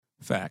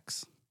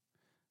Facts.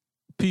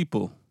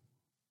 People,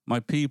 my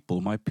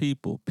people,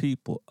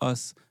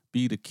 us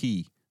be the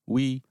key.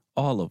 We,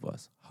 all of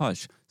us.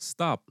 Hush.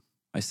 Stop.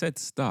 I said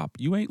stop.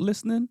 You ain't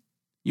listening?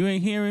 You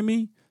ain't hearing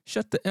me?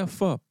 Shut the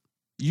F up.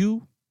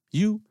 You,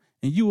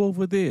 and you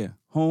over there.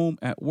 Home,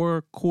 at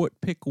work, court,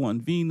 pick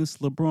one. Venus,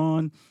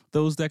 LeBron,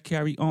 those that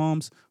carry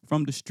arms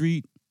from the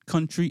street,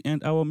 country,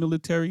 and our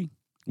military.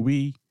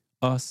 We,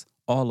 us,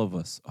 all of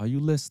us. Are you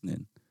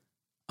listening?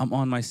 I'm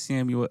on my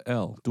Samuel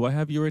L. Do I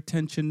have your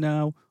attention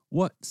now?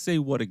 What? Say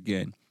what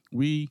again?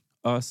 We,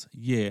 us,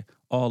 yeah,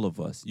 all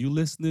of us. You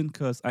listening?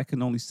 Because I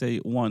can only say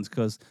it once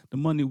because the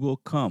money will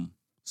come.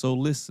 So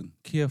listen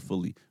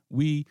carefully.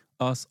 We,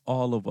 us,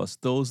 all of us.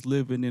 Those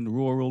living in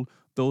rural,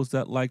 those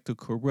that like to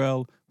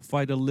corral,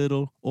 fight a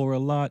little or a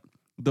lot.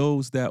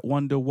 Those that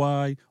wonder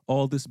why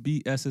all this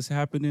BS is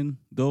happening.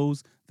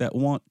 Those that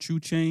want true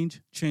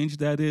change, change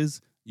that is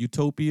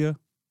utopia.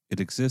 It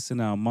exists in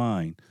our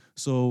mind.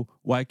 So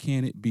why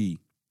can't it be?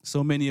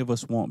 So many of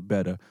us want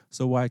better.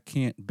 So why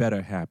can't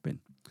better happen?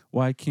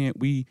 Why can't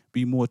we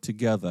be more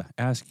together?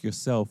 Ask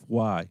yourself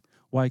why.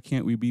 Why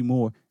can't we be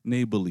more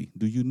neighborly?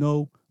 Do you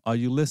know? Are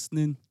you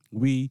listening?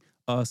 We,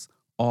 us,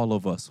 all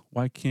of us.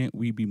 Why can't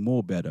we be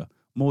more better,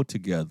 more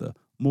together,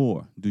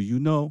 more? Do you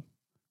know?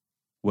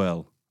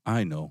 Well,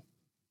 I know.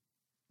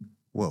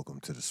 Welcome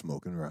to the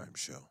Smoking Rhyme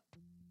Show.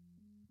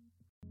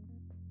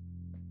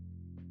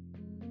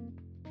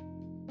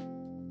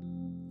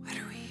 What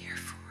are we here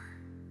for?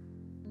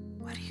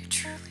 What do you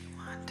truly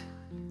want?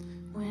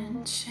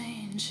 When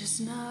change is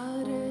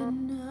not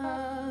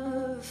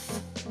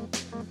enough,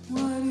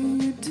 what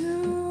do you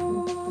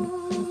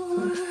do?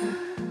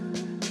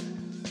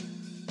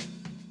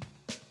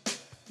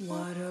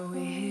 What are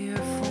we here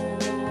for?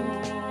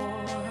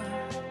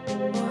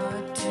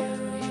 What do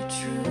you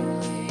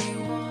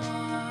truly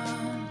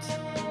want?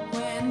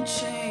 When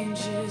change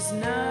is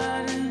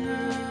not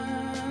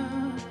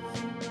enough,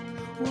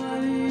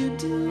 what do you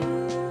do?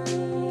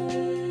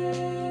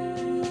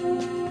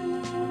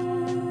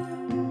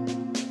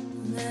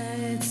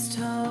 Let's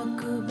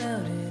talk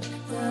about it,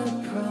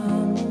 the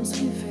problems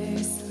we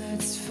face.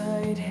 Let's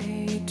fight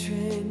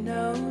hatred,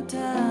 no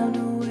time to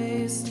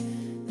waste.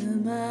 The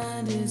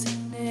mind is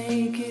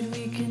naked,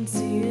 we can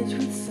see it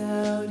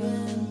without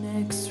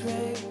an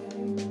X-ray.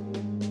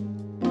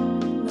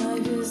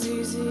 Life is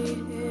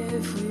easy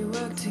if we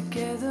work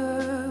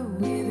together.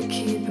 We're the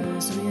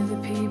keepers, we're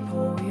the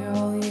people, we're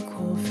all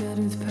equal, filled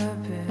with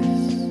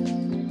purpose.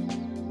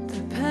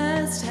 The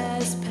past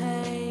has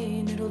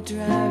pain, it'll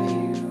drive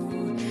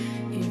you,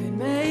 even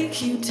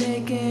make you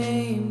take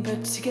aim.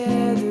 But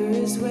together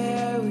is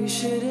where we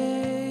should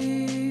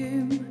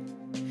aim.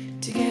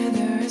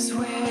 Together is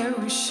where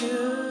we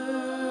should.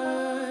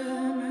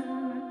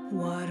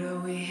 What are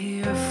we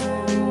here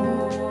for?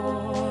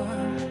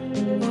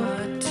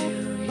 What do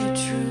you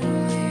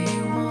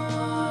truly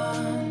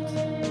want?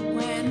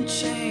 When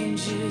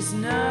change is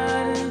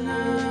not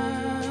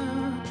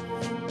enough,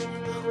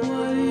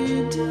 what do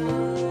you do?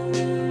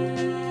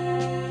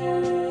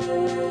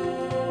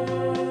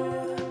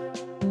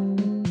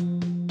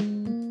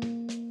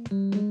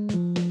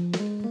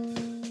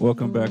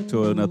 Welcome back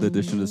to another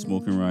edition of the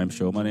Smoking Rhyme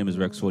Show. My name is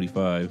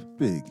Rex45.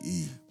 Big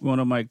E, We're on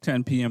a mic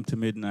 10 p.m. to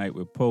midnight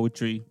with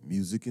poetry.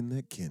 music and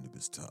that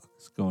cannabis talk.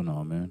 What's going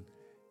on, man?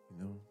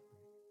 You know,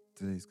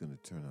 today's going to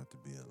turn out to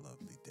be a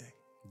lovely day.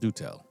 Do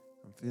tell.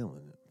 I'm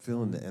feeling it.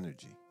 Feeling the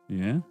energy.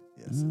 Yeah?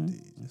 Yes,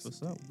 indeed. That's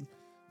Yes, what's up. indeed.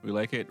 We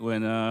like it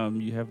when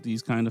you have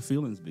these kind of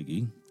feelings,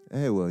 Biggie.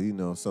 Hey, well, you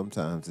know,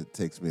 sometimes it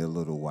takes me a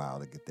little while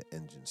to get the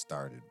engine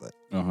started, but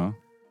Uh-huh.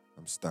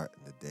 I'm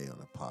starting the day on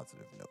a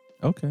positive note.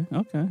 Okay.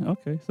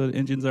 So the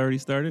engine's already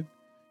started?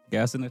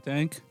 Gas in the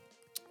tank?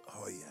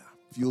 Oh, yeah.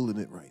 Fueling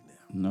it right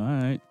now.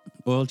 All right.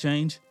 Oil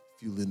change?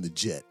 Fueling the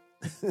jet.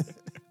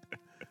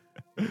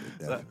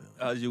 Definitely.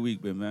 How's your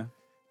week been, man?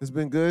 It's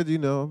been good, you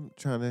know. I'm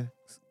trying to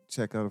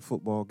check out a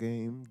football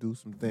game, do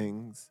some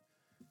things.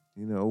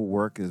 You know,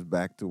 work is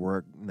back to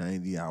work,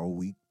 90-hour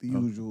week, the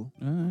usual.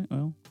 All right,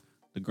 well,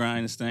 the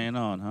grind is staying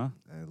on, huh?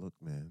 Hey, look,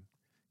 man.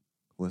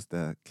 What's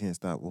that? Can't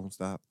stop, won't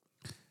stop.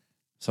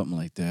 Something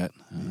like that.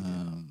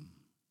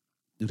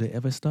 Do they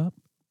ever stop?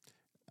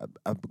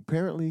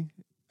 Apparently,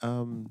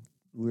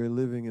 we're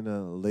living in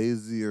a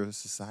lazier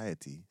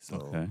society.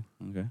 So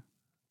Okay.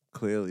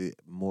 clearly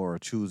more are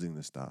choosing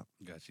to stop.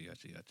 Gotcha.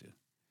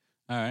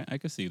 All right, I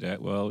can see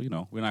that. Well, you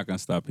know, we're not going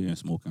to stop hearing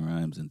smoking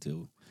rhymes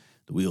until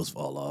the wheels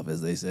fall off,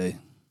 as they say.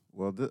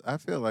 Well, I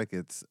feel like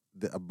it's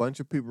a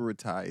bunch of people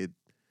retired, and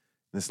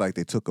it's like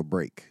they took a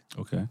break.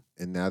 Okay.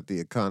 And now that the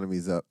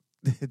economy's up,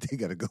 they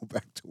got to go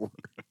back to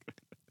work.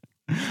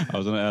 I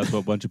was going to ask what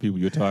a bunch of people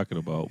you're talking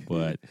about,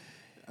 but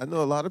I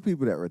know a lot of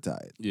people that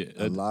retired. yeah.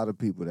 A lot of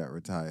people that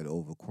retired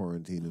over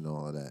quarantine and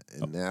all of that.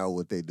 And now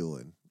what they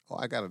doing? Oh,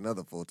 I got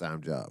another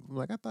full-time job. I'm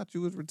like, I thought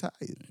you was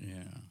retired.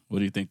 Yeah. What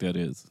do you think that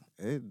is?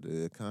 Hey,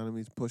 the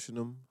economy's pushing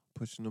them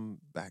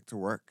back to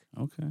work.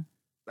 Okay.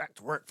 Back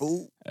to work,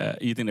 fool.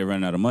 You think they're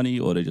running out of money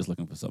or they're just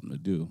looking for something to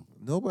do?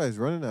 Nobody's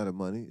running out of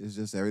money. It's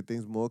just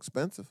everything's more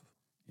expensive.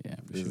 Yeah,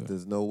 for sure.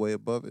 There's no way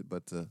above it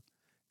but to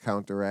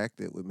counteract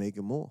it with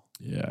making more.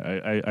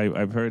 Yeah,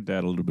 I've heard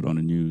that a little bit on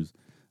the news.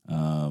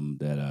 Some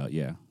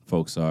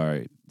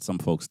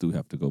folks do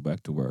have to go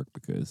back to work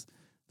because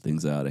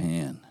things are out of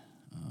hand.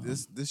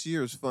 This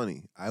year is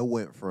funny. I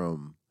went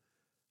from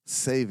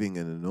saving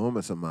an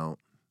enormous amount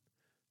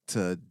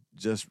to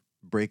just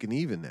breaking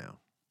even now.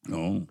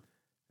 Oh,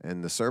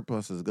 And the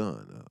surplus is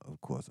gone. Of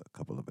course, a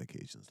couple of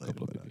vacations later.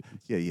 couple of but,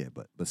 vacations.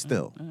 but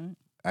still, All right.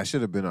 I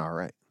should have been all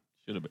right.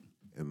 Should have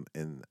been.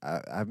 And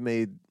I've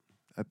made,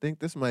 I think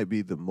this might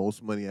be the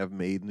most money I've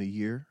made in a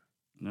year.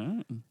 All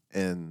right.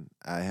 And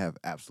I have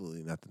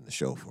absolutely nothing to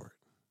show for it.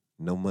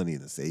 No money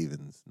in the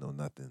savings, no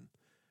nothing.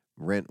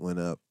 Rent went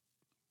up.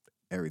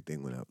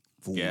 Everything went up.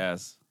 Food.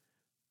 Gas.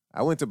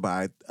 I went to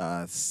buy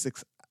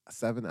 6-7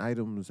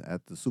 items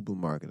at the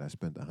supermarket. I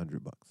spent $100.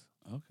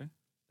 Okay,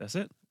 that's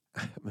it.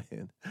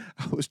 Man,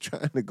 I was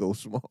trying to go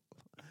small.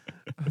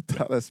 I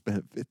thought I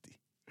spent 50.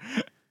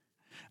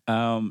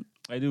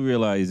 I do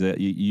realize that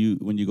you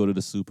when you go to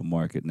the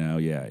supermarket now,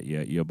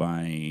 you're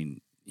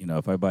buying.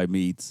 If I buy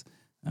meats,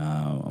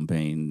 I'm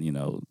paying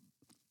 $70,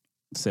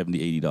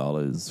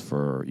 $80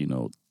 for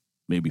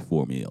maybe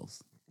 4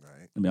 meals.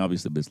 Right. I mean,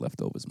 obviously, if there's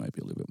leftovers, it might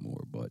be a little bit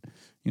more, but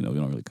we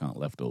don't really count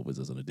leftovers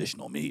as an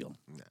additional meal.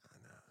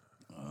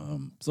 Nah.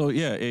 So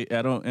yeah,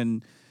 I don't,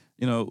 and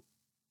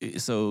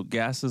so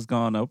gas has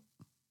gone up,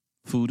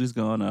 food has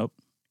gone up,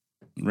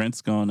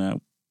 rent's gone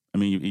up. I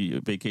mean,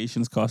 your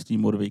vacations cost you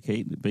more to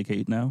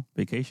vacate now.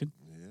 Vacation.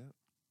 Yeah.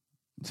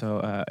 So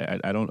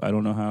I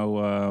don't know how.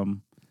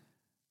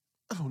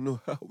 I don't know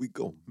how we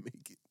gonna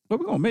make it. But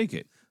we're gonna make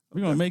it.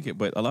 We're gonna make it.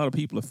 But a lot of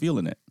people are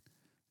feeling it,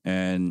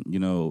 and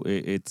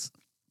it's.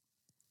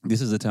 This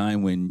is a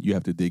time when you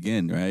have to dig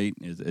in, right?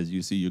 As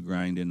you see, you're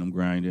grinding, I'm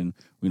grinding.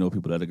 We know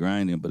people that are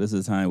grinding, but this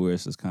is a time where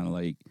it's just kind of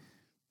like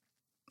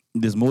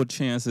there's more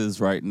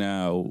chances right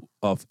now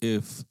of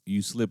if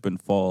you slip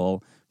and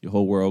fall, your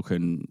whole world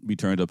can be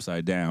turned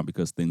upside down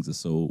because things are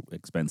so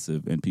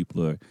expensive and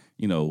people are,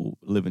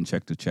 living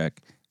check to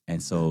check.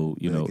 And so,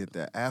 Get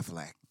that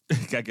Aflac.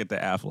 gotta get the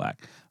Aflac.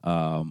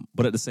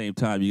 But at the same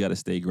time, you got to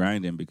stay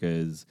grinding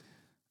because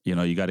you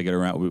got to get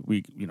around.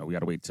 We got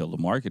to wait till the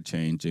market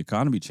change, the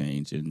economy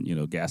change,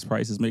 and gas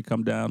prices may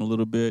come down a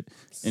little bit,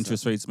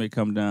 interest rates may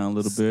come down a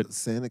little bit.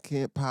 Santa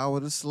can't power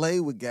the sleigh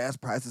with gas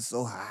prices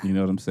so high. You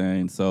know what I'm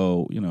saying?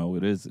 So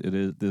it is.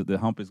 The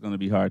hump is going to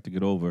be hard to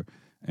get over,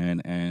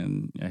 and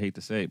I hate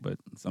to say it, but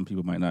some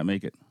people might not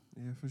make it.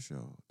 Yeah, for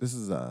sure. This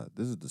is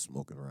the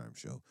Smoking Rhyme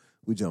Show.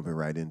 We jumping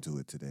right into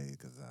it today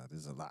because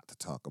there's a lot to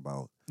talk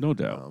about. No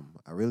doubt.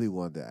 I really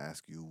wanted to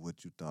ask you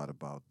what you thought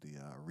about the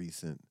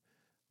recent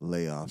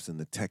layoffs in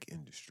the tech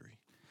industry.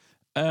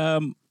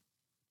 Some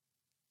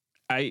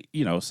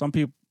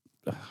people.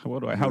 How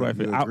do I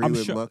feel? I'm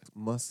with sure.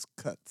 Musk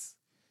cuts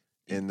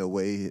in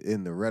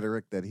the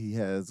rhetoric that he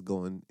has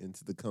going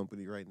into the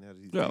company right now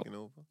that he's taking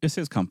over. It's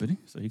his company,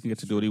 so he can get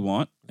to do what he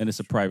wants, and it's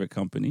a private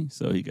company,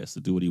 so he gets to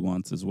do what he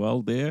wants as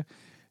well there.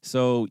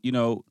 So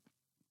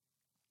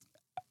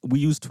we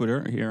use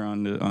Twitter here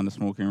on the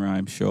Smoking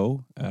Rhyme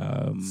Show,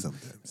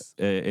 Sometimes,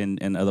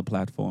 and other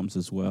platforms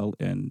as well,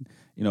 and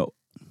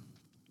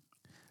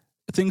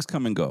things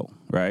come and go,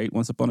 right?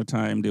 Once upon a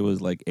time, there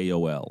was like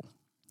AOL,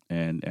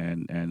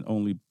 and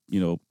only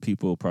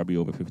people probably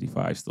over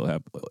 55 still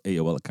have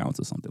AOL accounts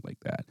or something like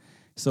that.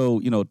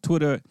 So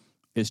Twitter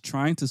is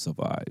trying to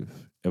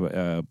survive,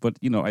 but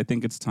I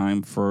think it's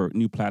time for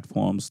new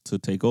platforms to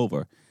take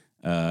over,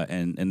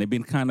 and they've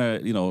been kind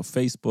of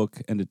Facebook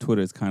and the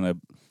Twitter is kind of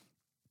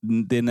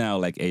they're now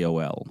like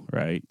AOL,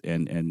 right?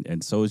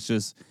 And so it's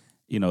just.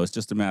 It's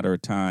just a matter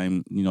of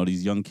time.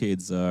 These young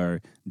kids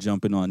are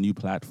jumping on new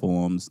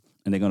platforms,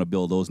 and they're going to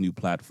build those new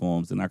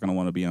platforms. They're not going to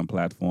want to be on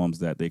platforms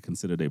that they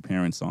consider their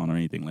parents on or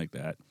anything like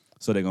that.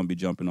 So they're going to be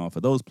jumping off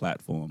of those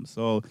platforms.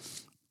 So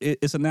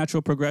it's a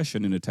natural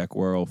progression in the tech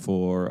world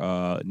for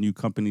new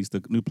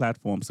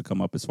platforms to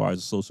come up as far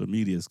as social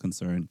media is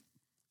concerned,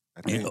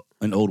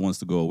 and old ones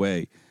to go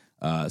away.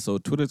 So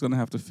Twitter's going to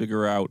have to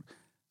figure out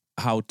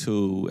how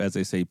to, as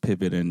they say,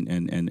 pivot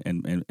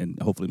and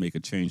hopefully make a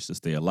change to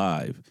stay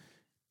alive.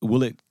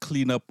 Will it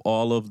clean up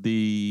all of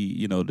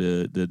the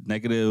the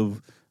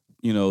negative,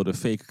 the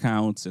fake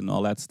accounts and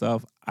all that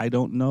stuff? I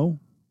don't know.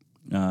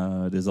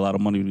 There's a lot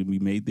of money to be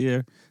made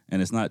there, and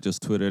it's not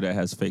just Twitter that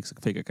has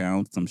fake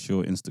accounts. I'm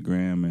sure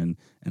Instagram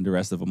and the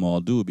rest of them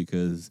all do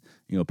because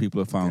people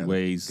have found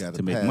ways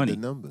to make money. The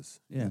numbers.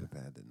 Yeah, gotta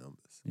pad the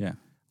numbers. Yeah.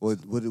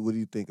 What do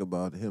you think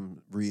about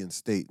him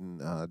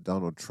reinstating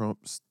Donald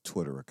Trump's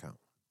Twitter account?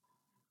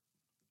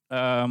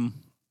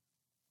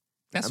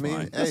 That's fine.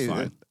 Fine. That's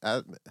fine.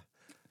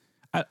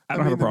 I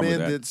don't have a the problem man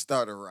with that. did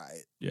start a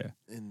riot. Yeah.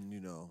 And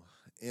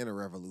a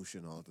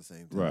revolution all at the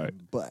same time. Right.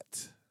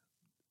 But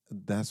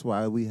that's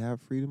why we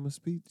have freedom of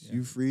speech. Yeah.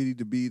 You're free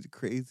to be the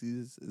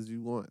craziest as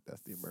you want.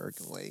 That's the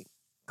American way.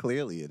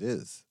 Clearly it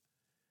is.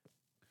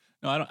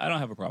 No, I don't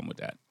have a problem with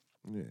that.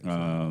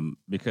 Yeah,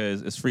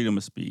 Because it's freedom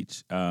of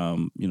speech. I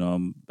don't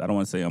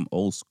want to say I'm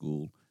old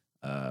school,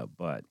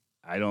 but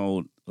I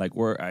don't like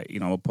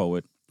I'm a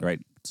poet,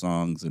 write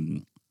songs,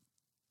 and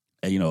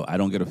I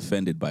don't get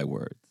offended by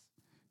words.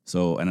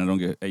 So, and I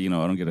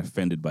don't get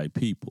offended by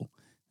people.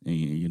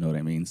 You know what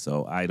I mean?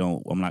 So I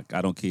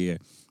don't care.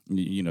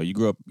 You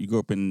grew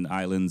up in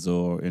islands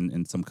or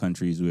in some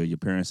countries where your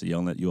parents are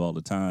yelling at you all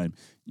the time.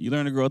 You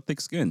learn to grow a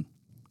thick skin.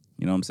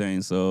 You know what I'm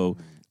saying? So,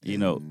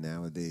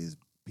 nowadays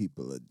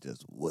people are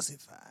just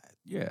wussified.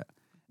 Yeah.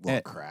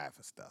 Won't cry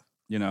for stuff.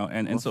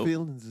 And so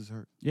feelings is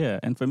hurt. Yeah,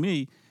 and for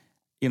me,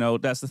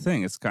 that's the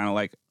thing. It's kind of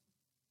like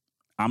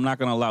I'm not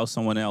going to allow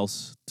someone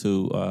else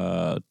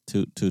to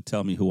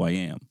tell me who I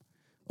am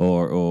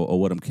or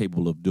what I'm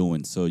capable of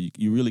doing. So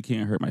you really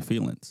can't hurt my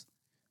feelings.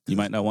 You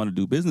might not want to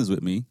do business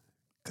with me.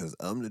 Because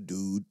I'm the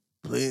dude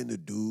playing the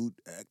dude,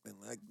 acting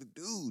like the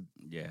dude.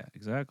 Yeah,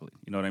 exactly.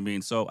 You know what I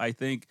mean? So I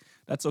think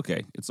that's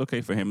okay. It's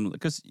okay for him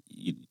because,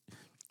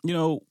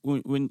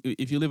 when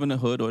if you live in the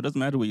hood or it doesn't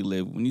matter where you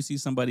live, when you see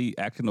somebody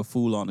acting a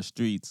fool on the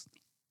streets,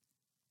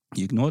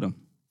 you ignore them.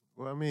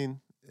 Well, I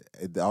mean,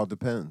 it all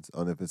depends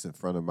on if it's in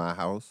front of my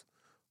house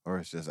or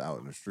it's just out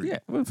in the street. Yeah,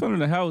 if in front of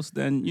the house,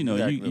 then,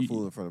 you acting a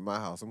fool in front of my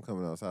house. I'm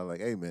coming outside like,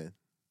 hey, man,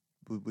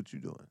 what you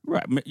doing?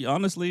 Right.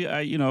 Honestly,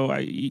 I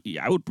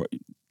would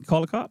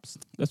call the cops.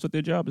 That's what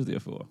their job is there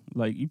for.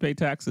 Like, you pay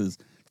taxes.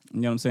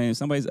 You know what I'm saying? If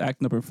somebody's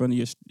acting up in front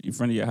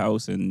of your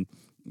house and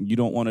you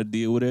don't want to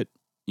deal with it,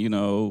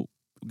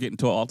 get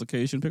into an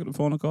altercation, pick up the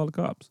phone and call the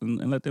cops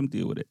and let them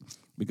deal with it.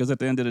 Because at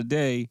the end of the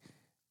day,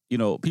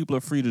 people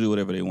are free to do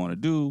whatever they want to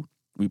do.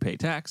 We pay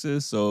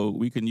taxes, so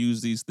we can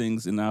use these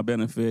things in our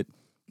benefit.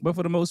 But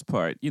for the most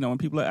part, when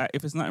people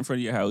if it's not in front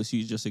of your house,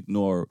 you just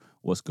ignore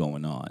what's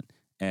going on.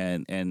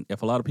 And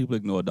if a lot of people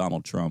ignore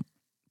Donald Trump,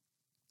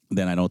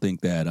 then I don't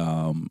think that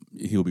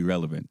he'll be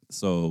relevant.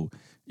 So,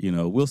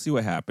 we'll see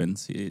what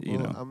happens.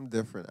 I'm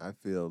different. I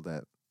feel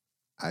that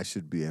I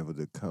should be able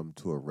to come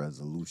to a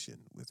resolution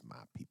with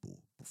my people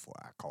before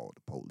I call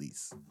the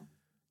police.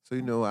 So,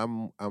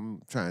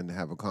 I'm trying to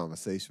have a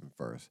conversation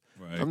first.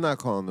 Right. I'm not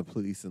calling the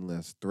police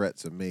unless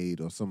threats are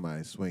made or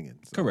somebody's swinging.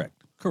 So,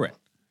 Correct.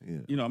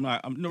 Yeah. I'm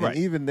not. And right.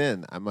 even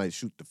then, I might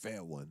shoot the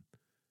fair one.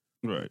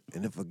 Right.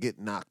 And if I get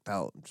knocked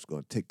out, I'm just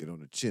going to take it on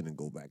the chin and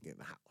go back in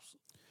the house.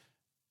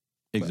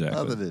 Exactly. But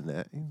other than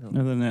that,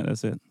 Other than that,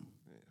 that's it.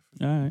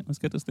 Yeah, all right, let's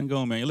get this thing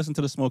going, man. You listen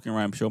to the Smoking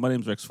Rhyme Show. My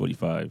name's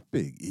Rex45.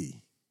 Big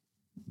E.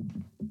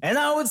 And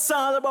now it's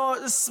all about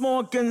the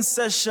smoking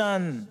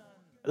session.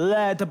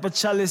 Light up a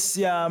chalice,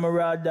 yeah, my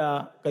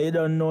brother. Cause you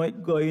don't know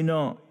it, Burn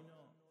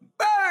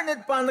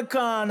it on the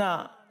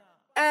corner.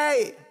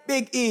 Hey,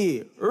 Big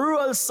E,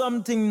 roll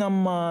something, no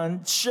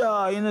man.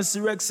 Sure, see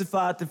Rexy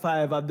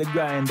 45 of the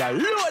grinder.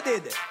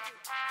 Loaded.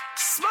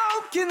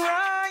 Smoking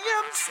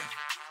rhymes.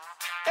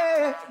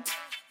 Hey,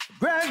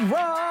 Greg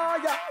Royal,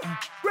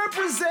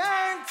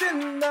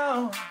 representing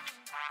now.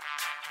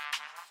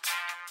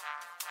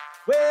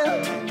 Well,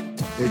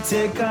 you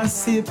take a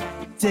sip,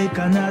 take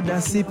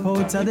another sip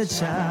out of the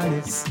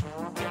chalice.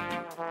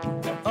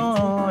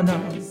 Oh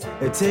no,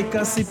 you take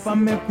a sip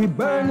and make me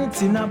burn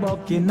it in a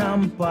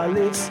Buckingham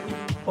Palace.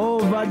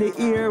 Over the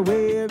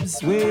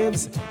airwaves,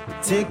 waves.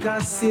 Take a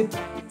sip,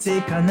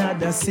 take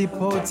another sip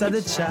out of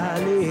the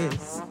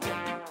chalice.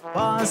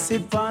 Pass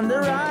it on the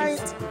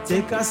right,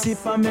 take a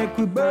sip and make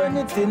we burn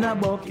it in a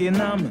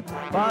Buckingham.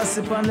 Pass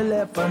it on the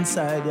left hand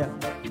side, yeah.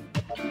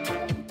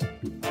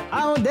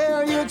 How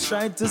dare you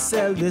try to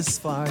sell this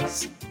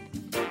farce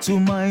to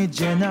my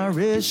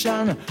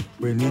generation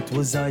when it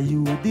was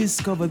you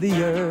discovered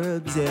the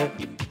herbs, yeah.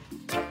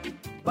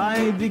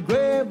 By the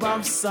grave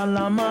of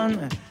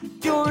Solomon,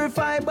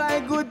 purified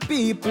by good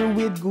people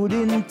with good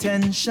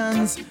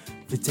intentions,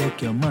 to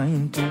take your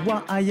mind to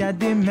a higher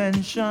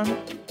dimension.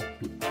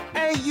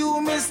 Hey, you,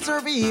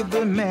 Mr.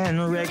 Evil Man,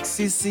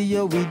 Rexy, see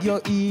you with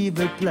your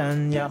evil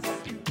plan, yeah.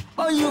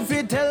 Oh, you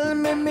fi tell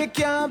me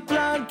can't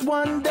plant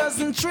 12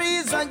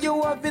 trees and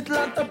you have it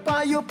locked up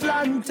on your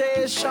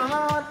plantation.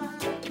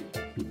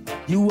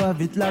 You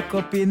have it locked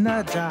up in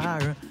a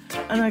jar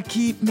and I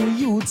keep me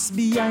youths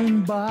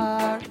behind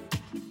bar.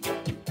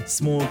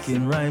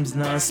 Smoking rhymes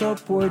now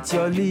support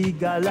your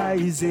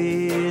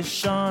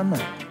legalization.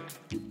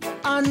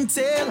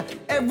 Until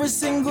every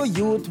single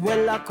youth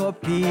will lock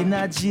up in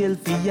a jail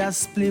for your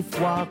spliff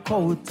walk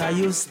out of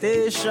your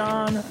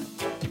station.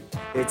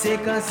 You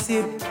take a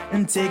sip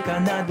and take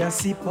another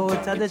sip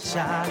out of the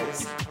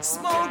chalice.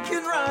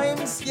 Smoking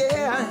rhymes,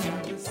 yeah.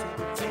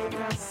 Take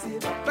a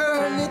sip,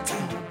 burn it,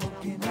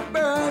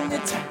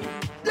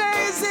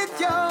 blaze it,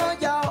 yo,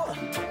 yo.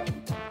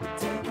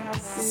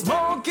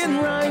 Smoking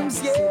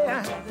rhymes,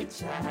 yeah.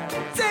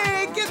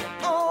 Take it,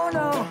 oh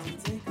no,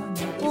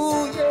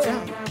 ooh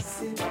yeah.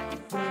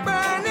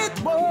 Burn it,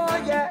 boy,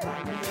 yeah.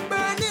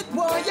 Burn it,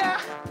 boy, yeah.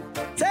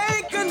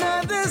 Take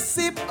another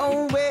sip,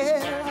 oh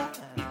well.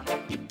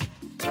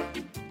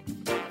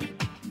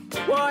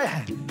 Boy,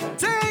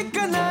 take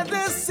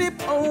another sip,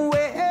 oh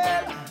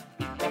well.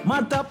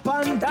 Mata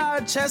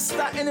Panda,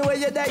 Chester, anywhere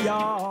you're there,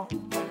 y'all.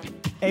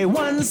 Hey,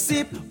 one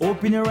sip,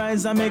 open your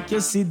eyes and make you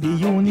see the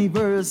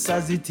universe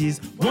as it is.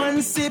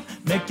 One sip,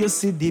 make you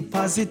see the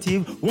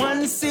positive.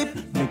 One sip,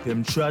 make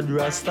them trod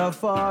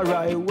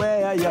Rastafari,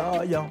 where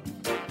yo.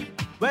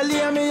 Well,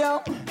 hear me,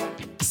 yo.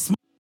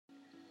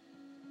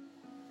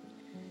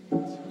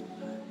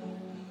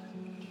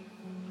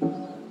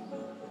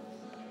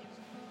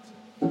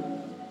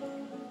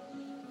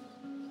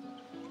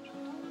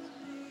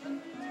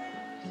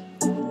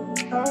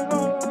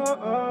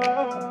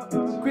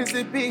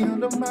 Easy be on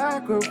the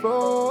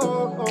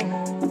microphone.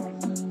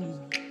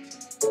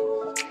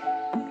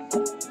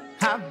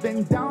 I've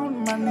been down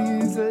on my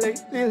knees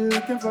lately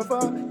looking for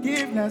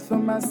forgiveness for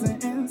my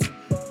sins.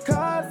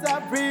 Cause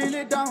I've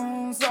really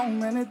done so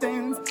many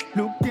things.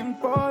 Looking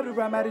for the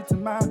remedy to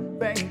my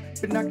pain.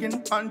 Been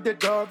knocking on the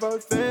door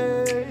of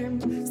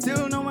fame.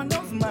 Still no one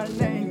knows my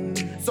name.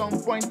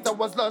 Some point I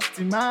was lost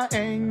in my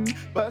aim,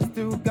 but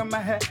still got my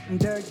head in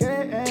the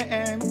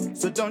game.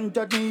 So don't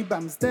judge me by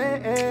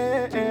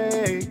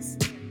mistakes.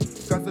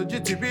 Cause the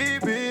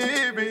GTB,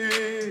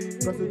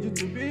 cause the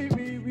GTB.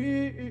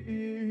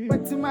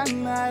 But the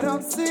man I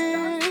don't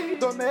see,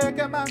 don't make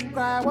a man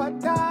cry.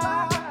 What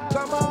die?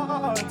 Come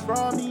on,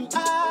 from me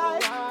eye,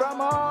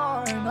 from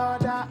on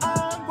another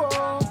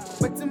angle.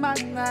 But the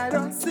man I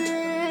don't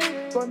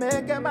see, don't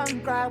make a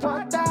man cry.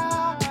 What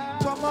die?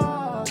 Come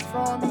on,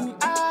 from me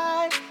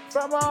eye,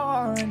 from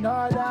on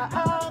another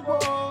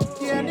angle.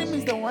 The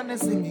enemies don't wanna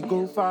see me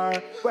go far,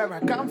 where I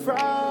come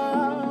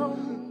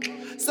from.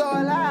 So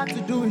all I have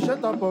to do is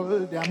shut up all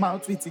their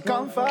mouth with the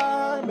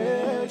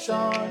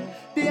confirmation.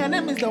 The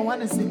enemies don't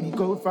want to see me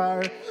go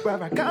far,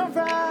 where I come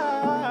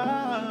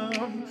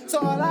from. So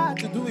all I have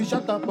to do is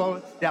shut up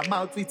all their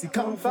mouth with the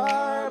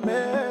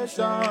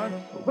confirmation.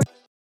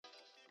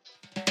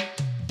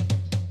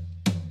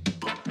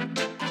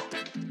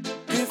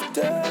 Give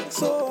thanks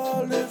for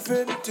all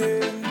living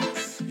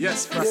things.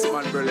 Yes,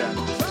 Frostman, brilliant.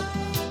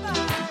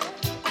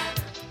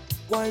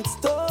 White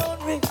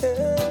stone we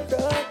hear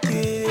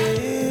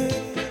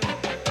again.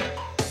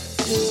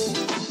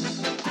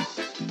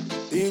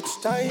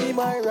 Each time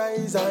I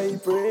rise, I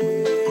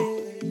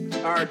pray.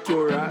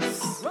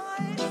 Arturus.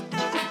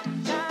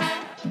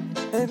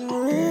 And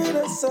read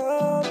a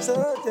psalm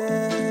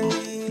today.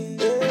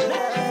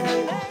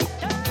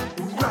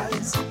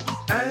 Rise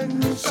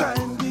and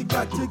shine, we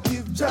got to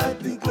give Jah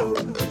the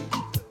glory.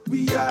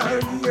 We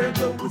are here,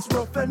 though it's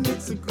rough and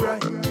it's a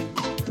grind.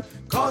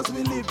 Cause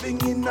we're living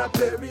in a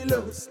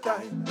perilous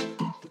time.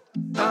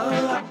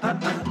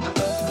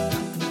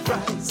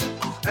 Rise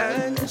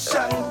and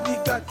shine, we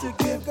got to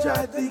give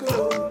Jah the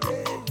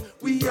glory.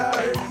 We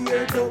are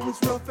here, though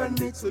it's rough and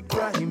it's a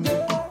grind.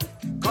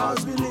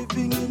 Cause we're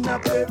living in a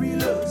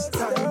perilous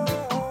time.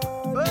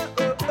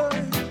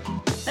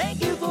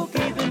 Thank you for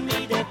giving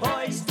me the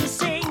voice to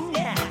sing.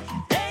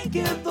 Thank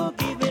you for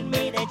giving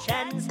me the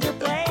chance to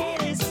play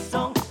this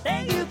song.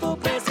 Thank you for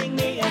blessing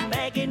me and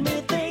making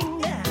me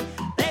think.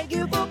 Thank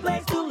you for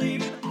place to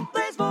live,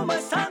 place for my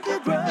son to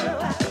grow.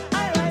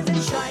 I rise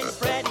and shine,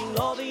 spreading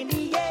love in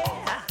the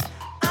air.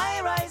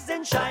 I rise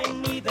and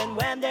shine even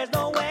when there's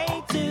no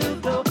way to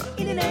go.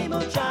 In the name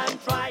of Jah, I'm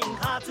trying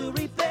hard to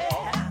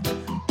repair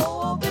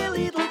all the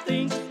little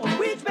things on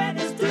which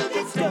matters to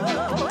this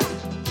go.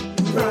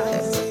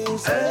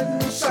 Rise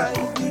and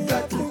shine, we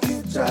got to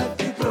give Jah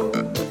the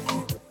glory.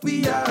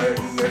 We are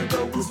here,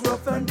 though it's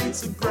rough and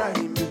it's a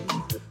grind.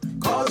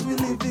 Cause we're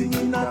living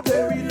in a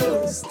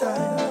perilous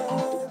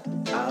time.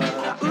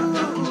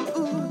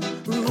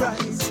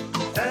 Rise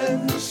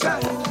and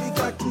shine, we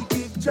got to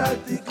give Jah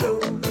the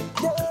glory.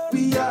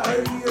 We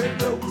are here,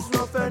 though it's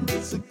rough and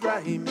it's a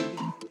grind.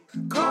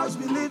 Cause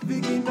we're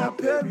living in a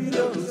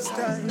perilous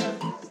time.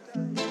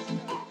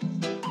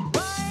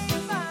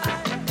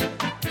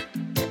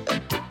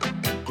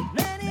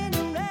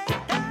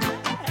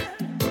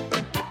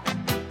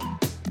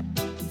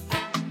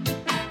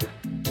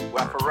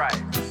 Waffer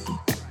Rights.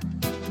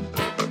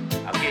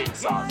 Again,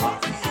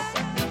 Salma.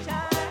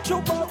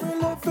 Juba, we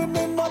living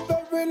in a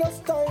perilous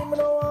time.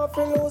 Now I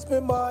feel lose my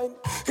mind.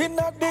 In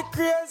a the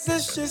crazy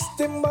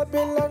system,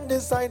 Babylon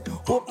design.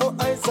 Open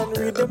my eyes and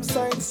read them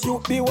signs.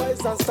 You be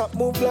wise and stop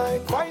move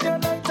blind. Find a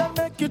light and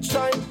make it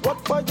shine.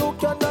 What for you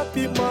cannot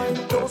be mine.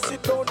 Don't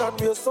sit down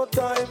and waste no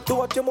time. Do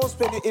what you must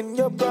spend it in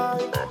your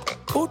prime.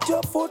 Put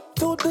your foot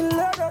to the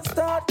ladder,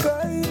 start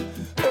crying.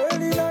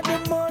 Early in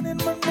the morning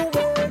when you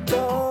wake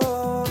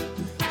up,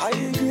 I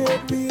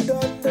get weed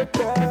on the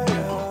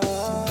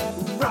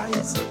fire.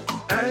 Rise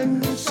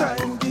and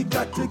shine, we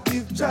got to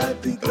give Jah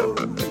the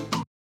glory.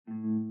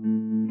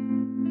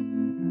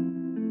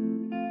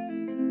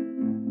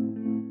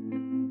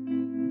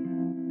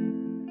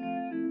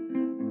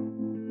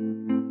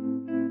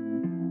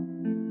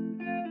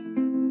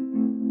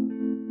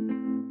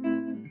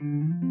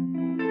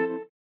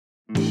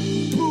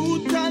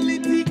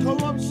 Brutality,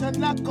 corruption,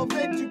 lack of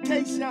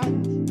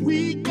education.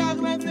 Weak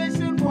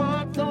organization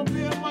want to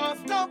be a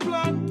master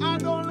plan.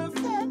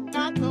 Adolescent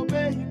not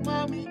obeying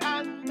mommy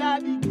and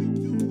daddy.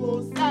 To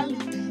go Sally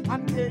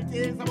and tell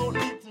tales about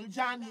little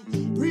Johnny.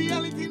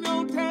 Reality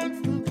now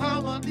turns to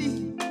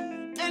comedy.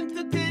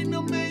 Entertain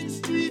the main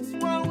streets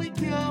where we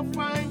can't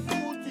find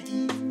food to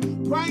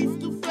eat. Price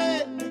to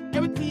fail,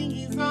 everything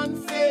is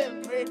on sale.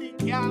 Credit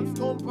cards,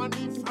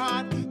 company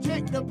fraud.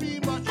 Check the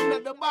beamer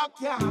in the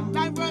backyard.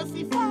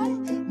 Diversify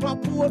my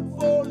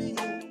portfolio.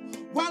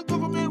 While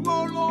government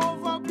roll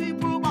over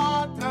people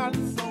bought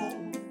and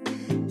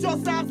sold.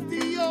 Just as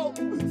Theo,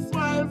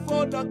 smile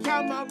for the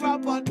camera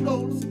but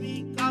don't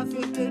speak. Cause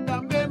you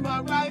didn't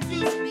memorize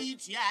your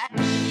speech, yeah.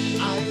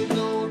 I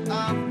don't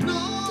have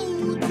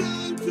no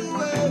time to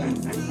waste.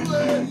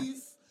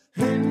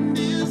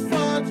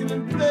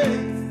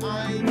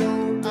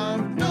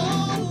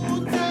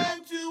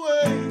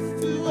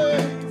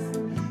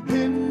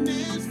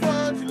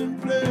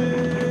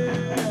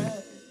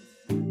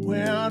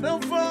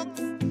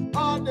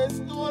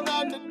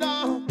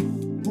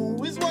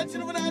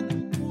 watching over that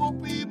poor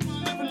people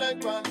living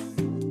like rats.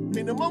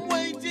 Minimum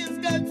wages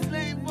got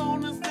slave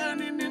owners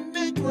turning in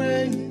their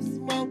graves.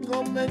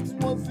 Malcolm X,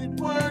 was it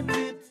worth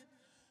it?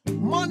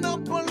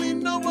 Monopoly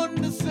no on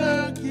the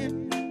circuit.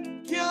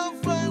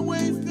 Can't find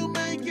ways to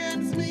make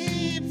ends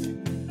meet.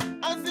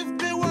 As if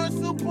they were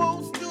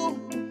supposed to.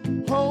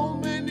 How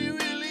many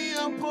really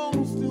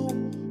opposed to?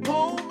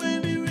 How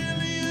many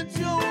really are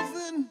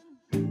chosen?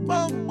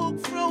 Bank book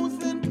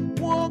frozen,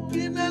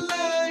 walking a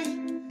lie.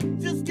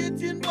 Just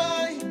getting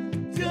by,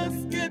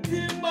 just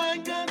getting by.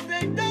 Cause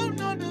they don't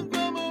know the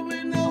grammar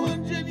in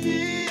 100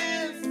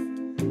 years.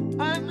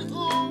 And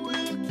who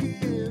will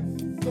kiss?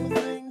 Some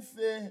things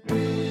say,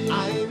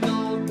 I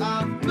don't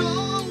have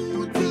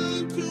no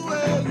time to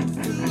waste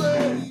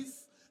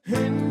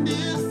in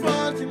this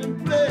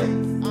fraudulent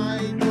place.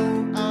 I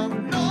don't have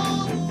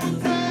no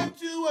time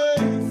to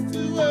waste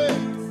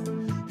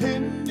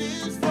in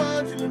this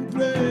fraudulent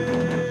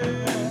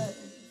place.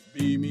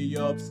 Beat me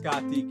up,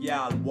 Scotty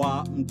gal.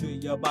 Welcome to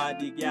your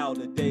body, gal.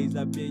 The days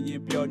of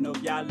being pure, no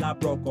gal. I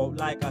broke out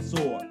like a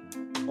sword.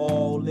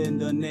 All in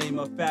the name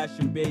of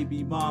fashion,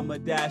 baby mama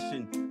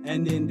dashing.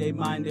 And in they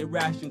mind they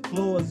ration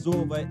clothes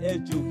over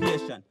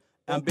education.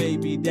 And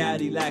baby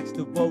daddy lacks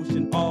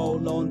devotion,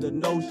 all on the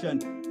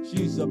notion.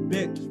 She's a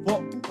bitch,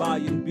 fuck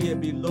buying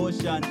baby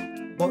lotion.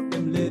 But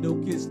them little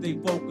kids, they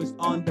focus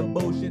on the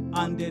bullshit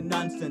and the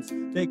nonsense.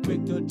 They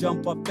quick to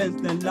jump a fence,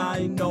 then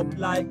line up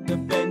like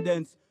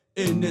defendants.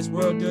 In this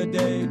world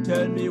today,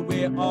 tell me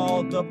where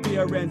all the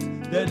parents,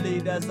 the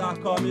leaders of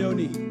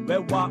community,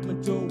 we're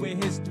walking through a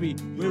history.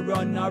 We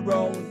run our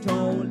own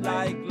tone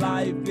like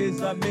life is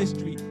a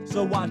mystery.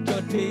 So what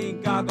you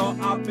think I go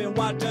up and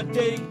what you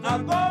think I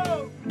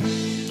go?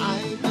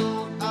 I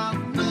don't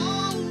have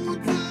no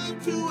time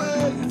to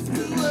waste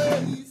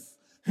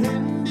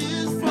in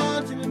this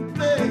fraudulent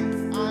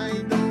place.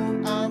 I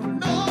don't have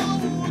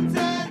no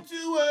time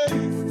to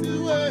waste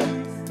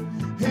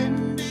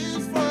in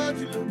this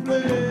fraudulent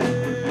place.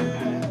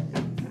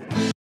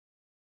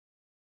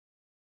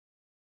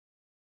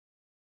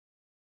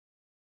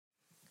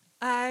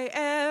 I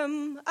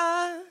am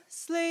a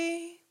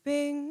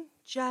sleeping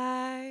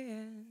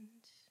giant.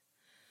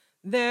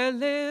 There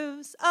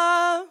lives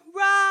a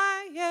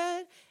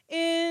riot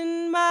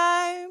in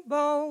my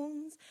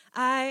bones.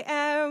 I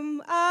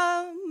am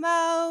a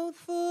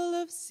mouthful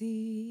of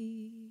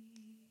seed.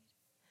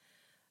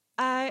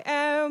 I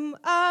am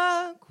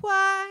a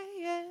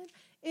quiet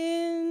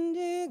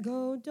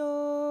indigo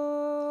dawn.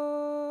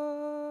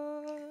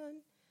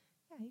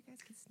 Yeah, you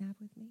guys can snap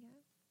with me.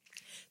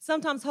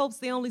 Sometimes hope's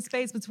the only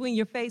space between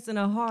your face and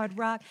a hard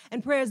rock,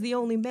 and prayer's the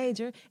only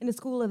major in the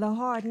school of the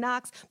hard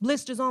knocks.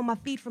 Blisters on my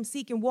feet from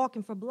seeking,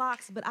 walking for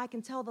blocks, but I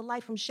can tell the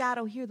light from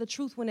shadow, hear the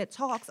truth when it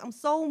talks. I'm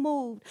so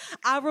moved,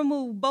 I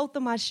remove both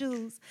of my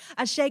shoes.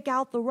 I shake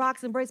out the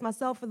rocks, embrace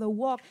myself for the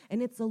walk,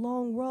 and it's a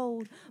long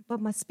road, but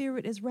my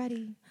spirit is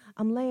ready.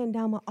 I'm laying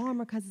down my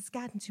armor because it's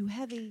gotten too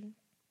heavy.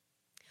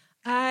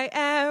 I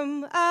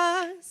am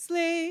a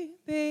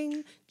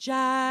sleeping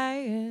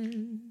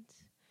giant.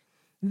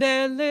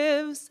 There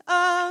lives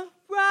a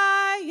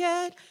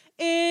riot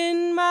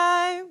in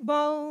my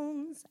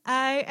bones.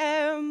 I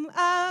am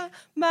a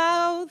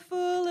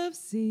mouthful of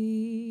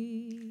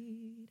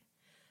seed.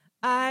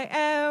 I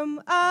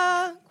am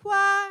a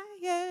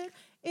quiet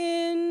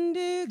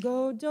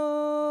indigo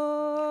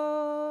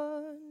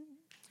dawn.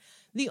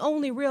 The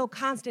only real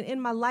constant in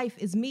my life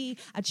is me.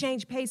 I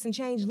change pace and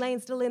change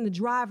lanes, still in the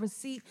driver's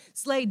seat.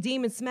 Slay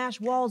demons,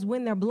 smash walls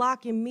when they're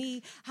blocking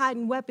me.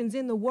 Hiding weapons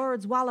in the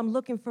words while I'm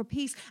looking for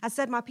peace. I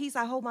said my peace,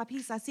 I hold my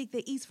peace. I seek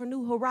the east for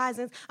new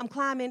horizons. I'm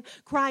climbing,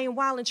 crying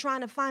while and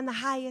trying to find the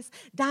highest.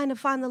 Dying to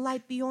find the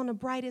light beyond the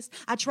brightest.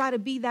 I try to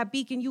be that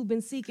beacon you've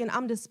been seeking.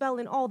 I'm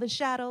dispelling all the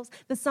shadows.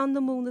 The sun,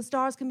 the moon, the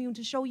stars commune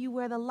to show you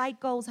where the light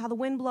goes, how the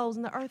wind blows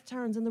and the earth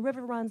turns and the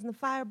river runs and the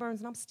fire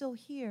burns. And I'm still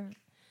here.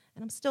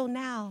 And I'm still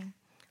now.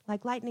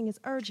 Like lightning is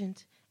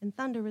urgent and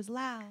thunder is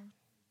loud.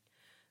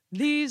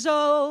 These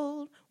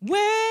old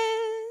winds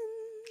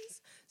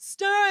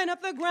stirring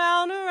up the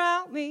ground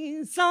around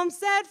me. Some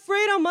said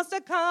freedom must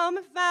have come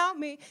and found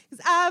me, 'cause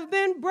I've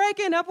been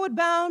breaking up what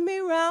bound me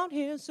round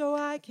here so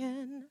I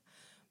can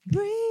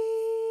breathe.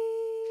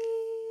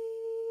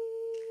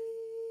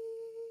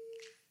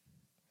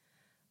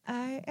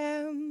 I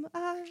am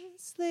a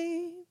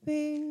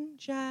sleeping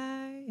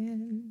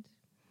giant.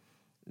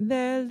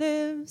 There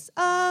lives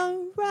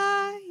a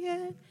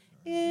riot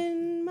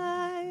in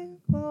my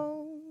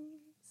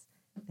bones.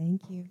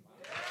 Thank you.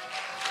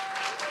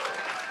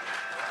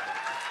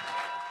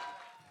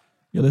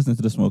 You're listening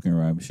to the Smoking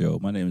Rhyme Show.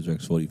 My name is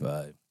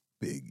Rex45.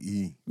 Big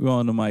E. We're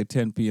on the mic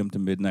 10 p.m. to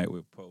midnight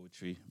with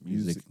poetry,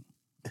 music.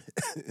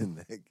 And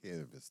that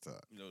cannabis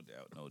talk. No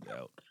doubt, no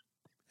doubt.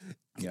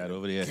 Got it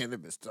over there.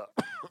 Cannabis talk.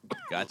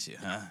 Gotcha,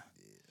 huh?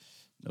 Yeah.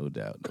 No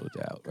doubt, no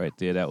doubt. Right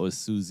there, that was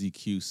Susie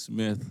Q.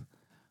 Smith.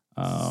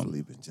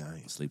 Sleeping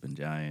Giant. Sleeping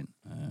Giant.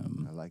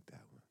 I like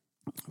that one.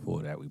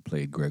 Before that, we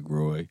played Greg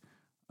Roy,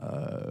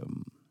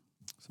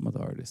 some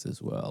other artists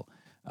as well.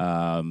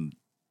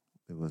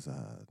 There was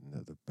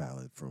another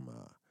ballad from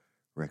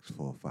Rex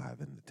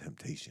 4-5 and the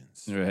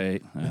Temptations.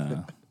 Right.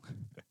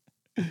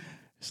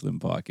 Slim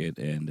Pocket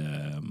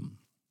and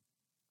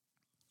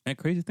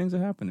crazy things are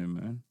happening,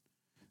 man.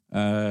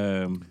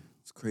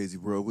 It's a crazy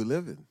world we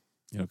live in.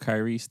 You know,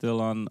 Kyrie's still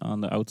on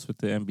the outs with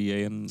the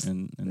NBA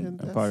and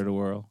part of the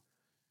world.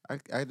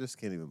 I just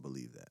can't even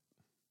believe that.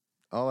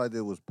 All I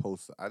did was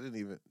post. I didn't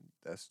even.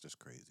 That's just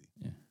crazy.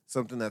 Yeah.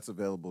 Something that's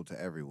available to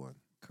everyone.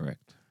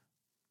 Correct.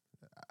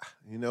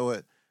 You know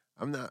what?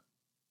 I'm not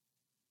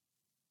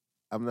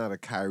a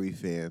Kyrie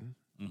fan.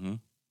 Mm-hmm.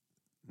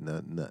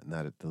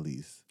 Not at the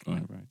least.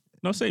 Right.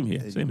 No, same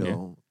here. Same here.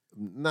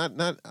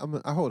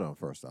 Hold on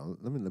first.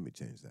 Let me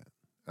change that.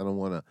 I don't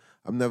want to.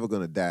 I'm never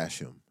going to dash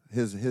him.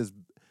 His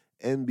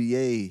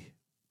NBA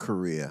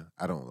career,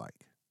 I don't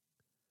like.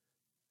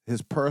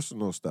 His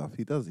personal stuff,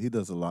 he does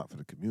a lot for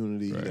the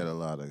community. Right.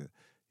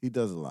 He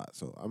does a lot.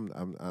 So I'm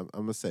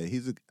gonna say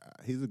he's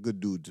a good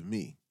dude to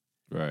me.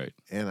 Right.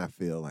 And I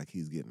feel like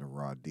he's getting a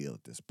raw deal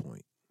at this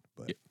point.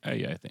 But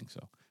yeah, I think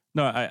so.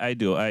 No, I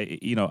do. I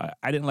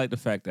didn't like the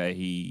fact that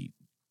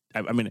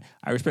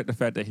I respect the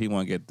fact that he didn't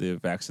want to get the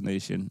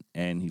vaccination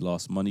and he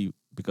lost money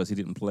because he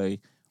didn't play,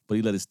 but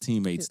he let his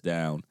teammates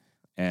down.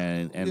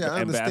 And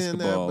I understand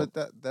basketball,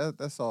 that, but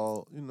that's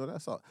all.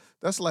 That's all.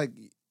 That's like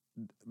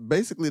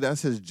basically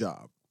that's his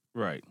job,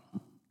 right?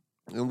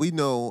 And we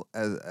know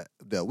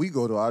that we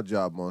go to our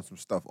job on some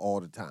stuff all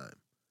the time.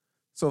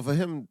 So for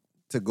him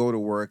to go to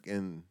work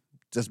and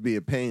just be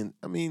a pain,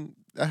 I mean,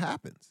 that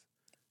happens.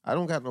 I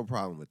don't got no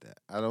problem with that.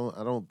 I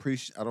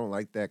don't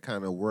like that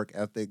kind of work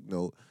ethic.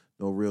 No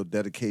real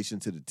dedication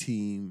to the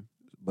team.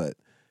 But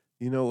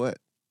you know what?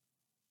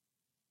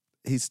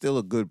 He's still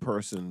a good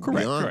person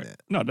beyond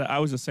that. No, I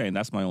was just saying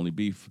that's my only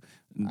beef.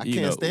 I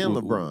can't stand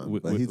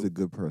LeBron, but he's a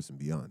good person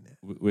beyond that.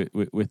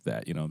 With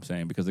that, you know what I'm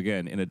saying? Because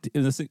again,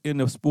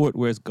 in a sport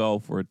where it's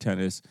golf or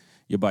tennis,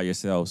 you're by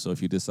yourself. So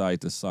if you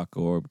decide to suck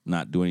or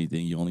not do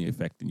anything, you're only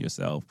affecting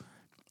yourself.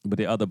 But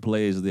there are other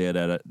players there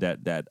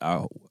that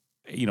are,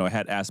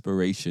 had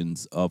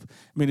aspirations of.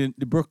 I mean,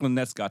 the Brooklyn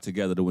Nets got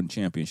together to win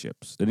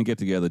championships. They didn't get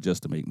together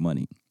just to make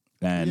money.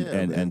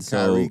 And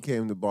so Kyrie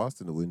came to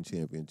Boston to win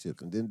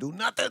championships and didn't do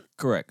nothing.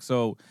 Correct.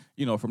 So,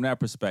 from that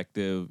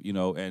perspective,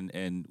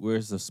 and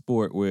where's a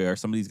sport where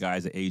some of these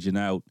guys are aging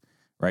out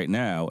right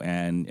now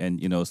and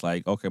it's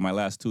like, okay, my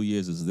last 2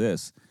 years is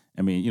this.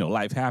 I mean,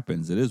 life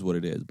happens. It is what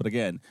it is. But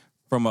again,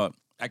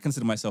 I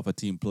consider myself a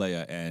team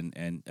player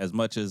and as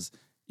much as,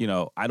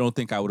 I don't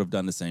think I would have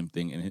done the same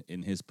thing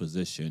in his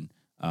position.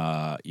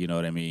 You know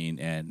what I mean?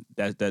 And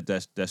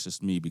that's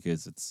just me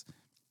because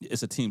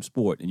it's a team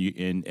sport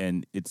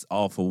and it's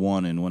all for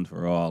one and one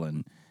for all.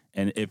 And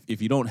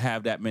if you don't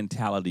have that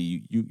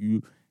mentality,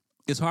 you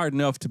it's hard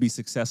enough to be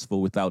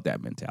successful without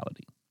that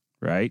mentality,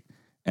 right?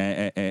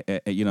 And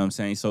you know what I'm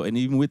saying? So, and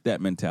even with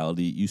that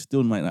mentality, you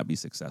still might not be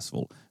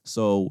successful.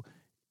 So,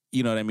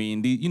 you know what I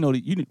mean?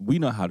 We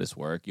know how this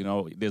works.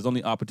 There's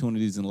only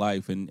opportunities in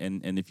life,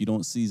 and if you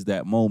don't seize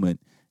that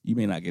moment, you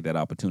may not get that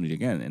opportunity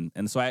again.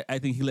 And so I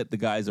think he let the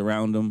guys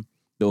around him,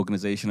 the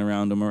organization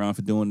around him around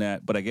for doing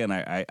that. But again,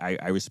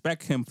 I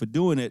respect him for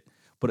doing it.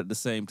 But at the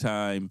same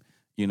time,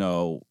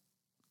 I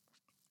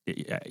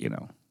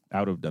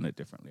would have done it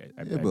differently.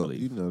 I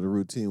believe. The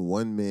routine,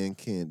 one man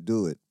can't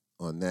do it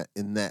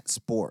in that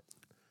sport.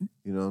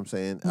 You know what I'm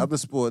saying? Other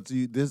sports,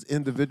 there's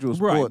individual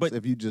sports. Right, but,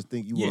 if you just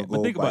think you want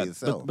to go by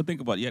yourself. But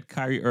think about it. You had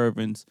Kyrie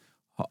Irving,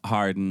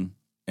 Harden,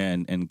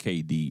 and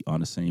KD on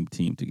the same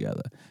team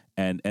together.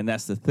 And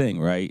that's the thing,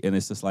 right? And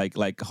it's just like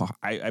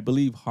I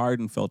believe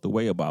Harden felt the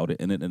way about it,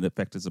 and it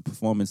affected his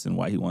performance and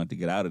why he wanted to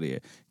get out of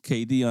there.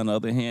 KD, on the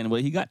other hand,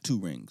 well, he got 2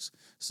 rings,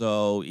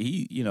 so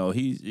I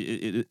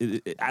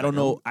don't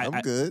know. I'm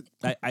good.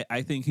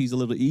 I think he's a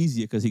little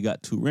easier because he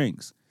got 2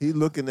 rings. He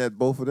looking at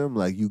both of them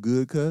like, you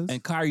good, cuz?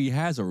 And Kyrie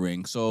has a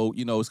ring, so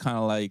it's kind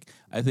of like,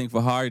 I think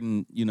for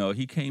Harden,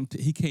 he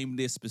came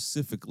there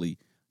specifically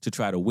to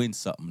try to win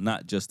something,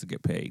 not just to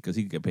get paid, because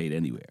he can get paid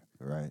anywhere.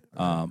 Right.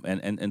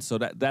 And so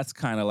that's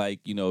kind of like,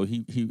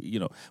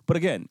 but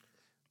again,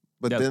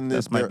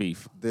 that's my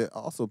beef. There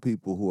are also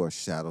people who are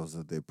shadows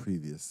of their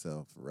previous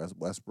self.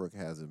 Westbrook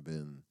hasn't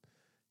been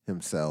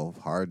himself.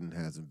 Harden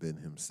hasn't been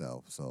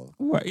himself. So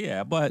right,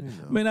 yeah, but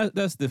I mean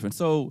that's different.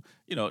 So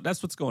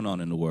that's what's going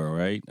on in the world,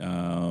 right?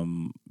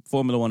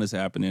 Formula One is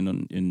happening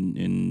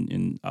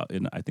in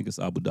I think it's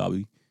Abu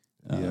Dhabi.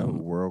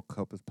 World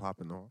Cup is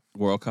popping off.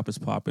 World Cup is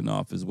popping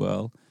off as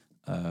well.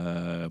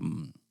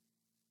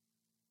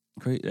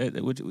 Great.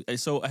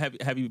 So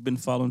have you been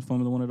following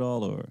Formula One at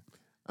all, or?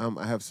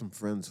 I have some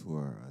friends who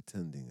are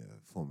attending a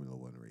Formula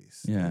One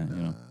race. Yeah.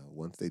 And,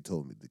 once they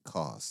told me the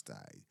cost,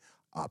 I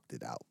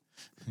opted out.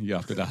 You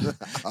opted out.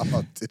 I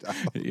opted out.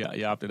 Yeah,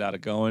 you opted out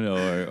of going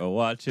or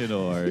watching,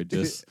 or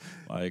just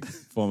like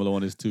Formula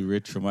One is too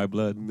rich for my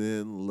blood.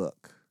 Man,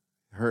 look,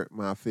 hurt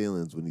my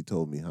feelings when he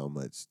told me how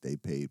much they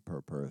paid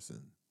per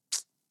person.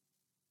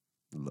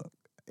 Look,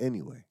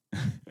 anyway,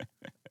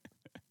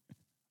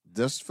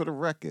 just for the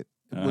record,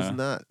 it was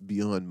not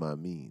beyond my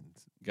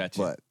means. Gotcha.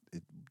 But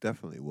it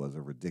definitely was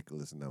a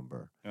ridiculous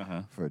number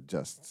for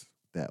just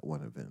that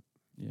one event.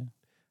 Yeah.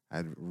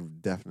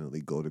 I'd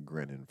definitely go to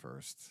Grennan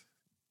first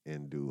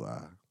and do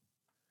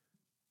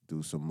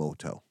some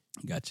moto.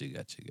 Got you.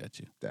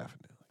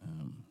 Definitely.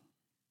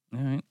 All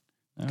right.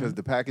 Because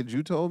the package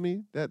you told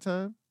me that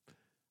time,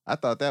 I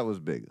thought that was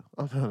bigger.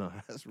 Oh no,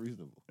 that's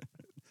reasonable.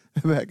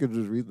 The package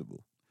was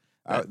reasonable.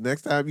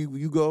 Next time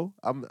you go,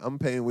 I'm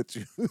paying with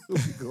you. We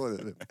going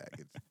to the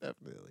package,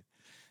 definitely.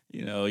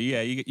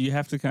 You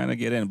have to kind of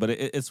get in, but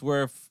it's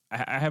worth.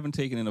 I haven't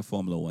taken in a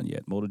Formula One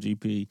yet.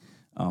 MotoGP,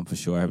 for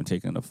sure. I haven't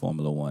taken in a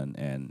Formula One,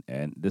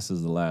 and this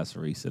is the last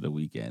race of the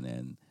weekend,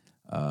 and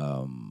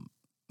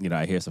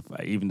I hear some.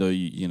 Even though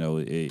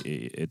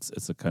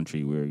it's a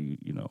country where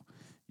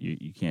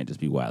you can't just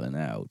be wilding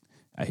out.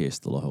 I hear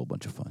still a whole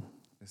bunch of fun.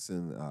 It's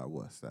in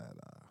what's that?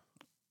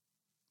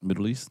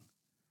 Middle East.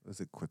 Was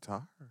it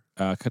Qatar?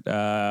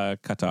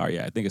 Qatar.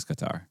 Yeah, I think it's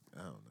Qatar. I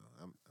don't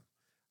know.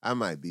 I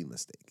might be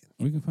mistaken.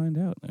 We can find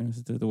out.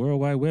 The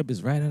World Wide Web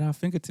is right at our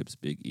fingertips,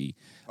 Big E.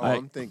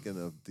 I'm thinking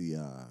of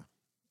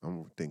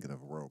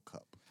World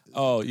Cup.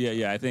 Oh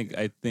yeah. I think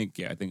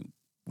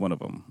one of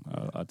them.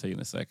 I'll tell you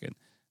in a second.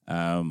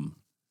 But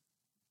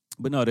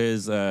no,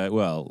 there's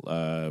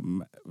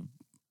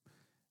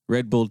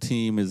Red Bull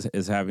team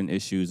is having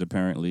issues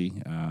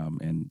apparently,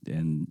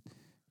 and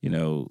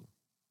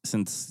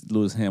since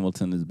Lewis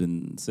Hamilton has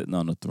been sitting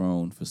on the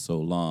throne for so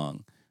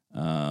long,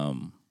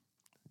 your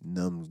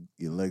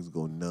legs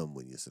go numb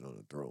when you sit on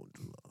the throne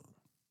too long.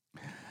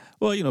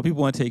 Well,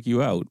 people want to take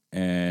you out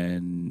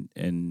and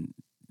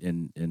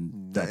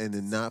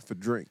not for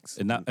drinks,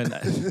 and not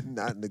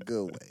not in a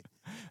good way,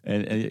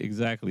 and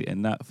exactly,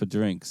 and not for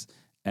drinks,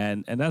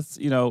 and that's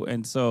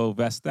and so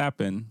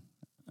Verstappen,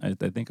 I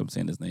think I'm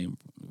saying his name,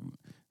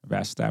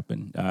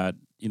 Verstappen,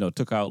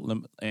 took out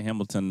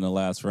Hamilton in the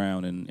last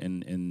round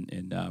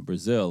in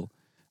Brazil,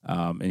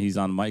 and he's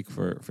on mic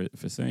for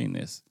saying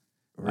this.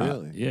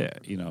 Really?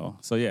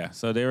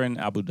 So they're in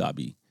Abu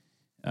Dhabi,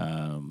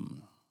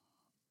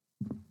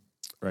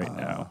 right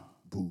now.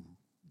 Abu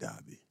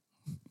Dhabi.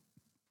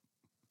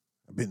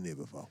 I've been there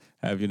before.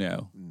 Have you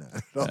now? Not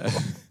at all.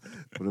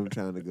 But I'm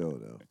trying to go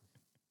though.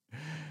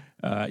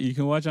 You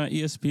can watch on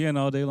ESPN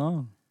all day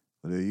long.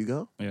 Well, there you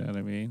go. You know what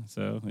I mean?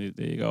 So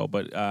there you go.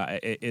 But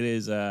it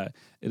is a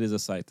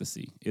sight to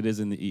see. It is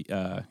in the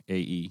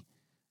AE.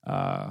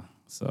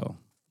 So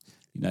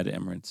United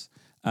Emirates.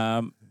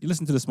 You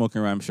listen to the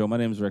Smoking Rhyme Show. My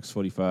name is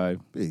Rex45.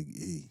 Big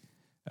E.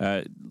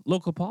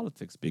 Local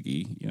politics, Big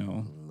E.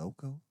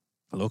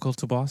 Local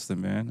to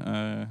Boston,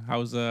 man.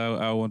 How's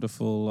our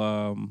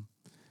wonderful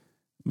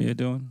Mia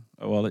doing?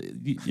 Well,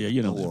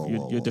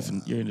 you're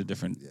different. You're in a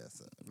different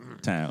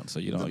town, so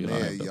you don't. You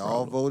don't have the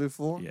y'all problem. voted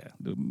for? Yeah.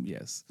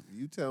 Yes.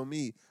 You tell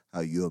me how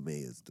your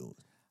mayor's doing.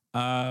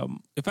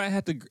 If I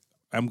had to,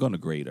 I'm going to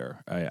grade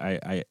her.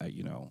 I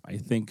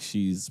think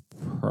she's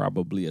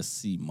probably a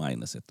C-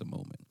 at the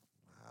moment.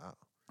 Wow.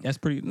 That's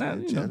pretty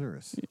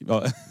generous.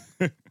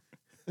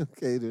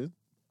 Okay, dude.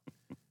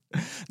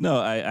 No,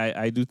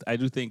 I do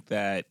think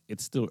that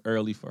it's still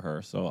early for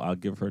her, so I'll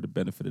give her the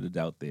benefit of the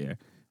doubt there,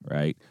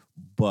 right?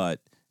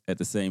 But at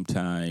the same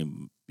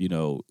time,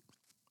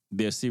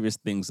 there's serious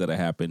things that are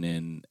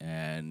happening,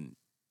 and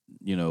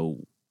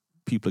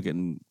people are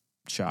getting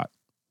shot,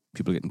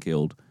 people are getting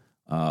killed.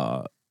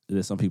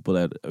 There's some people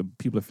that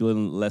people are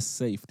feeling less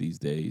safe these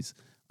days,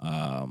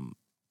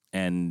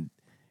 and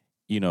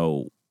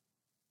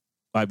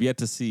I've yet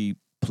to see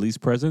police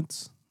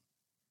presence.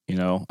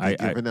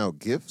 Giving out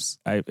gifts.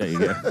 Yeah. That's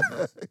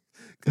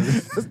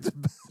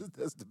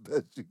the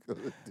best you're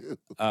gonna do.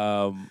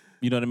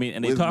 You know what I mean?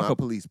 And they With talk my about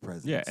police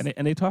presence. Yeah,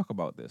 and they talk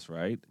about this,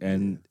 right?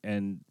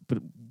 But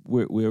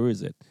where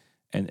is it?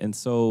 And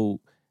so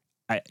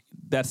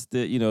that's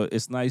the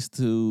it's nice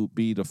to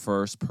be the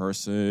first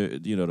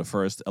person, the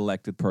first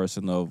elected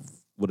person of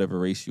whatever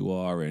race you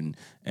are, and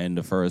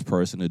the first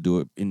person to do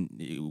it in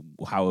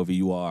however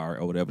you are,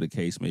 or whatever the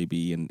case may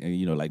be, and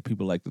like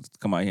people like to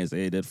come out here and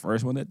say, hey, they're the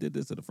first one that did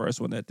this, or the first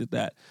one that did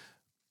that.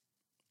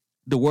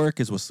 The work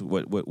is what's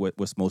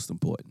most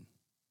important.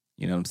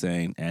 You know what I'm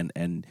saying? And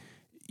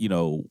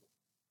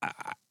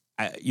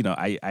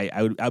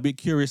I'll be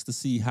curious to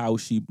see how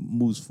she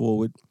moves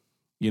forward.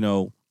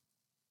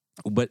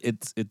 But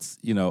it's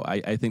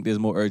I think there's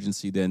more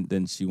urgency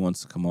than she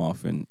wants to come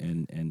off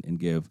and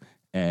give.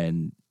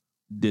 And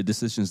the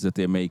decisions that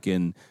they're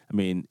making, I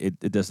mean,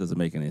 it just doesn't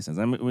make any sense.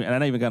 I mean, and I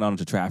not even got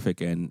onto traffic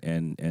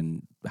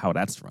and how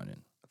that's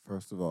running.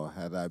 First of all,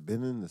 had I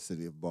been in the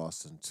city of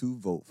Boston to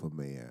vote for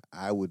mayor,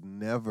 I would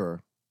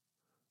never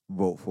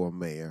vote for a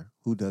mayor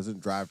who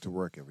doesn't drive to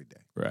work every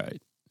day.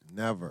 Right.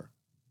 Never.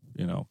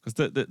 Because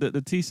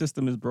the T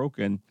system is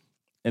broken,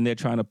 and they're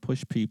trying to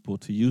push people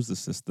to use the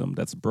system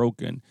that's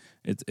broken.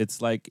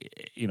 It's like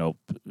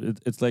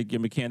it's like your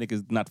mechanic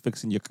is not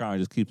fixing your car and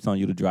just keeps telling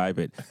you to drive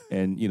it,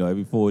 and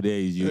every 4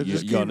 days you're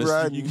keep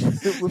riding.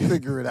 We'll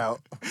figure it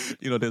out.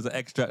 There's an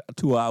extra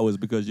 2 hours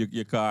because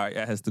your car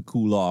has to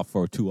cool off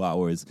for 2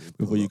 hours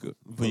before you can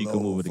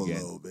move it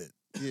again. A little bit.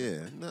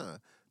 Yeah, nah,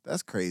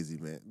 that's crazy,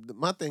 man.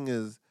 My thing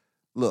is,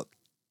 look,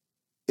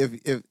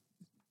 if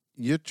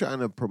you're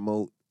trying to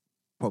promote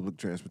public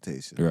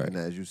transportation. Right. And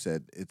as you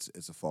said,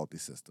 it's a faulty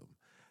system.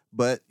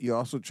 But you're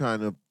also trying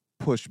to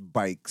push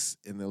bikes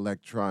and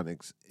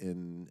electronics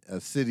in a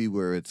city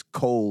where it's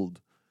cold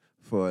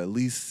for at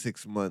least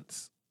 6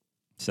 months.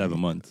 7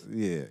 months.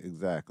 Yeah,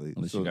 exactly.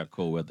 Unless you got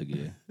cold weather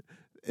gear.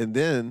 And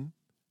then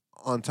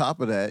on top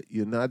of that,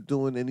 you're not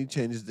doing any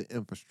changes to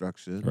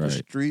infrastructure. The Right.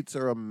 streets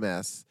are a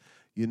mess.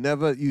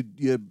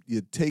 You're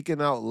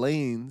taking out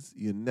lanes.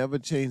 You never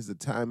change the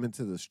timing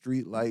to the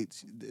street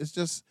lights. It's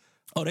just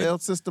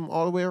failed system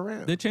all the way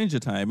around. They change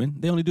the timing.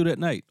 They only do that at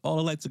night. All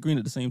the lights are green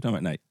at the same time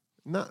at night.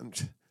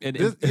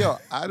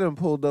 I done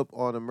pulled up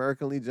on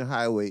American Legion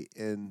Highway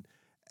and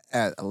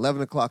at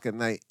 11 o'clock at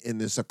night, and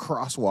there's a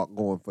crosswalk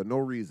going for no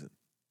reason.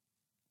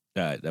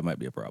 That might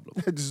be a problem.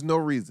 Just no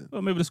reason.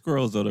 Well, maybe the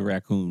squirrels or the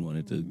raccoon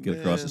wanted to get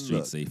across the Man, street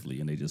look. safely,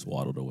 and they just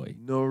waddled away.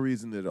 No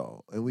reason at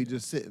all. And we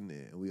just sitting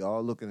there, and we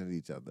all looking at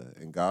each other.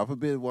 And God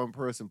forbid one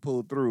person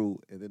pulled through,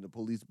 and then the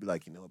police be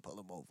like, you know what, pull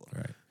him over.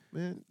 Right.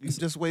 Man, you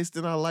just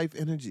wasting our life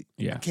energy.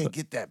 Yeah, I can't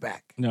get that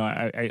back.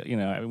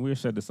 No, we've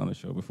said this on the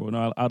show before.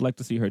 No, I'd like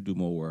to see her do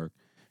more work.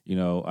 You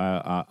know,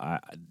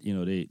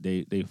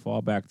 they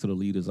fall back to the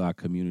leaders of our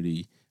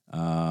community,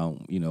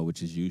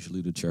 which is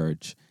usually the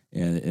church,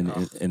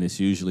 and it's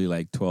usually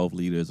like 12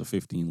 leaders or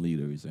 15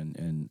 leaders,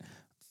 and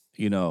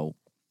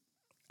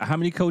how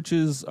many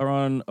coaches are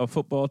on a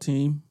football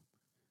team?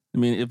 I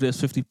mean, if there's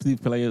 50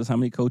 players, how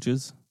many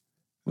coaches,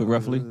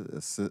 roughly?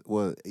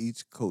 Well,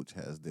 each coach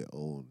has their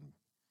own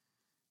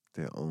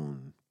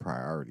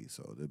priorities.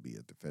 So there'll be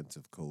a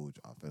defensive coach,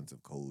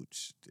 offensive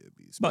coach. There'll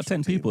be about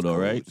 10 people, though,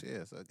 right?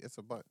 Yeah, so it's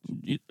a bunch.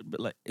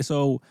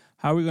 So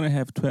how are we going to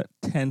have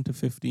 10 to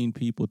 15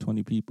 people,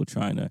 20 people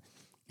trying to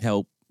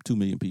help 2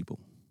 million people?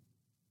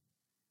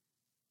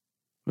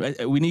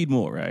 Right? We need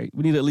more, right?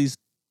 We need at least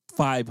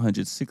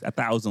 500,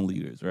 1,000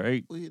 leaders,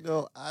 right?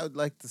 Well, I would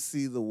like to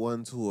see the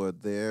ones who are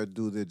there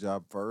do their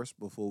job first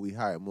before we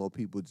hire more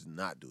people to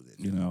not do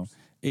their job.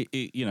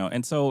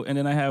 And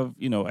then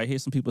I hear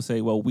some people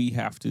say, well, we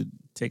have to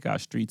take our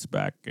streets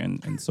back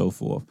and so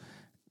forth.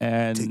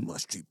 And take my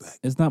street back.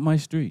 It's not my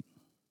street.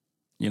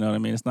 You know what I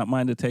mean? It's not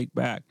mine to take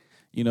back.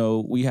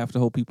 We have to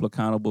hold people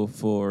accountable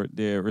for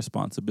their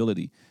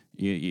responsibility.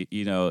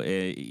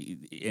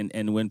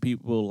 And when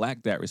people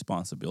lack that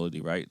responsibility,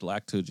 right,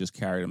 lack to just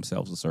carry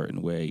themselves a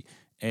certain way,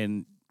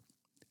 and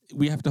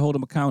we have to hold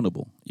them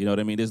accountable. You know what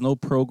I mean? There's no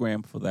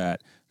program for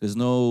that. There's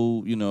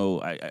no,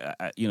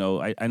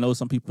 I know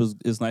some people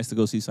it's nice to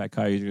go see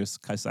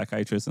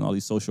psychiatrists and all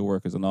these social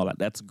workers and all that.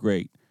 That's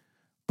great,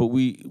 but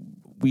we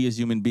as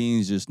human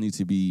beings just need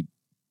to be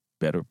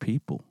better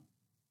people.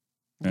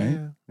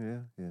 Right? Yeah.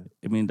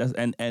 I mean, that's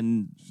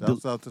and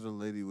shouts out to the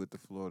lady with the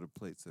Florida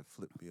plates that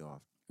flipped me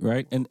off.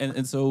 Right,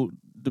 and so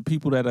the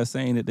people that are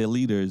saying that they're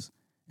leaders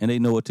and they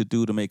know what to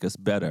do to make us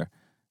better,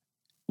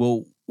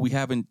 well, we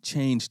haven't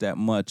changed that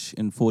much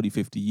in 40,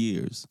 50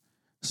 years.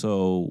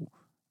 So,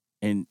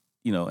 and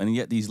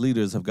yet these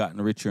leaders have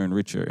gotten richer and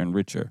richer and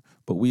richer,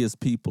 but we as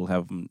people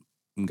haven't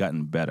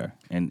gotten better,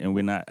 and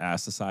we're not. Our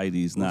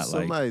society's not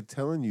like somebody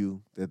telling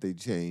you that they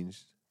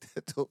changed.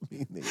 That don't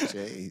mean they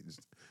changed.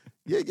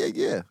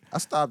 Yeah. I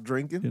stopped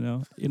drinking. You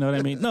know what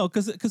I mean? No,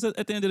 because at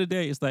the end of the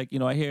day, it's like,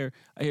 I hear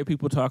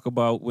people talk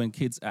about when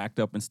kids act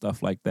up and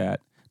stuff like that.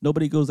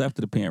 Nobody goes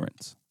after the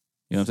parents.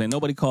 You know what I'm saying?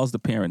 Nobody calls the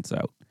parents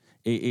out.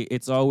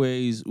 It's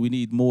always, we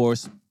need more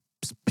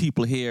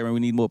people here, and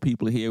we need more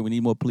people here. We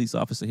need more police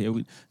officers here.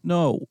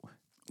 No,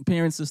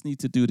 parents just need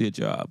to do their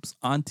jobs.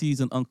 Aunties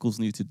and uncles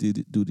need to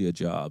do their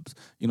jobs.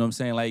 You know what I'm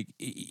saying? Like,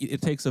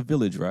 it takes a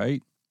village,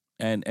 right?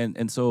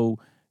 And so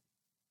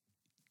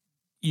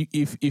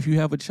if you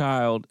have a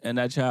child and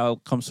that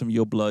child comes from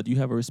your blood, you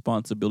have a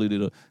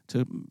responsibility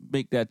to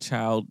make that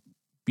child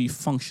be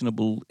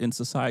functionable in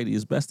society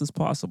as best as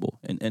possible.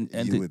 And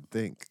you would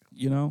think,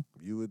 you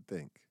would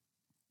think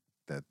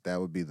that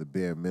would be the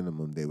bare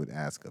minimum they would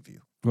ask of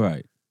you,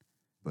 right?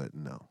 But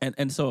no.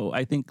 And so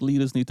I think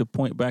leaders need to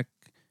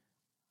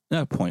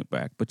not point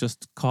back, but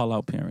just call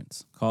out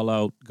parents, call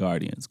out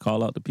guardians,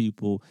 call out the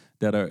people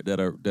that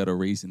are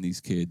raising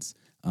these kids,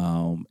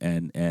 and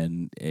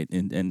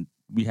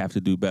we have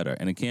to do better.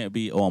 And it can't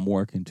be, I'm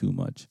working too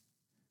much.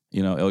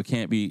 It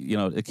can't be,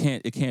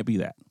 it can't be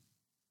that,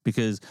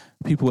 because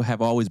people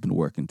have always been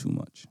working too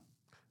much.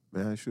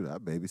 Man, shoot, I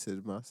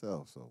babysitted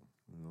myself, so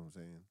you know what I'm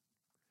saying?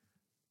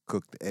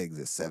 Cooked the eggs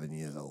at 7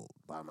 years old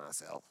by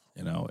myself.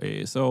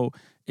 So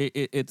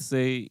it's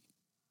the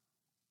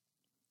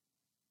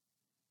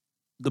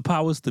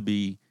powers to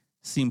be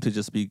seem to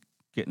just be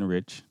getting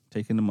rich,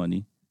 taking the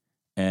money,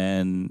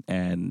 and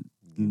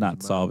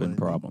not solving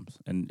problems.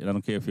 And I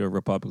don't care if you're a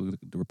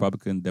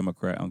Republican,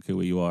 Democrat. I don't care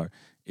where you are.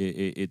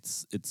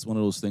 It's one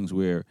of those things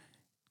where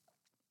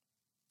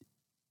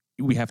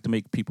we have to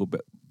make people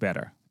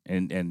better,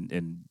 and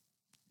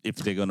if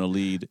they're going to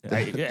lead,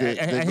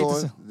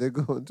 they're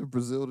going to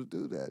Brazil to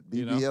do that.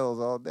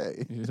 BBLs all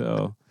day.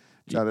 So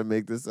trying to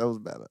make themselves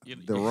better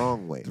the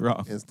wrong way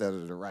instead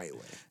of the right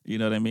way. You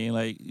know what I mean?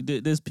 Like,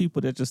 there's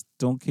people that just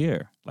don't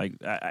care. Like,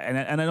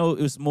 and I know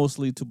it was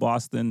mostly to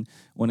Boston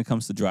when it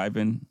comes to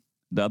driving.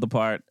 The other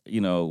part,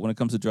 when it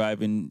comes to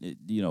driving,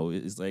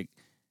 it's like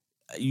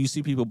you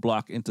see people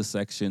block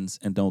intersections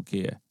and don't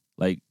care.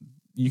 Like,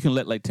 you can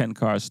let like 10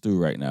 cars through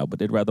right now, but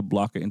they'd rather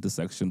block an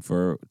intersection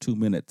for 2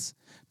 minutes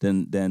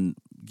than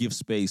give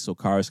space so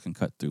cars can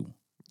cut through.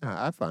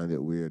 I find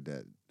it weird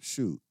that,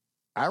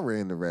 I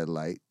ran the red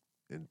light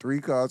and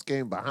 3 cars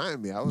came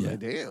behind me. I was like,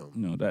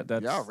 damn.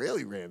 That's y'all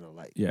really ran the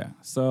light. Yeah.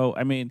 So,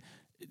 I mean,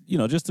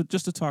 just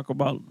to talk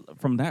about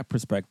from that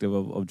perspective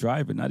of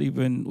driving, not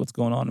even what's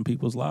going on in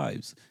people's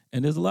lives.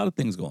 And there's a lot of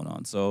things going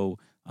on. So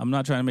I'm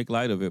not trying to make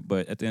light of it,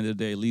 but at the end of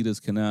the day, leaders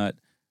cannot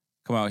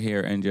come out here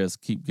and just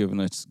keep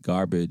giving us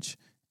garbage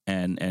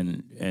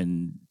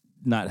and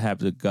not have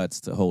the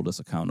guts to hold us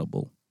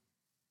accountable.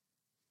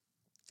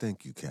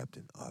 Thank you,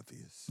 Captain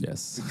Obvious.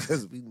 Yes.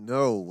 Because we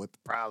know what the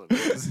problem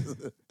is.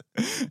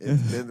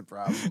 It's been the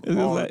problem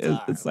all the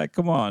time. It's like,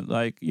 come on.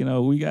 Like,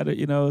 we got to,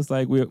 it's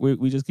like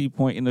we just keep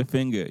pointing the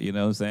finger, you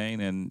know what I'm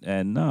saying?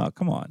 And no,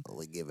 come on.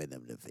 We're giving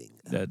them the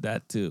finger.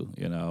 That too,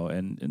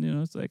 and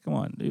it's like, come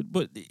on. Dude.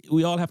 But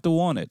we all have to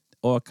want it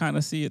or kind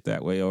of see it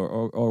that way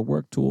or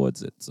work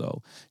towards it.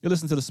 So you're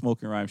listening to the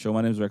Smoking Rhyme Show.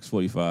 My name is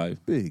Rex45.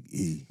 Big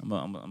E. I'm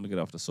going to get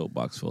off the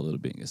soapbox for a little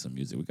bit and get some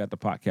music. We got the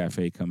Pot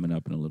Cafe coming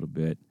up in a little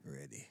bit.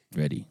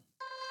 Ready.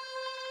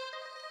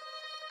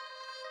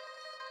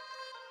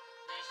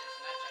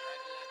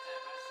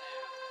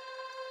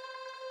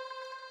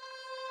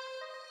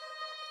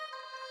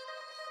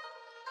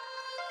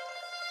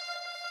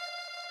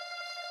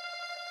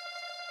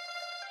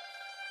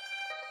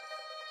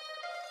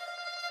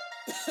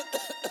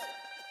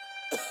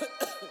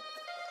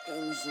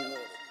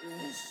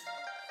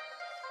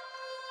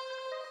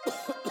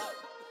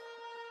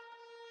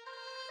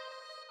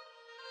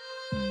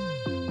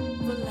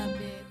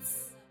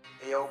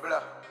 Hey, yo,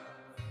 Blah.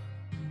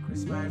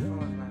 Chris, my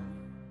phone, man.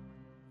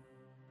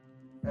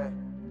 Hey.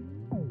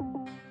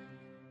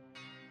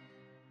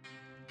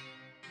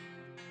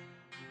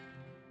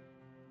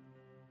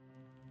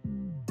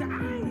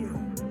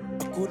 Damn.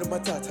 Hakuna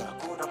Matata.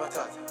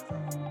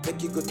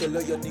 Make you go tell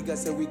all your niggas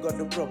say we got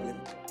no problem.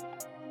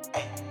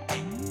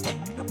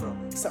 No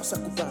problem. South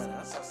Cubana.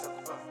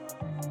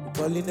 We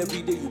ballin'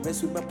 every day, you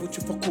mess with me, I put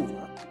you for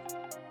Kuma.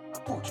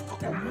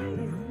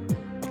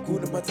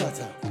 Hakuna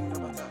Matata.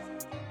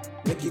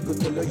 Make you go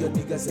tell all your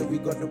niggas say we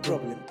got no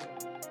problem.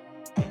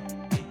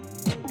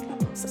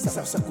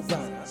 South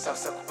Cubana.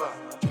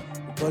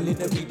 We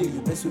ballin' every day,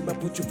 you mess with me, I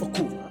put you for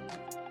Kuma.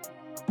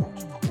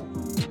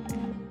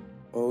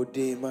 All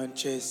day man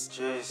chest,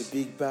 the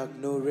big bag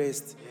no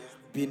rest.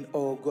 Been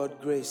all God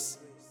grace.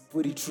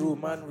 Put it through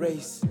man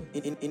race.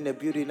 In the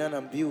building and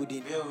I'm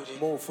building.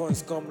 More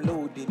funds come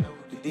loading.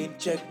 We didn't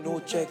check, no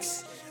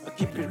checks. I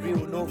keep it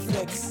real, no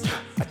flex.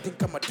 I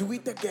think I'ma do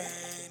it again.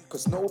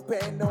 Cause no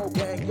pen, no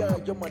gang. Yeah,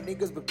 yo, my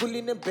niggas be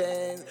pulling them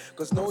bands.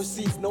 Cause no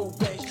seats, no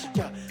bench.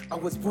 Yeah, I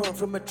was born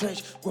from a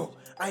trench. Whoa,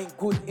 I ain't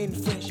good in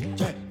French.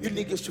 Yeah, you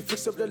niggas should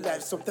fix up their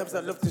lives. Sometimes I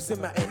love to see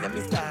my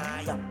enemies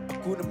die. Yeah,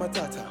 Hakuna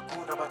Matata.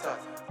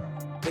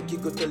 Make you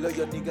go tell all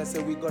your niggas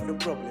say we got no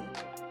problem.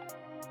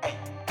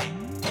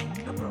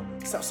 No problem.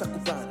 South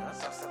Cubana.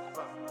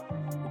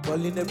 We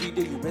ballin' every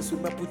day, you mess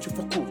with me, I put you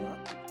for Kuma.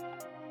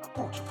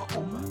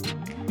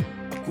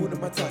 Hakuna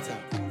Matata.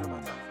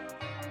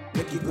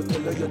 Make you go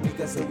tell all your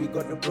niggas say we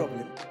got no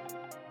problem.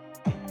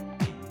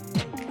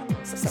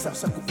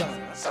 South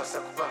Cubana.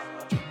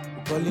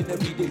 We ballin'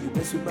 every day, you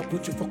mess with me, I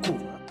put you for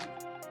Kuma.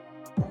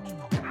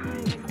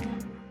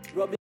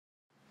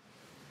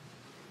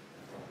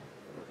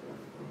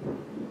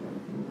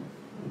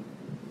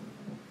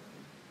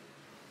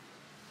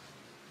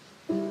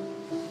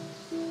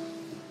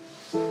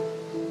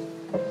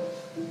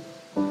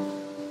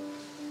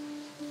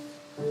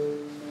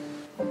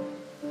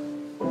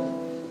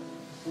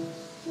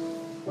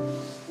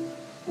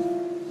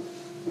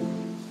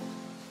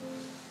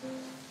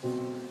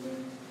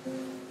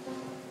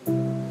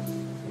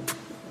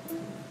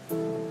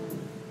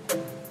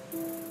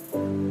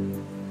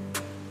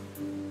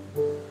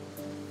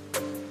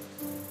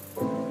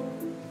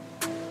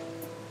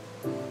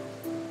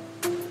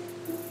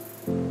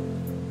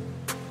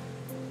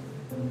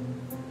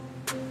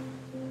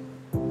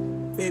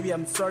 Baby,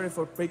 I'm sorry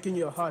for breaking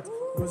your heart.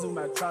 Losing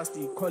my trust,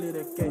 you call it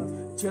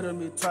again. Cheated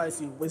me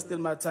twice, you wasted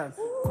my time.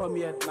 Call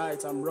me at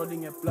night, I'm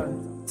rolling a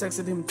blunt.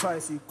 Texted him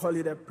twice, you call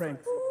it a prank.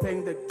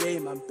 Playing the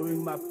game, I'm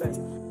doing my best.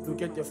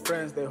 Look at your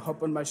friends, they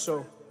hop on my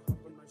show.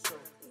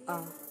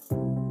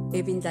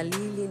 Baby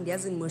ndlalile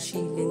ndiyazi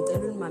ngimoshile ngicela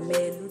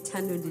unimamela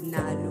uthando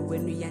ndinalo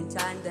wena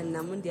uyanthanda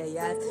nami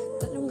ndiyayazi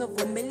cela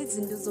ungavumeli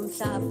izinto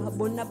zomhlaba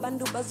bona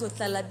abantu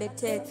bazohlala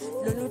bethe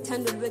lona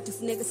uthando lwethu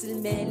funeka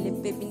silimele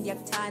baby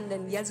ndiyakuthanda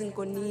ndiyazi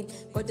ngikonile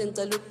kodwa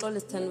ngicela uxole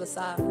sithando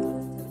sakho.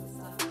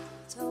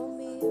 Tell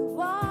me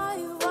why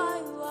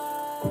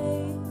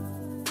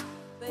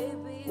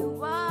baby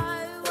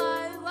why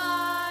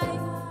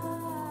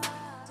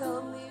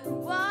tell me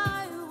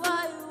why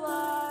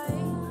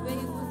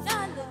baby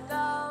darling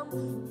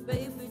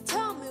baby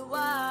tell me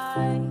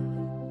why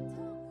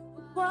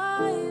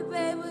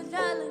baby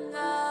darling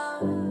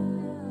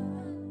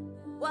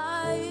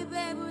why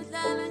baby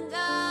darling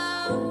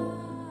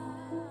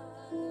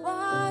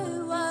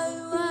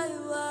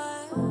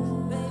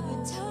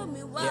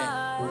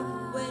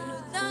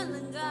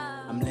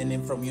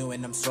learning from you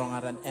and I'm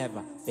stronger than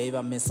ever. Babe,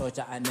 I'm a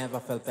soldier, I never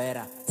felt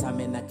better. Time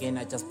and again,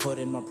 I just put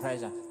in more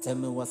pressure. Tell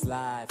me what's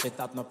life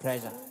without no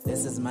pressure.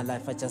 This is my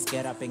life, I just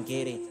get up and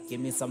get it. Give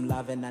me some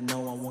love and I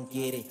know I won't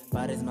get it.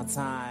 But it's my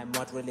time,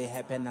 what really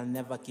happened, I'll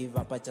never give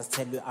up. I just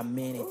tell you I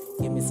mean it.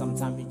 Give me some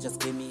time, you just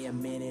give me a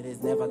minute.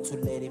 It's never too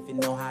late if you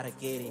know how to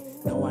get it.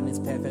 No one is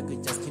perfect, we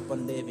just keep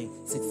on living.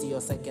 60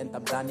 or second,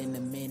 I'm done in a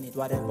minute.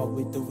 Whatever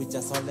we do, we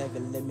just all have a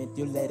limit.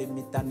 You letting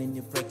me down and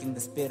you breaking the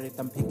spirit.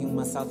 I'm picking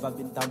myself, I've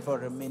been down for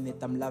a minute.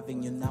 I'm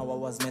loving you now, I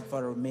was meant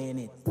for a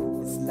minute.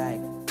 It's like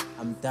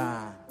I'm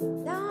done.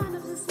 Done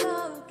of the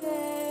slow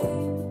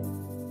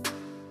game.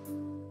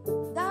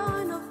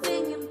 Done of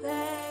being in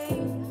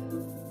pain.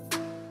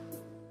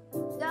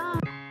 Done.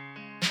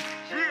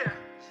 Yeah,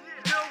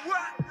 you know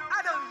what?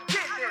 I don't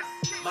get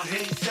this. My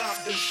hands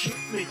up, don't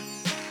shoot me.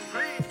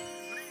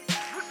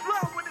 What's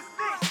wrong with this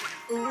thing?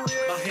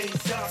 My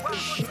hands up, don't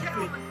shoot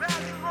me.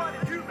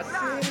 I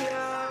see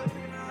ya.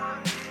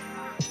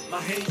 My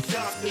hands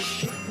up, don't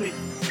shoot me.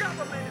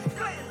 Government is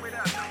playing with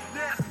us.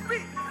 Let's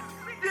speak.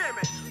 Damn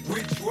it.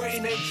 Which way,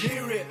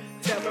 Nigeria?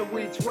 Tell me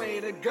which way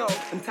to go.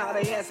 I'm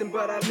tired of asking,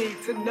 but I need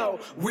to know.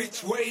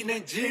 Which way,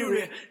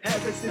 Nigeria?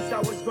 Ever since I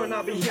was born,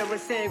 I've been hearing the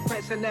same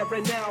question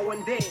every now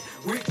and then.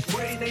 Which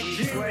way,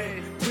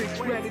 Nigeria? Which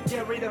way to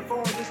get rid of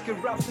all this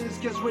corruption? It's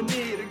cause we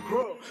need to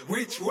grow.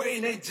 Which way,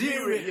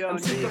 Nigeria? I'm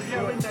sick of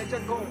hearing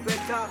Nigeria go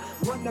better.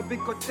 Wanna be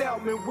could tell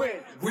me when.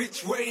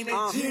 Which way,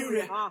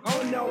 Nigeria?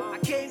 Oh no, I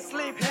can't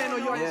sleep. Handle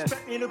y'all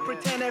expect me to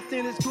pretend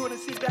everything is good and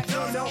sit back.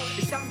 No,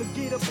 it's time to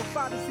get up and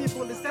fight the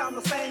people. It's time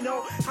to say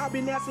no. I've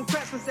been asking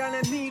questions and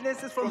I need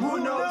answers from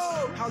who knows.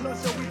 How long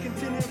shall we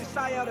continue to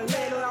shy out and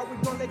later? Are we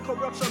gonna let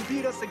corruption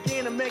beat us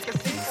again and make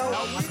us see?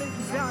 Oh, I think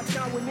it's our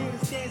time. We need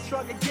to stand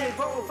strong again.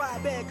 Vote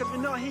fight back, cause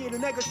we're not here to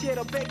negotiate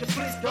or beg the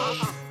police.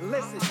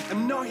 Listen,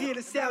 I'm not here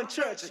to sound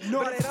church.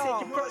 Not at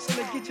all. Take your person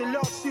and get your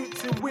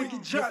lawsuits and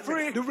wicked judge.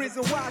 The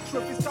reason why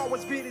truth is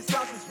always beat his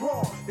house is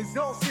wrong. His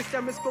whole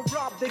system is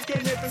corrupt. They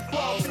can't even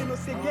cross.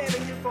 Innocent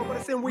getting it for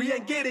us and we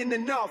ain't getting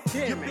enough.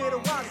 You better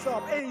rise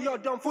up, ain't y'all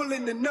done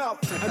fooling enough.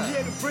 I'm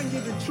here to bring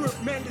you the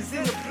truth, man, this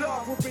in the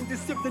blood. We've been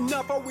deceived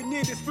enough, all we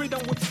need is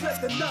freedom, we've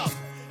slept enough.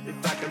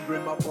 If I can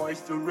bring my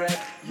voice to rap,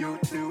 you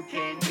too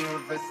can do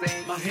the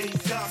same. My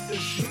hands up, don't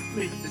shoot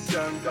me. The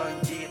sun gon'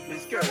 get me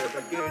scared,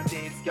 but good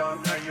deeds gon'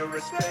 earn your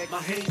respect.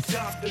 My hands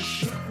up, don't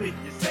shoot me.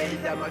 You say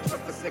that my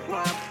truth is a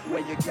crime,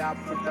 when you got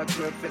proof that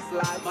truth is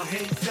life. My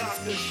hands up,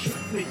 don't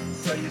shoot me.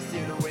 So you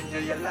still enjoy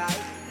your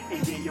life.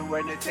 And then you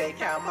wanna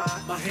take out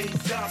my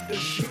hands up, don't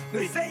shoot me.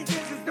 They say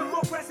this is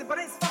democracy, but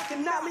it's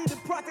fucking not. Lead the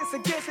protest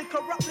against it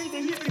corruptly,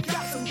 then you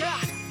got some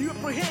guys. You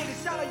apprehend and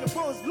shout out your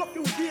bones, look,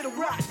 you get a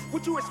right.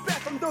 What you expect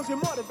from those you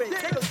motivate?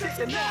 They don't take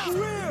it now.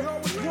 You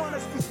always want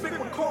us to speak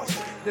with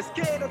caution. They're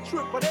scared of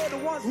truth, but they're the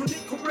ones who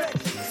need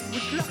correction. We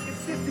clock the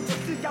system, but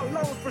still got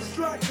loans for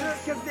structures.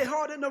 Cause they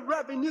harden the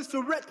revenues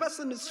to red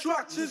personal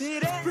structures. See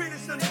that?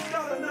 British and the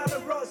dollar, now the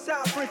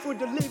roadside free food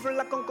delivery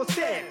like Uncle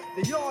Sam.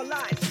 They all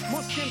lies,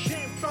 most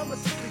came from a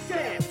system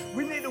scam.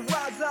 We need to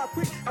rise up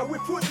quick, and we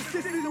put the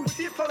system and we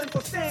still calling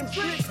for same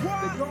shit.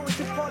 They go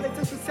into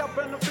politics with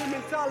self-benefit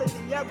mentality.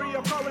 Every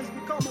occurrence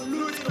become a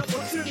looting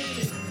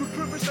opportunity to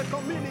privilege the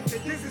community.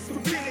 This is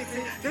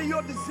stupidity. They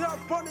all deserve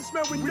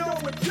punishment with no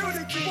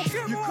impunity.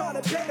 You call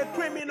a better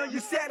criminal, you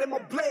set them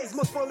ablaze.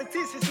 Most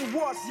politicians who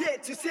was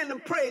yet to send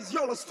them praise.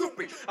 Y'all are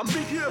stupid. I'm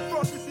big here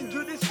processing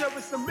judiciary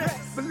is a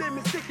mess. Believe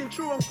me, sticking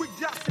true on quick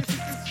justice is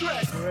in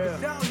stress.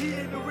 But down here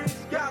in the rich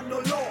got no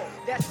law.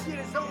 That shit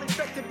is only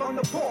effective on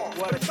the poor.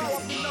 But if I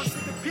belongs to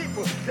the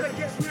people, then I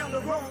guess we're on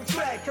the wrong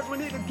track. Cause we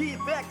need to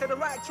get back to the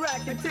right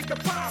track and take a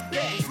pop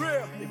back.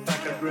 Real. If I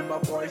can bring my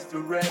voice to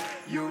rap,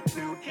 you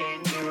too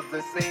can do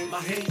the same. My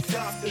hands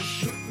up, don't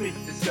shoot me.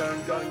 The sun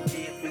gon'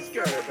 get me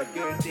scared, but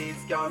good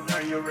deeds gon'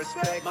 earn your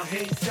respect. My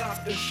hands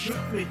up, don't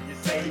shoot me. You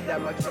say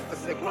that my truth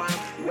is a crime,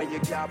 when you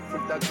got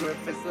proof that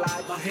truth is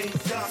life. My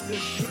hands up, don't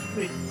shoot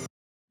me.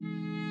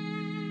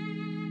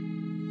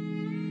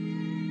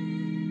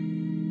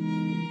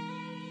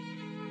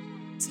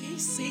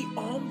 TC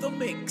on the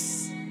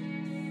mix.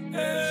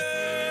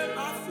 Hey,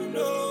 I feel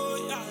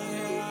no,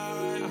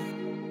 yeah.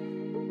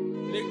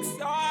 Next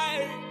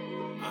time,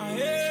 I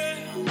hear.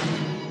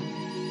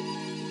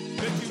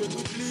 Make you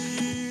to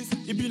please.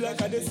 It be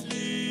like I dey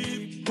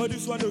sleep, but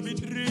this one will be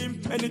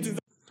dream. Anything.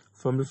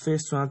 From the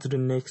first one to the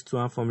next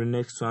one, from the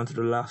next one to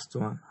the last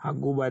one. I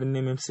go by the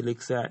name MC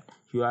Lexat.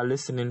 You are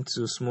listening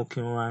to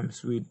Smoking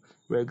Rhymes with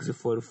Rexy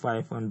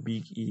 45 and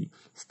Big E.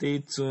 Stay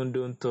tuned,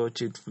 don't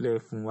touch it, flare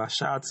from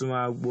Wash out to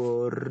my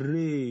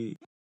boy.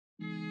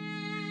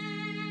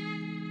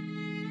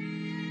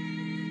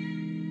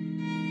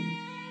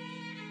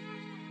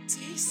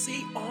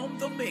 TC on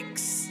the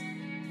mix.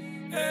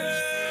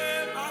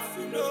 Hey, I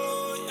feel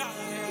no,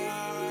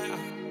 yeah.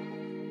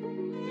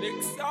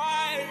 Next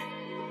time,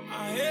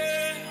 I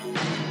hear.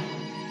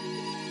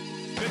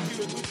 Make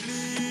you to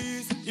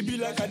please. It be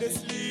like I dey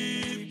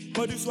sleep,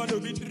 but this one will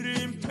be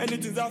dream. Many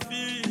things I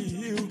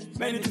feel,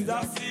 many things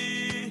I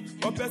see.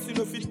 But person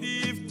no fit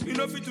thief, you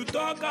no fit to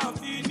talk and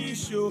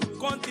finish yo.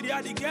 Country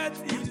I dey get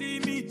the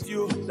limit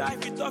yo.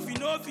 Life it tough, you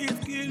no fit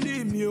kill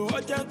him yo.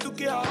 Urgent to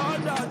care all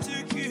that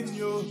chicken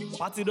yo.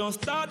 Party don't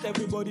start,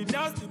 everybody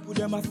dance, people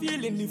them are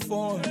feeling the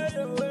fun. Hey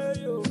yo,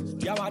 hey yo.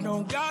 Yeah, I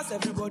don't gas,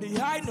 everybody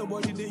high,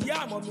 nobody they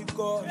hear mommy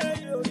call.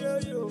 Hey yo,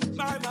 hey yo.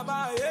 My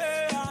mama,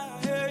 hey,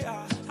 hey,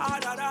 ah,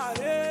 da da,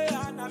 hey,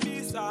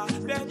 Anamisa.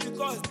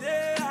 Pentecost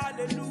day,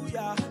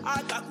 hallelujah.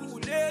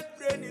 Atakulate,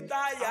 brain it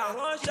tire. I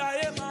want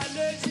Shaye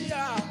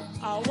Malaysia.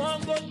 I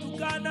want go to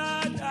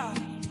Canada.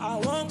 I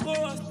want go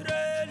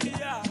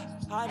Australia.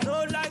 I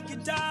don't like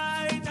it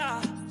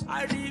China.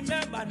 I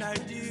remember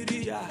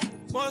Nigeria.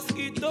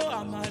 Mosquito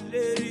and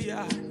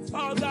malaria.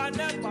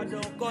 Never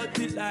don't cut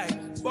it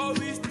like, but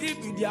we still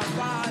be their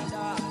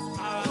father.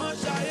 I want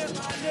Shaye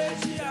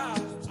Malaysia.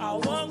 I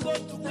want go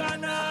to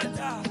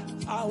Canada.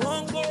 I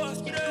want go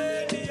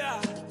Australia.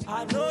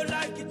 I don't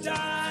like it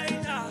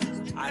China.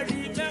 I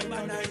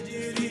remember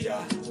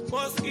Nigeria.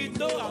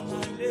 Mosquito and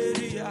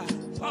malaria.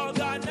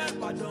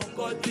 Never don't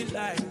cut it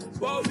like,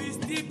 but we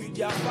still be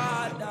their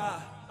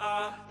father.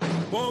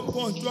 One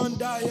punch, one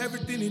die,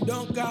 everything it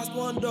don't cast,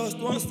 one dust,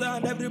 one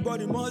stand,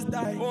 everybody must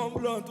die. One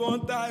blunt,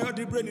 one tie, all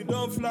the brain it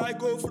don't fly,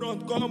 go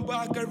front, come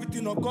back,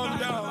 everything will come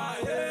down.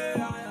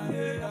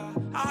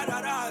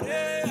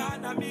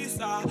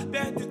 Anamisa,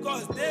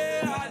 Pentecost day,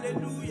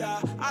 hallelujah.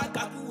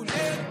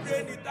 Atakulate,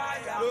 brain it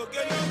tire.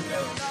 Loke la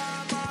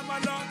mama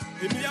lo,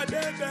 imi a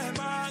debe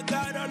ma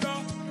gara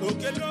lo.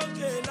 Loke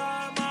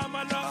la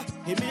mama lo,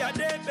 imi a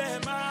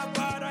debe ma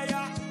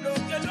paraya.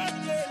 Loke la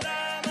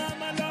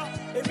mama lo.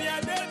 Emi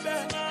adebe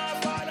ma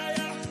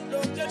faraya,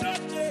 loke la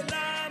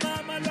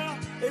mama la.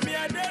 Emi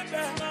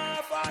adebe ma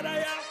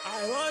faraya. I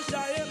want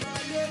Shaye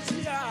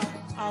Malaysia.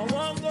 I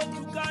want go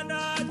to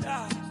Canada.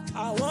 I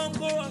want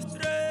go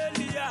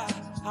Australia.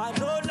 I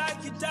don't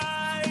like it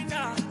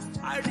China.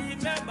 I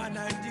remember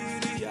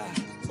Nigeria.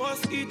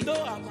 Mosquito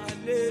and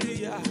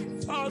malaria.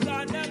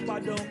 Never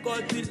don't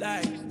cut it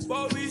like,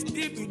 but we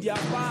still be their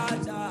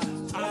father.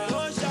 I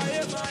want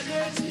Shaye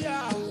Malaysia.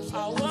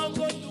 I want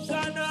go to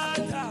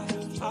Canada.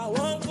 I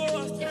won't go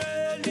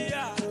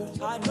Australia.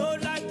 I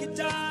don't like it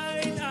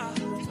China.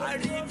 I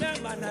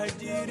remember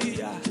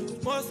Nigeria.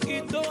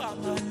 Mosquito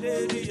and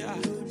malaria.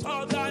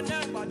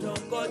 Never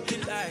don't cut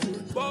it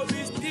like, but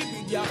we still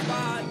be their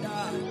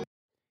father.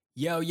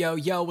 Yo, yo,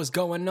 yo, what's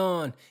going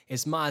on?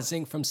 It's Ma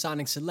Zing from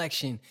Sonic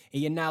Selection,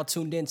 and you're now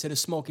tuned in to the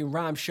Smoking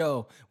Rhyme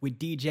Show with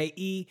DJ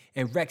E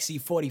and Rexy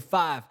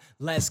 45.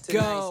 Let's go.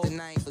 Tonight's the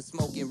night for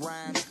smoking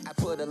rhymes. I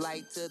put a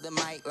light to the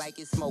mic like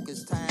it's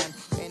smoker's time.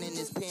 And in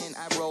this pen,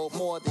 I roll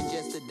more than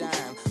just a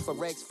dime. For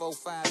Rex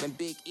 45 and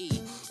Big E,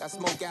 I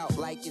smoke out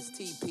like it's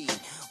TP.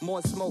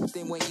 More smoke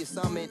than when you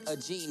summon a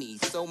genie.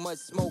 So much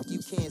smoke you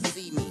can't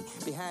see me.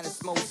 Behind a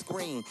smoke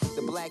screen,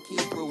 the black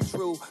Hebrew,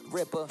 true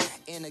ripper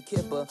in a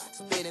kipper,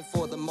 spitting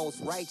for the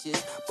most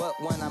righteous. But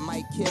when I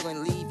might kill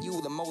and leave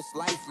you the most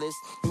lifeless,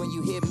 when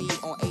you hear me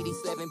on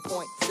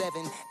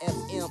 87.7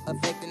 FM,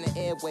 affecting the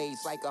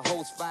airwaves like a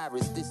host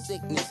virus. This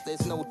sickness,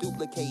 there's no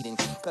duplicating,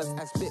 cause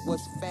I spit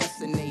what's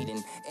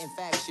fascinating,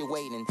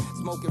 infatuating.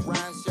 Smoking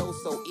rhymes show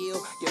so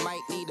ill, you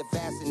might need a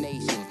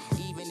vaccination,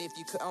 even if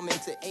you come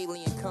into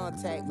alien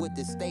contact with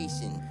the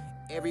station.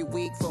 Every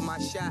week for my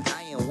shot,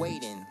 I am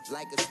waiting,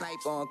 like a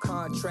sniper on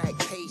contract,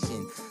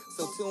 patient.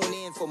 So tune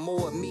in for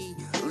more of me,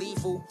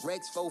 Lethal,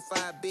 Rex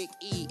 45, Big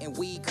E, and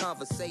Weed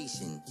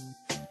Conversation.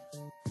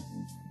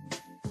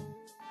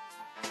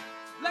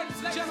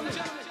 Ladies and gentlemen,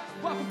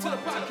 welcome to the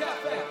Pod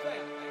Cafe.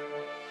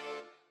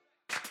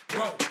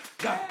 Roll,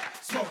 light,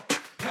 smoke,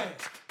 hey,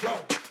 roll,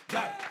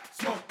 light,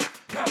 smoke,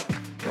 hey,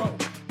 roll,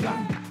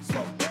 light,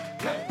 smoke,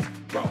 hey,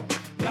 roll,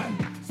 light,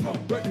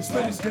 smoke. Breaking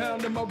spinach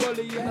down in my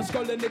rollie and I'm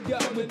scrolling it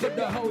up. We put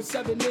the whole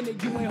 7 in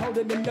it, you ain't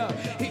holding it up.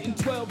 Hitting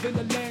 12 in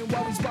the lane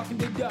while we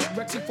sparking it up.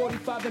 Rexy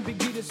 45 and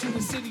Big E, that's who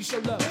the city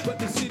showed up. But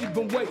the city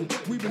been waiting,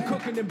 we been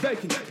cooking and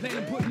baking,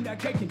 playing, putting that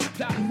cake in,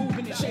 plotting,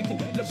 moving and shaking.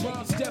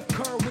 LeBron, Steph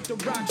Curry with the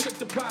rock, shake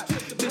the pot.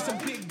 This a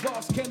big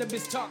boss,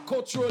 cannabis talk,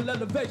 cultural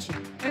elevation.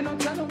 And I'm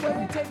telling where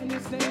we taking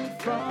this thing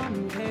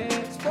from here.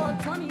 It's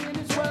 420 in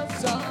this world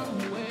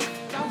somewhere.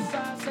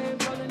 Outside, say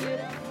rolling it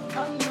up. I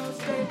know,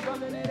 stay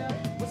rolling it up.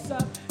 What's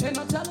up? And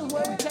I'm telling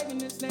where we taking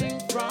this thing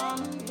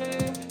from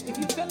here. If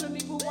you feeling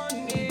me, who want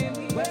near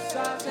me? West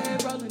side, stay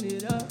rolling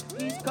it up.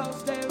 East Coast,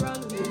 stay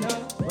rolling it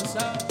up. What's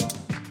up?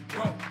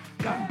 Roll,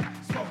 light,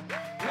 smoke,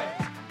 hey,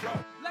 roll.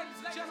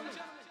 Ladies and gentlemen,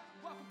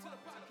 welcome to the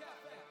Pod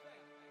Cafe.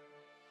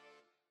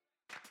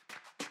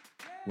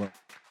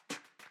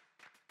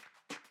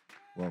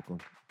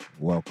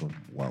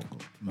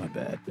 Welcome. My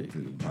bad, baby. To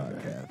the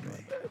Pod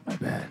Cafe. My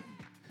bad.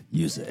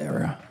 User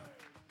error.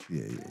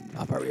 Yeah.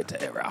 Operator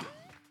error.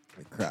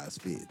 The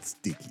CrossFit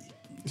sticky.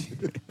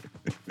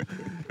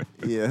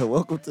 Yeah,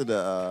 welcome to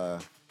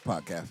the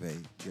Pod Cafe.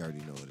 You already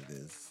know what it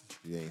is. If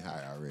you ain't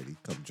high already,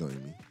 come join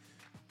me.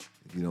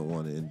 If you don't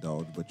want to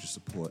indulge but you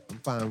support, I'm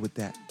fine with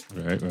that.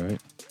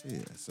 Right. Yeah,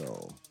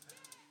 so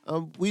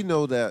we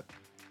know that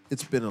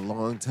it's been a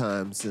long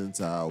time since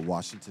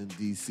Washington,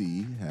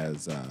 D.C.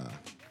 has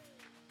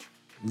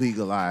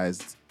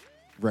legalized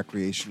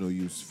recreational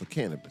use for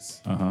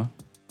cannabis. Uh-huh.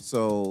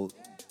 So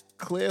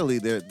clearly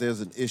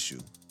there's an issue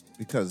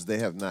because they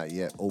have not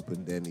yet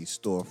opened any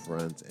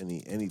storefronts,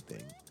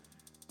 anything.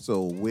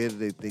 So where do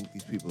they think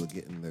these people are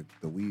getting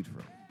the weed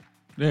from?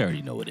 They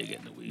already know where they're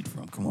getting the weed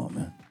from. Come on,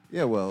 man.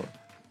 Yeah, well,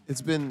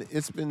 it's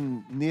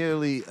been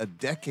nearly a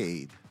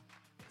decade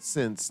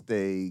since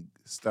they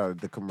started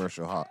the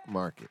commercial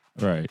market.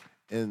 Right.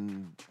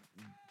 And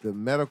the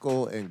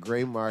medical and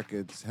gray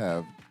markets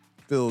have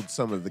filled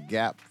some of the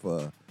gap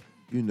for,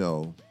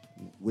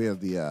 where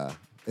the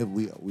and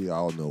we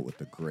all know what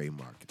the gray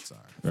markets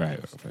are. Right.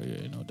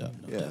 Yeah, no doubt.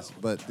 Yes,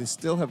 but they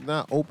still have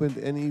not opened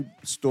any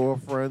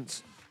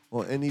storefronts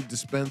or any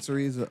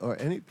dispensaries or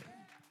anything.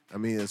 I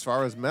mean, as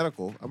far as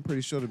medical, I'm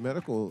pretty sure the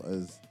medical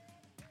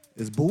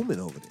is booming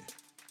over there.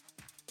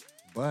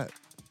 But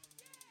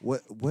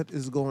what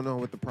is going on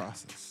with the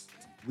process?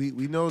 We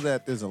know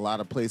that there's a lot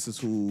of places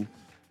who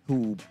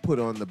put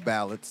on the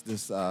ballots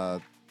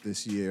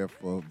this year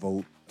for a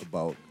vote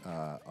about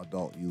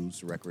adult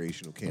use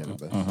recreational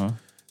cannabis. Uh-huh.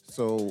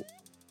 So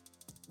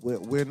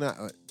we're not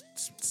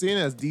seeing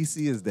as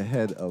DC is the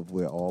head of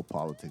where all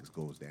politics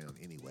goes down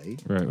anyway.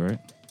 Right.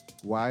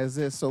 Why is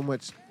there so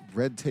much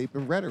red tape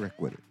and rhetoric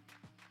with it?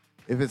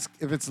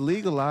 If it's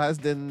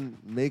legalized, then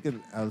make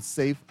a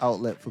safe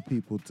outlet for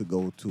people to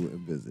go to and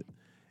visit.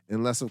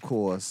 Unless, of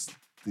course,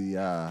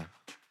 the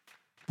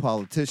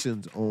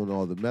politicians own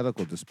all the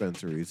medical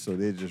dispensaries, so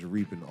they're just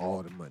reaping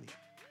all the money.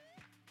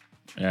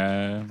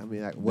 Yeah. I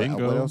mean, what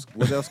else?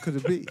 What else could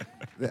it be?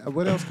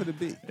 What else could it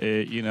be?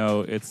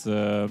 It's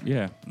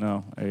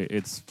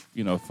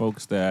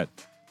folks that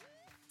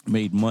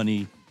made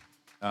money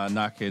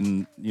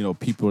knocking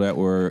people that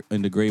were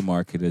in the gray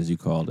market, as you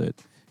called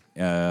it,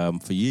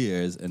 for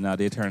years, and now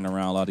they're turning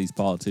around. A lot of these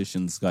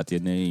politicians got their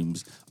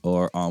names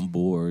or on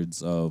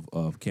boards of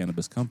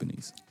cannabis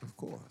companies. Of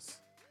course.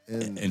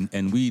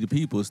 And we, the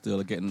people, still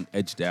are getting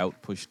edged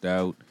out, pushed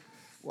out.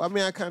 Well, I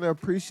mean, I kind of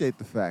appreciate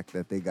the fact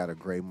that they got a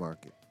gray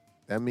market.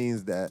 That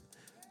means that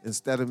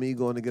instead of me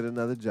going to get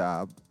another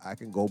job, I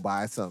can go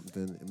buy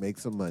something and make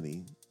some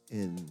money,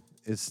 and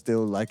it's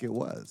still like it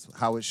was,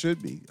 how it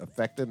should be.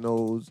 Affected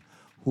knows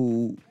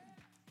who,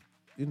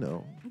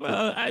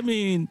 Well, I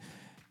mean,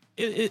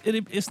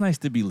 it's nice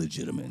to be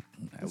legitimate.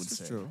 I would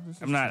say. True.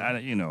 I'm not.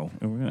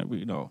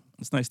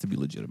 It's nice to be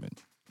legitimate.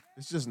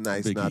 It's just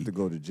nice not to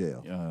go to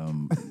jail.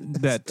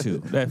 That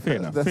too. Fair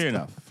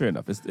enough. Fair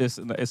enough.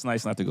 It's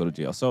nice not to go to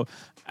jail. So,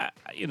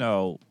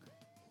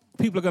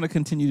 people are going to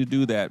continue to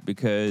do that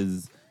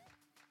because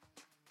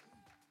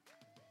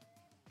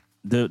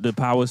the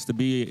powers to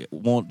be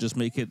won't just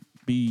make it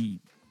be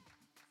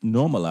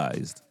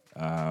normalized.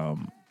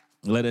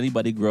 Let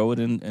anybody grow it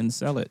and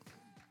sell it.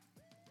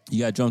 You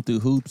got to jump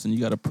through hoops, and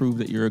you got to prove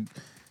that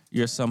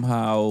you're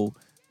somehow,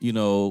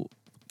 you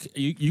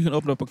can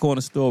open up a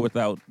corner store with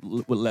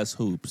less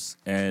hoops,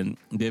 and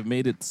they've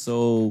made it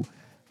so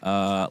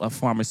a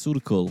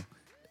pharmaceutical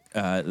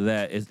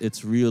that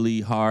it's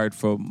really hard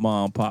for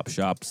mom and pop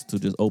shops to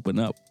just open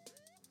up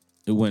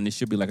when it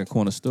should be like a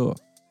corner store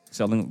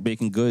selling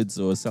baking goods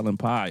or selling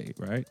pie,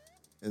 right?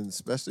 And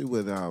especially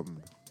with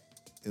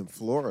in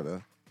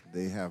Florida,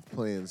 they have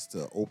plans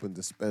to open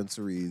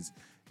dispensaries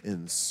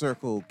in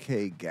Circle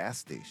K gas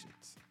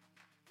stations.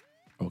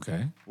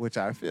 Okay. Which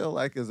I feel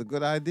like is a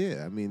good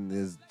idea. I mean,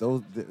 there's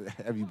those.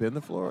 Have you been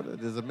to Florida?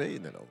 There's a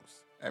million of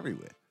those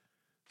everywhere.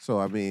 So,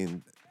 I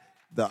mean,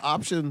 the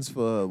options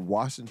for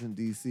Washington,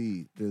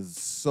 D.C., there's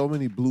so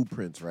many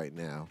blueprints right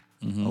now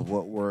of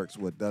what works,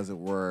 what doesn't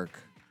work.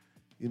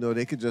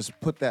 They could just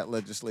put that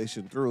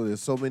legislation through.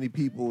 There's so many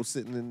people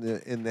sitting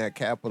in that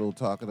Capitol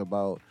talking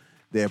about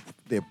their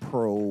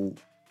pro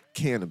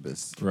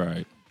cannabis.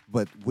 Right.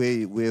 But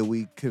where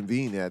we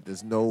convene at,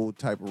 there's no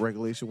type of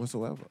regulation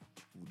whatsoever.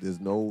 There's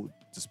no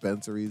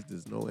dispensaries.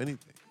 There's no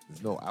anything.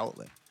 There's no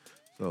outlet.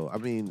 So, I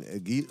mean,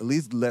 at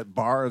least let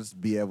bars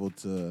be able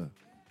to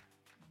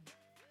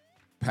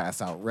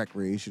pass out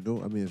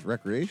recreational. I mean, it's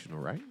recreational,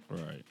 right?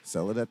 Right.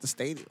 Sell it at the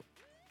stadium.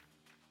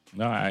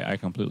 No, I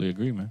completely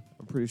agree, man.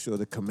 I'm pretty sure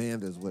the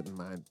Commanders wouldn't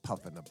mind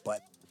puffing a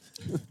butt.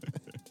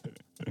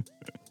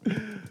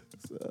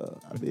 So,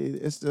 I mean,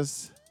 it's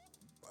just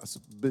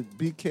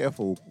be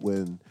careful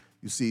when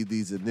you see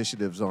these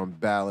initiatives on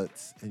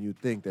ballots and you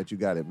think that you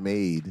got it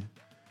made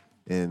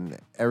and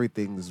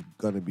everything's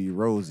going to be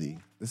rosy.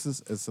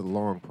 It's a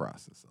long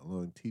process, a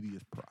long,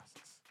 tedious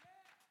process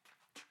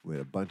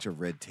with a bunch of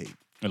red tape.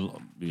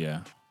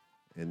 Yeah.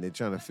 And they're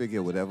trying to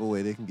figure whatever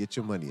way they can get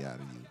your money out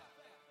of you.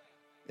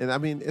 And I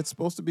mean, it's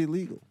supposed to be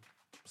legal.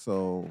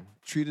 So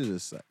treat it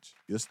as such.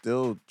 You're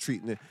still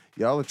treating it.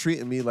 Y'all are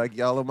treating me like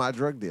y'all are my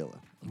drug dealer.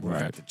 We're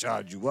going to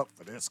charge you up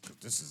for this because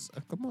this is,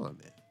 come on,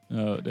 man.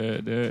 No,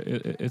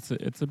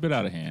 it's a bit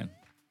out of hand.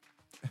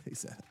 He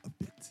said a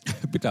bit.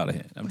 A bit out of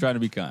hand. I'm trying to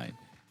be kind.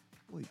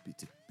 Boy,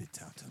 bit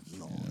out of line. You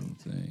know what I'm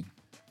saying?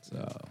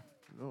 So.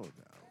 No doubt.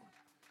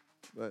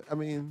 But, I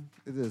mean,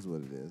 it is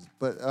what it is.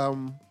 But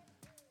on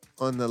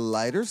the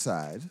lighter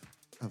side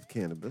of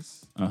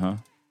cannabis,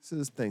 this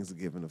is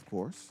Thanksgiving, of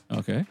course.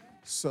 Okay.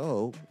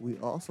 So we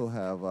also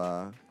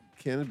have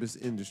cannabis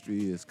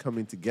industry is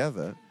coming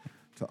together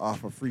to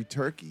offer free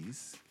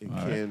turkeys and All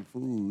right. canned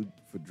food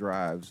for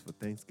drives for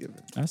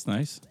Thanksgiving. That's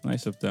nice.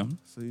 Nice of them.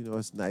 So,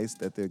 it's nice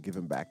that they're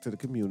giving back to the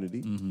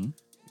community,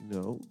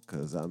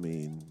 because,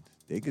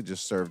 they could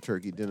just serve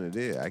turkey dinner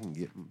there. I can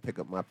pick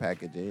up my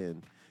package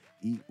and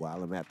eat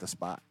while I'm at the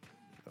spot,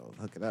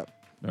 hook it up.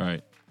 All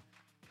right.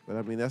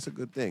 But, that's a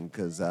good thing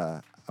because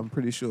I'm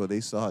pretty sure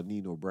they saw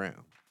Nino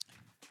Brown.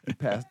 He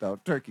passed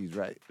out turkeys,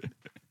 right?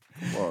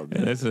 Come on,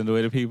 man. Listen, the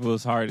way the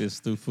people's heart is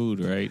through food,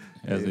 right?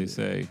 As they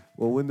say.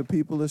 Well, when the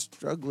people are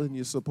struggling,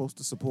 you're supposed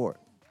to support.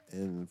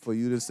 And for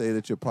you to say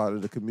that you're part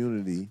of the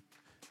community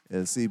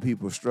and see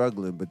people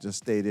struggling, but just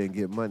stay there and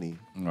get money.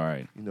 All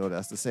right.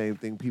 That's the same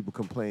thing people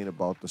complain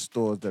about the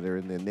stores that are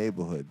in their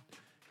neighborhood.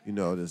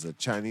 There's a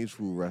Chinese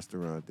food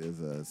restaurant, there's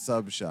a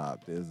sub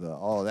shop, there's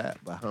all that.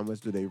 But how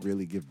much do they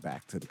really give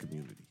back to the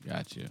community?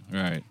 Gotcha.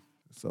 Right.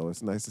 So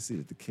it's nice to see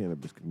that the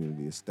cannabis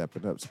community is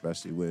stepping up,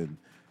 especially when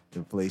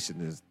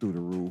inflation is through the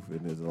roof and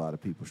there's a lot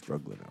of people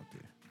struggling out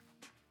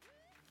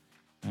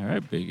there. All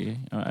right, Biggie.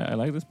 I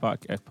like this pot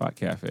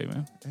cafe,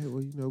 man. Hey,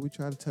 well, we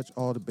try to touch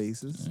all the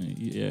bases.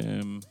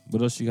 Yeah.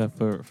 What else you got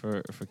for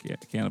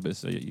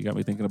cannabis? You got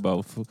me thinking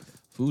about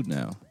food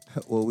now.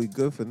 Well, we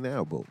good for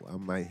now, but I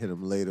might hit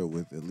them later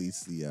with at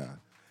least the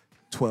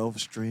 12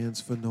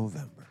 strands for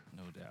November.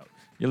 No doubt.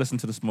 You're listening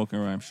to the Smoking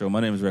Rhyme Show. My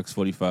name is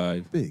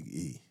Rex45. Big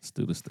E. Let's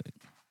do this thing.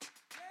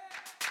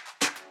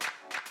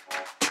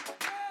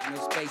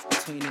 No space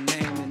between the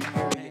name and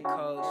the area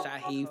code.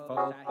 Shaheed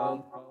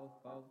 4-4.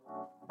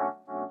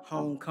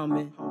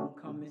 Homecoming.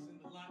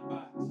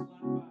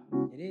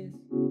 It is.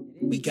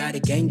 We got a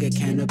gang of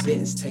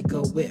cannabis. Take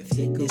a whiff,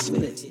 hit this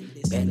split.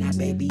 Better not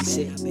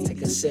babysit.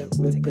 Take a sip,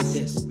 rip of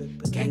this.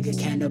 Gang of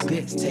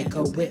cannabis. Take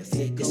a whiff,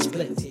 hit this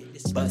split.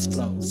 Buzz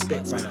flow,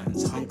 spit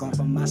rhymes, hung on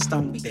from my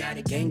stone. We got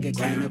a gang of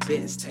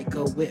cannabis. Take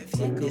a whiff,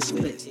 hit this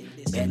split.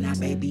 Better not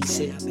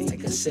babysit.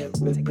 Take a sip,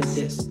 rip of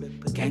this.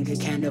 Gang of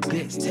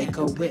cannabis. Take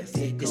a whiff,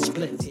 hit this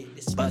split.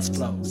 Buzz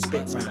flow,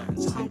 spit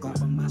rhymes, hung on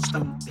from my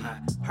stone.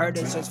 Heard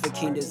they search for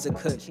Kingdoms of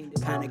Kush.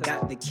 Kinda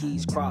got the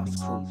keys crossed.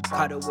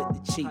 Caught her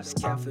with the Chiefs,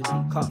 catfish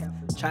and cough.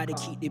 Try to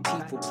keep the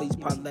people, please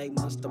parlay,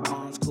 Monster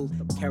Bonds, cool.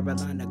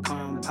 Carolina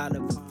calm,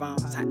 pilot for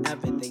farms,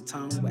 however they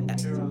tongue,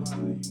 whatever.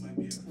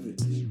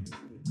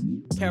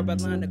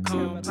 Carolina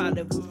calm,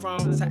 pilot for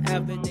farms,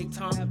 however they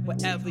tongue,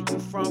 wherever you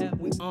from.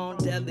 We on,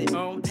 deli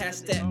on,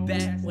 pass that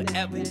back,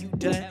 whenever you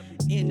done.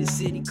 In the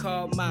city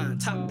called mine,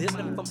 top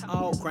billing from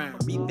all crime,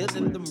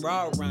 rebuilding them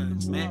raw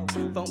rhymes, man.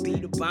 Phone be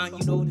the bond,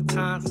 you know the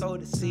time, so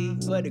the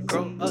seed where the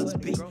grown ups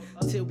be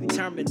till we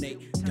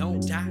terminate.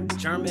 Don't die,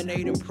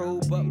 germinate,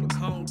 improve, but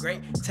become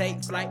great.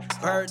 Take flight,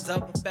 birds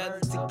of a feather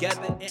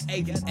together in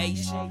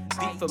aviation,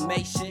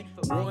 deformation.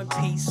 One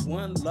piece,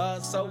 one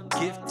love, so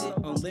gifted,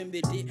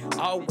 unlimited.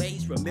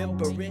 Always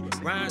remembering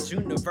rhymes,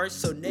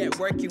 universal,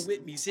 networking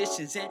with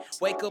musicians and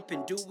wake up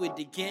and do it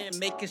again.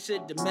 Making sure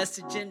the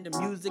message and the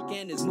music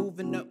and it's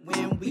moving up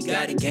when we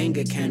got a gang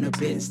of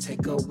cannabis.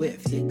 Take a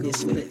whiff, hit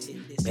this split.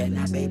 Better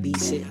not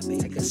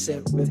babysit. Take a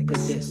sip, rip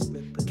of this.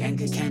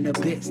 Gang of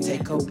cannabis.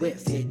 Take a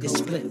whiff, hit this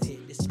split.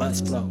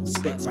 Buzz flow,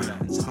 spit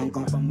rhymes, hung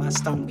on from my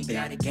stone. We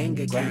got a gang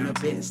of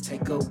cannabis.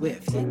 Take a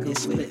whiff, hit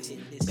this split.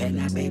 Better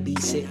not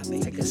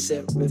babysit. Take a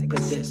sip, rip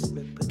of this.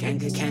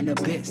 Gang of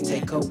cannabis.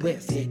 Take a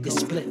whiff, hit this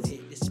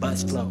split.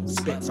 Buzz flow,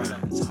 spit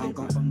rhymes, hung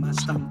on from my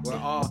stone. We're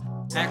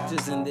all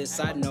actors in this,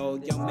 I know.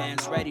 Young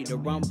man's ready to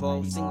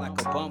rumble, sing like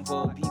a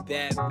bumble, be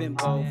bad,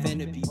 bimbo,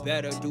 finna be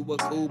better, do what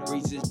cool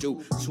breezes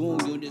do. Swoon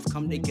units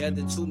come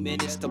together, 2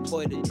 minutes,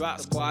 deploy the drop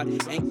squad.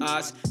 Ain't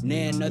us,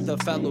 nay another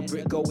fellow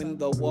brick go in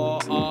the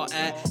wall, all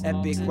at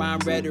epic rhyme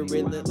rhetoric,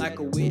 look like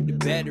a with the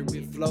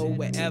battery flow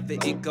wherever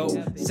it go.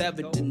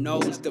 Sever the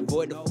nose,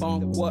 devoid of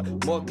funk, what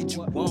more could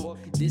you want?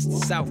 This the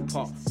South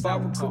Park, far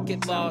with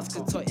crooked laws,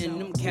 contorting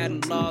them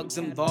catalogs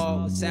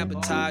involved with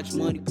sabotage,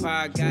 money,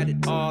 power, got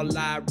it all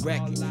live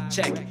record.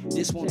 Check it,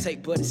 this won't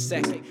take but a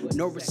second.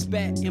 No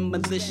respect in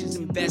malicious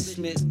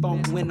investments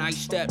from when I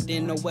stepped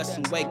in the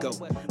Western Waco.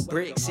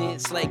 Bricks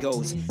hits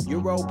Legos,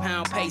 Euro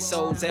pound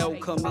pesos, El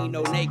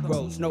Camino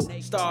Negros. No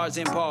stars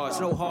and bars,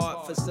 no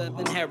heart for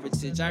Southern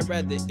heritage. I'd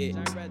rather it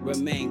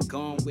remain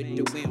gone with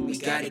the wind. We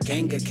got a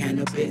gang of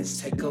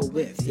cannabis, take a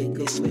whiff, hit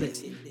this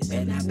split.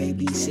 Better not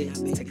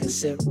babysit, take a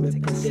sip, rip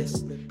of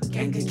this.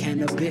 Gang of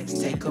cannabis,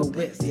 take a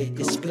whiff, hit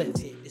this split.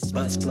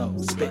 Buzz flow,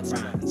 spit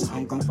rhymes,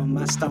 hung on from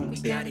my stone. We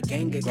got a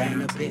gang of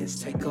cannabis,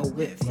 take a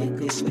whiff, hit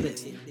this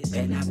split.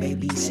 Better not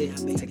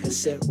babysit, take a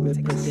sip, rip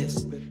of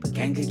this.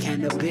 Gang of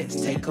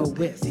cannabis, take a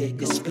whiff, hit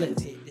this split.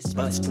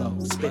 Buzz flow,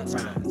 spit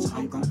rhymes,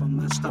 hung on from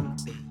my stone.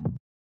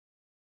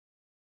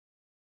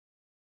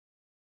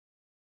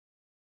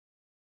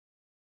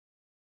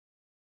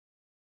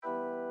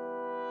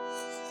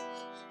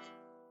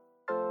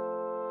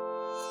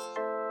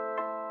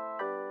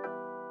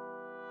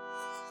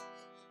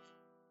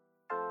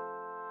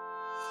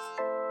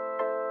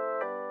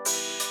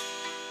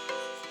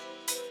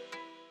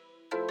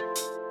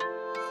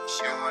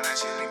 She wanna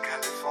chill in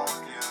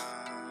California.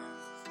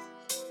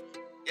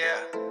 Yeah.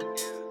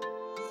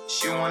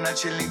 She wanna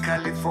chill in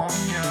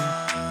California.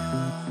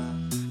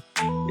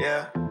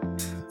 Yeah,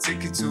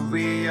 take it to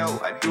Rio,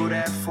 I do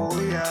that for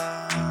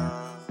ya.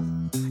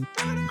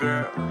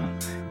 Girl,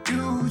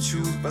 you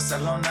choose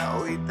Barcelona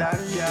or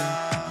Italia.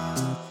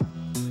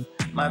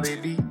 My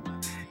baby,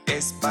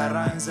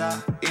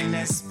 Esperanza in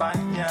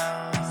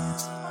España.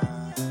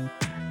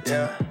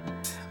 Yeah,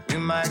 we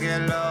might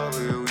get love,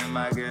 we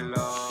might get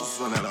love.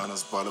 Van der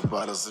Anas,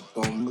 bada, ze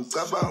don't look.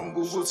 Cabang,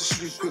 go to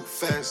street quick,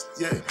 fast,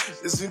 yeah.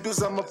 As we do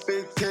some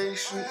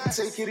vacation,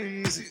 take it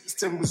easy.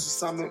 Estamos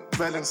usando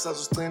balance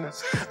as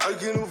trenas. I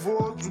get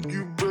involved with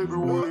you, baby,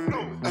 way.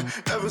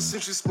 Ever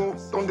since she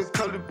smoked on the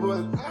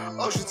caliber,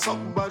 all she talk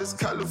about is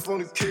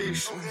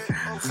Californication.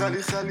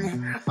 Khali,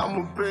 I'm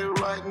a bed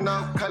right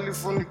now,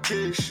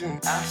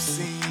 Californication. I've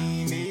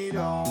seen it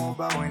all,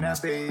 but when I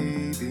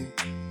baby,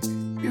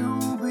 you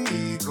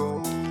be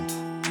gold.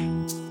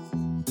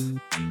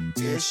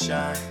 It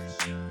shines.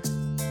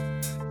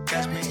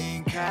 Catch me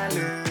in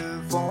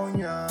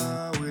California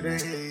with a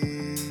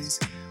haze,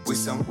 with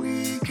some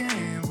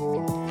weekend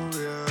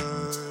warrior.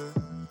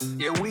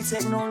 Yeah, we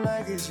take no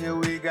luggage, yeah,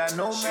 we got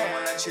no man.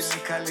 Wanna chill in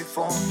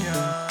California.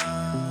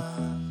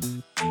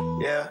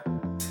 Yeah,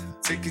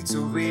 take it to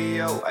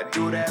Rio, I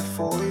do that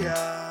for ya.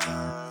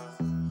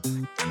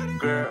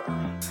 Girl,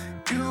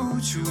 you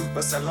choose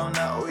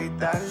Barcelona or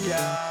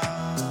Italia.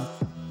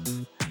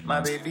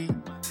 My baby,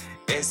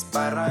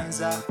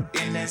 Esperanza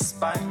in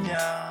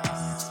España.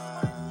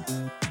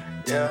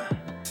 Yeah,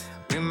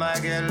 we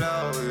might get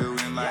low,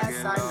 we might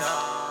get low. Yes, I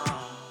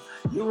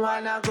know. You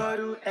wanna go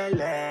to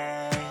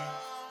LA?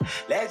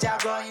 Let ya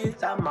go hit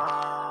the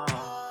mall.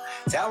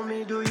 Tell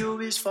me, do you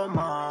wish for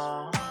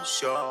more?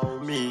 Show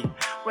me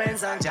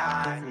when's a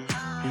Johnny,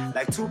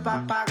 like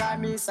Tupac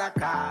Paramisa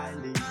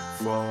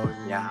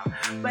California,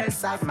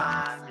 Westside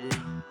Miami.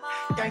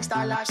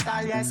 Gangsta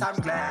lifestyle, yes, I'm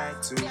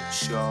glad to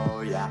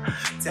show ya.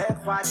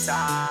 Take what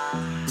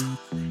time,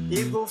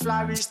 it will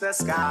flourish the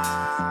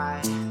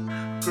sky.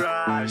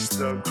 Crush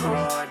the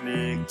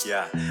chronic,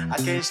 yeah. I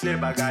can't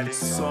sleep, I got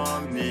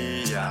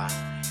insomnia.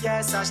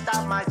 Yes, I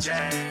start my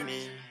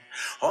journey.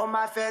 On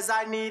my face,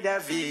 I need a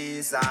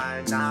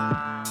visa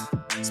now.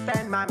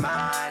 Spend my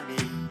money.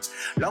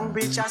 Long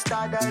Beach, I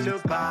start a little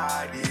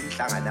party. She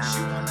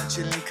wanna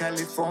chill in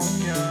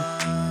California.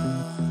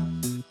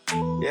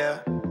 Yeah.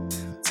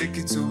 Take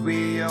it to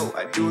Rio,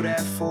 I do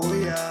that for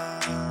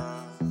ya.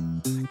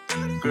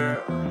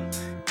 Girl,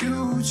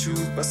 you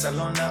choose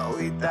Barcelona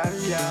or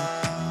Italia.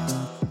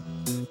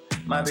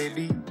 My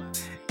baby,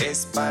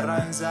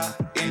 Esperanza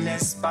in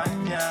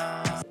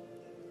España.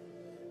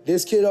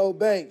 This Kiddo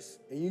Banks,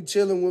 and you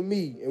chilling with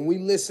me, and we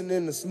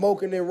listening to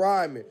Smoking and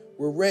Rhyming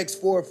with Rex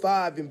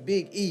 45 and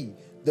Big E.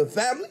 The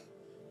family?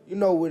 You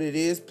know what it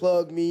is,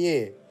 plug me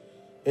in.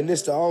 And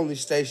this the only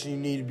station you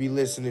need to be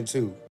listening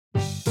to.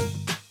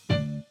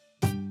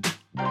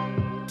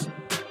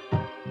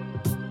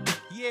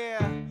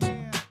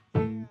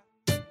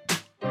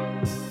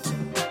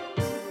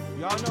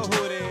 Y'all know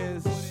who it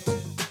is.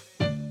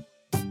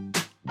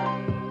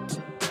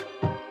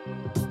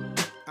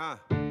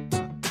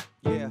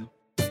 Yeah.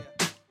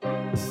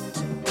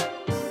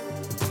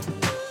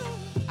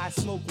 I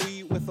smoke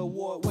weed with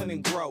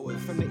award-winning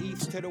growers from the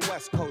east to the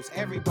west coast.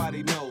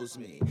 Everybody knows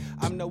me.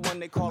 I'm the one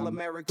they call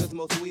America's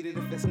most weeded.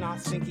 If it's not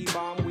stinky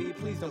bomb weed,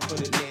 please don't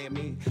put it near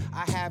me.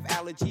 I have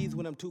allergies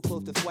when I'm too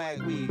close to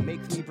swag weed.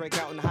 Makes me break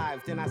out in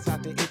hives, then I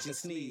start to itch and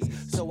sneeze.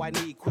 So I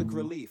need quick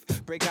relief.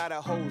 Break out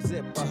a whole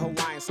zip of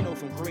Hawaiian snow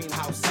from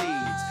greenhouse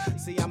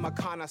seeds. See, I'm a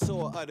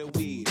connoisseur of the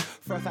weed.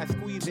 First I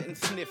squeeze it and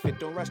sniff it.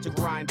 Don't rush to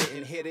grind it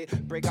and hit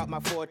it. Break out my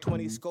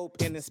 420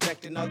 scope and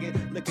inspect the nugget.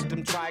 Look at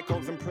them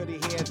trichomes and pretty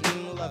hairs,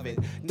 love it.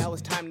 Now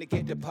it's time to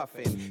get to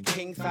puffin'.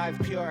 King size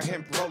pure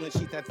hemp rolling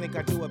sheets. I think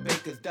I do a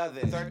baker's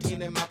dozen.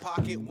 13 in my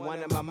pocket, 1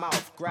 in my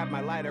mouth. Grab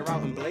my lighter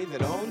out and blaze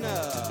it on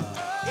up.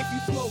 If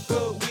you smoke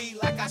good weed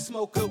like I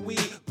smoke good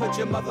weed, put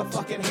your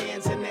motherfucking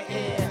hands in the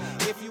air.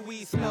 If your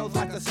weed smells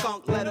like a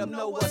skunk, let them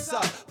know what's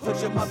up. Put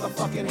your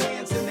motherfucking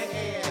hands in the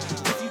air.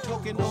 If you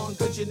talking on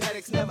good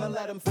genetics, never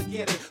let them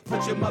forget it.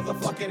 Put your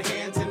motherfucking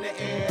hands in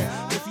the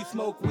air. If you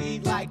smoke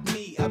weed like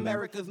me,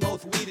 America's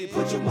most weeded,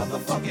 put your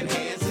motherfucking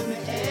hands in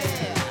the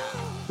air.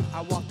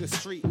 I walk the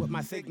street with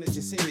my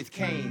signature series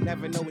cane.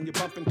 Never know when you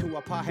bump into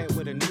a pothead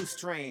with a new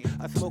strain.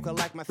 A smoker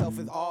like myself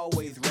is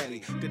always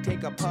ready to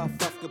take a puff,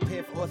 fuck a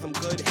piff, or some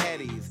good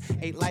headies.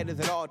 8 lighters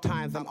at all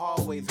times, I'm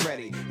always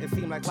ready. It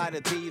seems like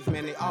lighter thieves,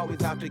 man, they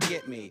always out to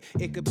get me.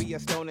 It could be a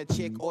stoner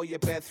chick or your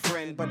best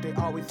friend, but they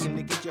always seem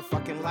to get your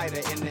fucking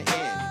lighter in the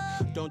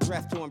end. Don't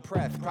dress to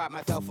impress, pride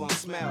myself on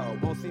smell.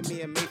 Won't see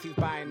me in Macy's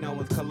buying no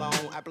one's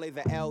cologne. I blaze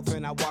the L's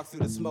and I walk through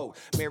the smoke.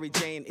 Mary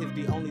Jane is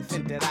the only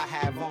scent that I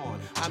have on.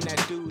 I'm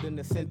that dude in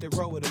the center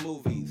row of the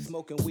movies,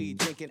 smoking weed,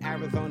 drinking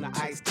Arizona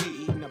iced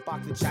tea, eating a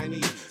box of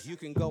Chinese. You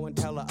can go and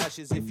tell the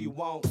ushers if you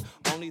want.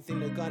 Only thing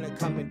they're gonna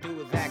come and do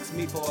is ask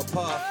me for a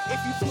puff. If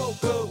you smoke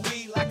good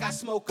weed like I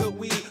smoke good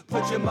weed,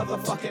 put your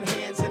motherfucking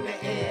hands in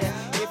the air.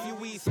 If your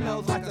weed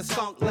smells like a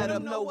skunk, let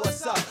them know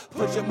what's up.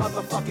 Put your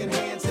motherfucking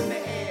hands in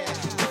the air.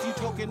 If you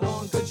talking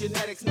on good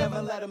genetics,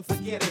 never let them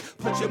forget it.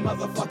 Put your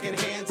motherfucking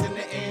hands in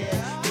the air.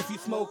 If you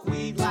smoke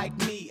weed like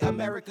me,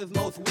 America's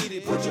most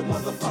weeded, put your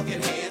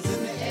motherfucking hands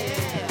in the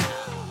air.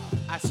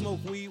 I smoke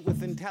weed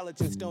with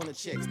intelligent stoner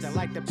chicks that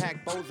like to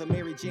pack bowls of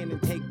Mary Jane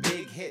and take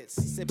big hits.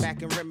 Sit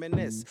back and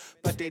reminisce,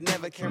 but they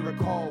never can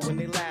recall when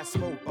they last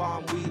smoked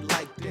bomb weed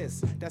like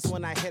this. That's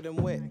when I hit them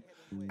with.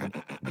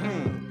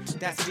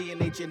 That's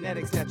DNA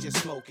genetics that you're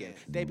smoking.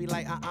 They be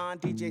like,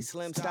 DJ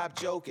Slim, stop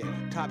joking.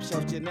 Top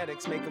shelf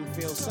genetics make them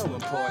feel so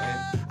important.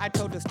 I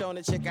told the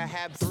stoner chick I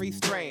have 3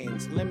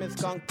 strains: lemon,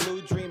 skunk,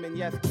 blue dream, and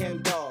yes,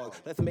 Kim Dog.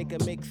 Let's make a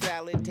mixed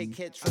salad, take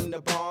hits from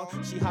the bong.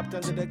 She hopped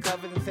under the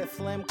covers and said,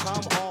 Slim,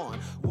 come on.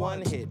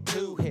 1 hit,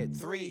 2 hit,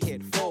 3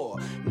 hit, 4.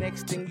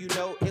 Next thing you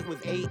know, it was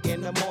 8 in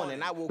the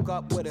morning. I woke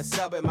up with a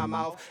sub in my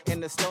mouth,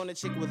 and the stoner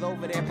chick was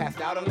over there, passed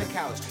out on the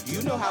couch.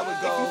 You know how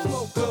it goes. If you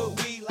smoke good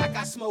weed like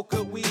I smoke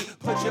good weed,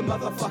 put your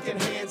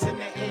motherfucking hands in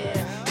the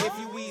air. If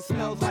your weed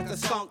smells like a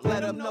skunk,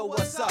 let them know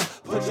what's up.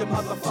 Put your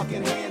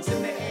motherfucking hands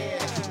in the air.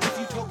 If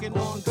you talking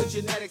on good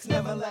genetics,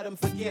 never let them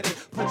forget it.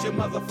 Put your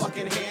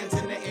motherfucking hands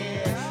in the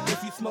air.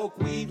 If you smoke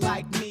weed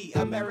like me,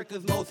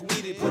 America's most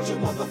weeded, put your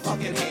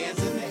motherfucking hands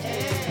in the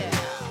air.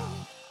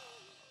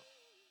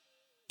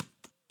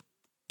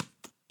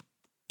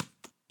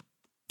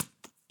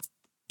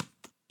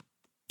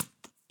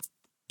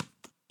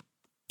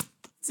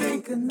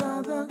 Take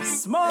another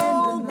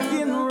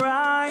smoking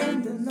rhyme,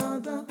 and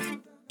another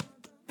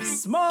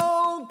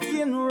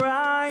smoking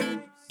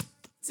rhyme.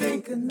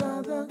 Take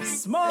another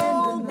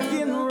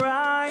smoking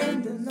rhyme,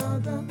 and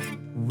another.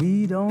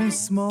 We don't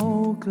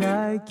smoke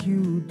like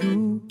you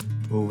do,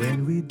 but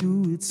when we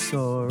do, it's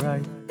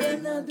alright.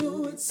 When I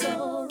do, it's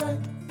alright.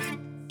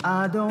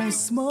 I don't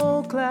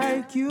smoke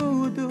like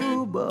you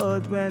do,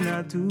 but when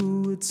I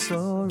do, it's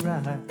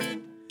alright.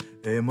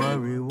 Hey,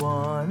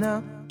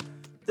 marijuana.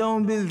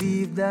 Don't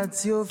believe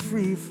that you're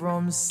free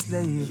from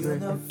slavery. You're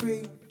not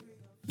free.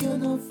 You're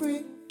not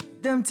free.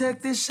 Them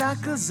take the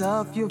shackles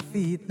off your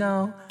feet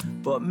now,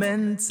 but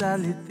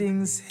mentally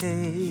things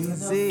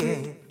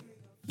hazy.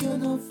 You're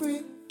not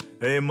free.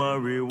 Hey,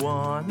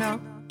 marijuana.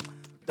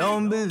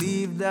 Don't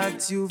believe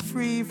that you're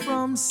free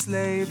from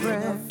slavery. You're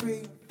not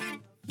free.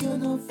 You're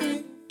not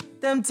free.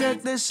 Them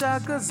take the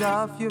shackles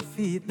off your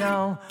feet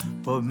now,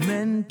 but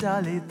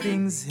mentally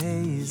things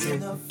hazy. You're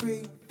not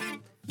free.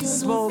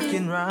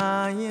 Smoking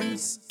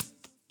rhymes.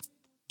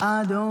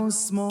 I don't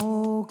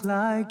smoke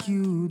like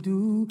you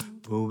do,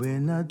 but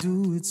when I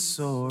do, it's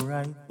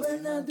alright.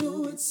 When I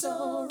do, it's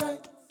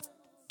alright.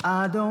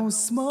 I don't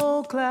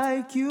smoke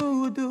like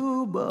you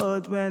do,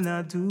 but when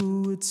I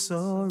do, it's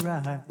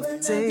alright.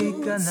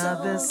 Take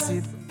another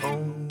sip,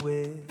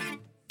 away.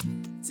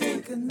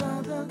 Take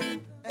another,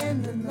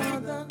 and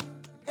another,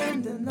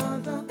 and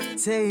another.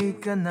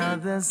 Take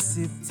another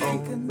sip,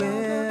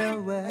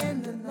 away.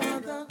 And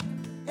another.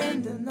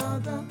 And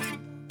another.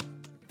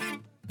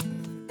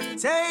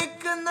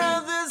 Take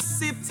another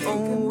sip.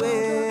 Oh,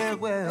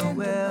 well.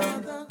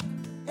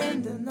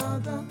 And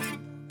another.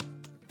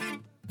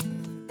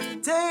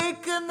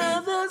 Take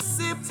another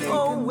sip.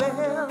 Oh,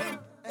 well.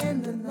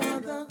 And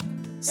another.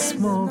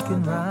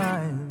 Smoking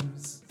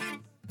rhymes.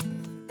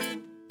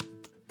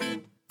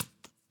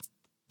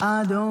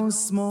 I don't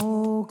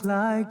smoke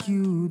like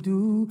you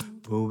do,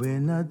 but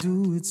when I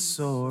do, it's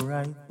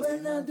alright.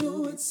 When I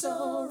do, it's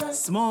alright.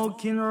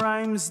 Smoking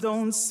rhymes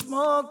don't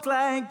smoke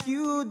like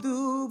you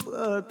do,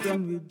 but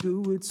when we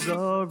do, it's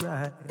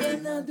alright.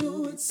 When I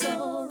do, it's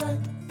alright.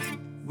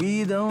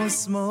 We don't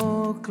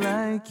smoke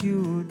like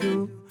you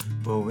do,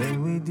 but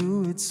when we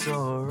do, it's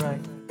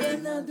alright.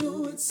 When I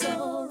do, it's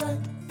alright.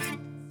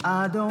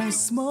 I don't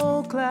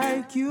smoke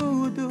like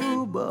you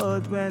do,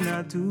 but when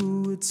I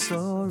do, it's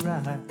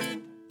alright.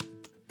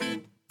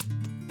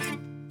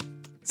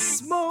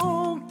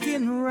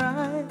 Smoking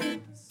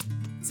rhymes.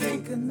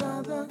 Take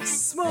another.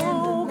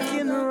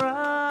 Smoking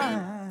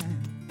rhymes.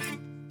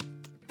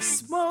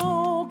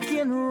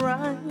 Smoking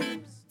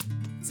rhymes.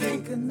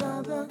 Take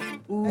another.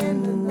 Ooh,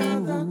 and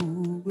another.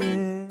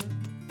 Yeah.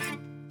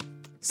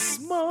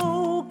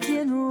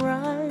 Smoking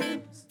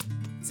rhymes.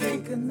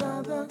 Take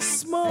another.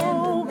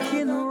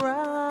 Smoking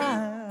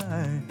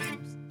rhymes.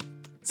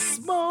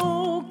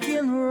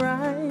 Smoking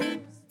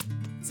rhymes.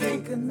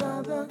 Take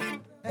another.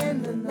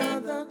 And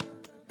another.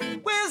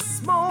 We're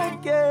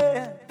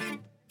smoking.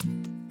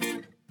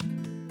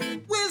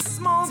 We're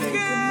smoking. Take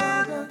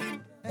another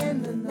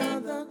and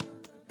another.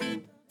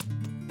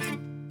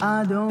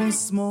 I don't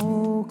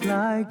smoke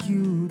like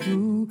you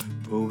do,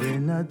 but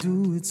when I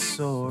do, it's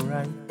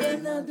alright.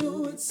 When I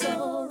do, it's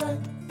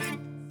alright.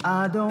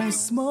 I don't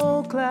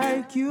smoke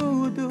like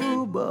you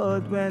do,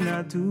 but when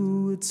I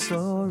do, it's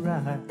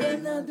alright.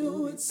 When I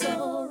do, it's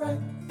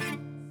alright.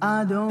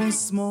 I don't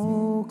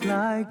smoke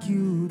like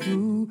you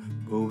do,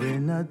 but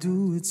when I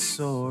do, it's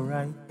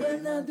alright.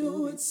 When I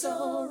do, it's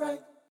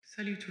alright.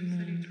 Salut tout le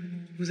monde.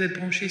 Vous êtes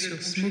branchés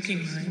sur Smoking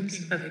Rhymes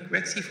avec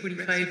Rexy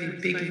 45 et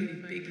Biggie.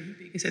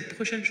 Et cette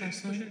prochaine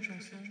chanson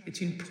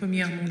est une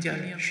première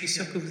mondiale. Je suis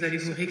sûr que vous allez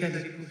vous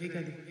régaler.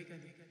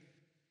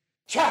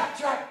 Trap,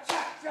 trap,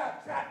 trap,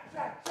 trap, trap,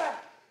 trap, trap.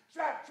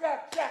 Trap,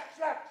 trap, trap,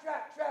 trap,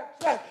 trap, trap,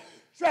 trap.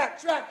 Trap,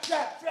 trap,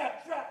 trap,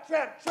 trap, trap,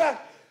 trap,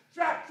 trap.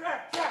 Trap,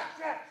 trap, trap,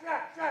 trap,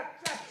 trap,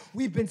 trap, trap.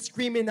 We've been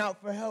screaming out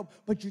for help,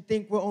 but you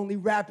think we're only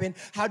rapping.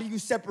 How do you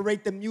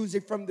separate the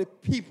music from the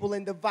people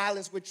and the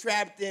violence we're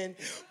trapped in?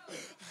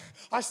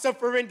 Our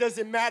suffering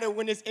doesn't matter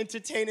when it's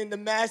entertaining the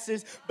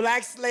masses.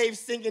 Black slaves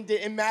singing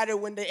didn't matter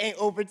when they ain't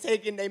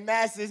overtaking their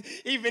masses.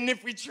 Even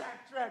if we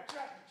trap, trap,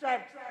 trap,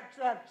 trap, trap,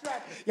 trap,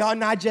 trap. Y'all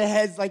nod your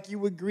heads like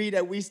you agree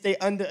that we stay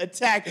under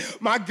attack.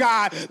 My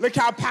God, look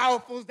how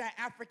powerful is that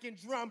African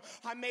drum.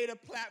 I made a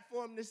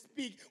platform to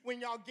speak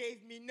when y'all gave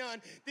me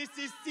none. This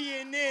is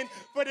CNN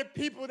for the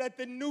people that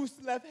the noose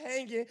left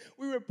hanging.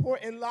 We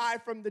reporting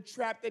live from the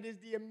trap that is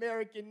the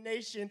American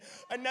nation.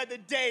 Another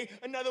day,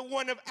 another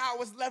one of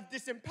ours left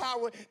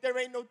disempowered. There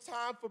ain't no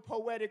time for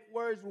poetic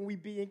words when we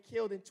being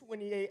killed in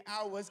 28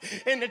 hours.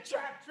 In the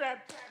trap,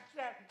 trap, trap,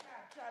 trap,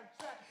 trap, trap,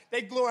 trap.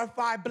 They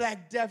glorify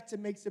black death to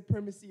make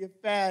supremacy a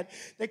fad.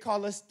 They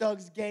call us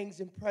thugs, gangs,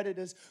 and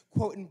predators,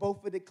 quoting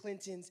both of the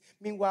Clintons.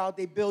 Meanwhile,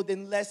 they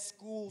building less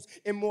schools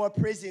and more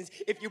prisons.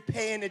 If you're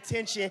paying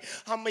attention,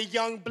 I'm a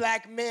young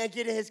black man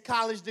getting his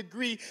college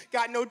degree.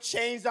 Got no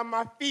chains on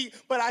my feet,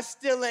 but I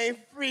still ain't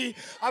free.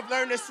 I've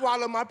learned to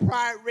swallow my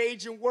pride,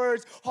 rage, and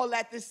words all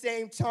at the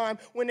same time.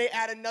 When they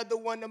add another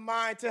one of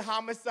mine to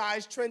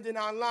homicides trending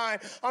online.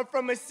 I'm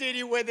from a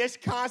city where there's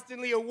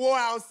constantly a war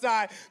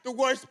outside. The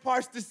worst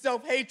part's the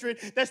self-hatred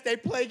that stay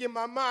plaguing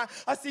my mind.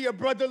 I see a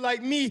brother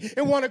like me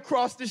and want to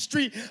cross the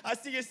street. I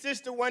see a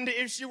sister wonder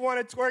if she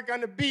want to twerk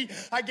on the beat.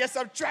 I guess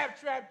I'm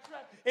trapped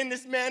in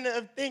this manner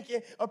of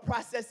thinking, a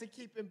process of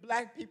keeping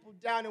black people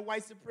down and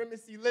white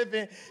supremacy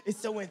living. It's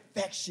so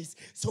infectious,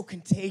 so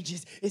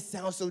contagious. It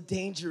sounds so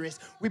dangerous.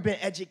 We've been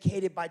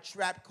educated by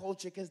trap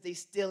culture because they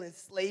still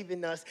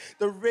enslaving us.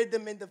 The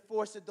rhythm and the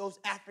force of those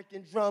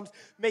African drums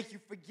make you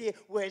forget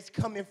where it's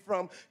coming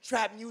from.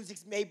 Trap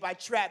music's made by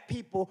trap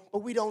people,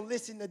 but we don't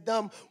listen to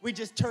them. We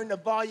just turn the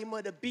volume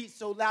of the beat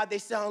so loud they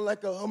sound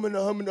like a hum and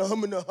a hum and a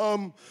hum and a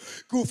hum.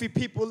 Goofy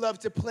people love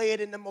to play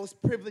it in the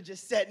most privileged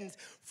settings.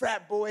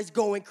 Frat boys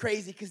going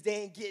crazy because they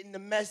ain't getting the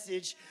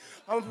message.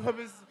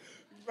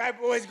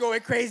 Frat boys going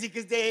crazy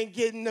because they ain't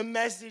getting the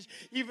message.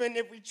 Even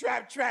if we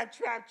trap, trap,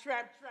 trap,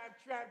 trap, trap,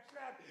 trap,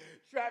 trap,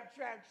 trap,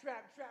 trap,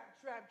 trap, trap,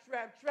 trap,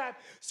 trap,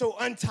 trap. So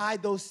untie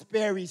those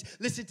Sperry's.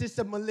 Listen to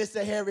some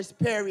Melissa Harris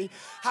Perry.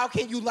 How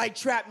can you like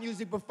trap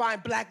music but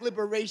find black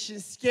liberation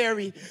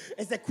scary?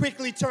 As I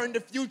quickly turn the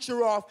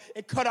future off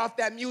and cut off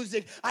that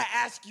music, I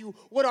ask you,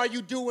 what are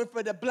you doing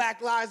for the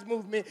Black Lives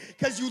Movement?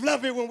 Because you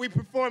love it when we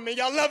perform it.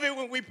 Y'all love it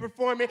when we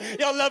perform it.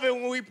 Y'all love it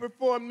when we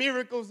perform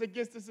miracles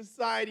against a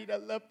society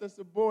that left us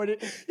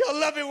aborted. Y'all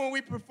love it when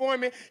we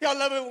perform it. Y'all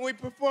love it when we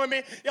perform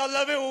it. Y'all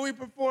love it when we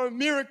perform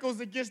miracles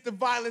against the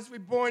violence we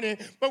born in.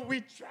 But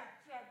we trap.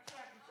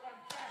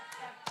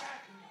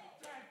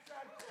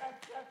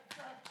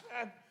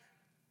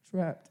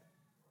 Trapped.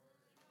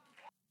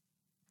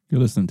 You're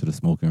listening to the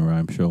Smoking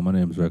Rhyme Show. My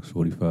name is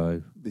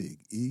Rex45. Big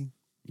E.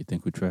 You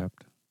think we're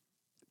trapped?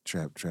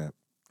 Trap.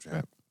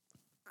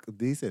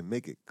 They said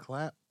make it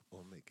clap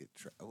or make it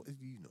trap.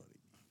 You know what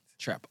it means.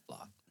 Trap a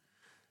lot.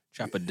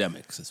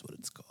 Trapidemics is what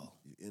it's called.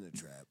 You're in a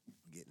trap,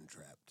 getting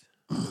trapped.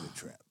 In a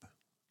trap.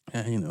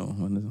 Yeah, you know,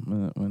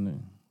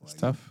 when it's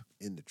tough.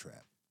 In the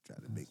trap. Try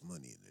to make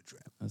money in the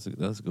trap.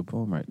 That's a good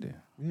poem right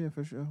there. Yeah,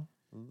 for sure.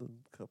 A little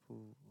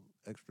couple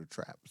extra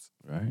traps.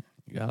 Right?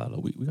 We got a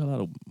lot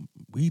of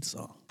weed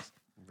songs.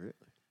 Really?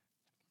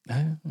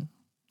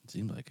 It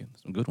seems like it.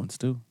 Some good ones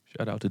too.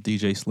 Shout out to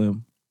DJ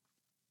Slim,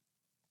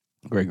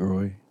 Greg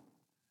Roy,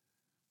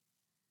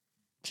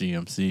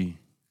 GMC. You know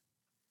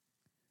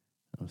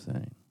what I'm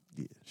saying?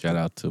 Yeah. Shout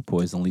out to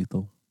Poison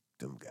Lethal.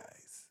 Them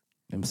guys.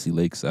 MC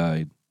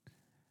Lakeside.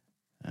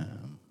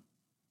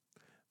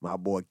 My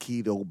boy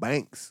Keto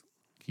Banks.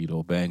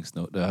 Keto Banks,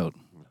 no doubt.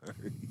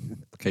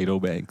 Kato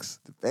Banks.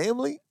 The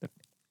family?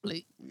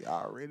 You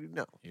already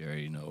know. You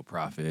already know.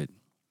 Prophet.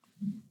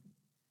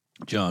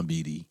 John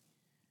Beatty.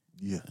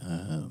 Yeah.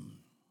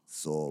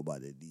 Soul by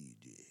the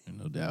DJ.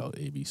 No doubt.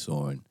 A.B.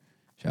 Soren.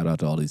 Shout out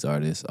to all these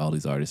artists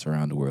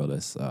around the world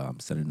that's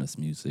sending us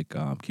music.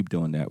 Keep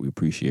doing that. We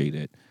appreciate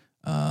it.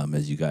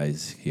 As you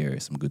guys hear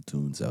some good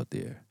tunes out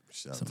there.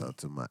 Shout out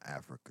to my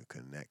Africa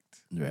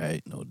Connect.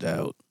 Right, no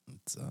doubt.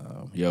 It's,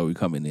 we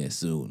coming there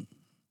soon.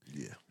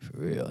 Yeah. For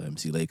real.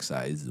 MC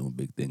Lakeside is doing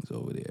big things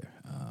over there.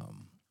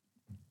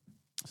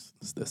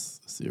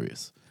 That's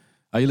serious.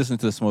 Are you listening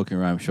to the Smoking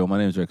Rhyme Show? My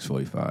name is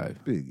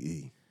Rex45. Big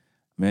E.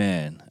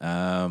 Man,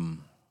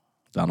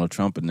 Donald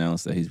Trump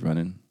announced that he's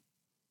running.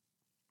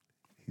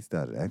 He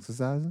started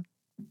exercising?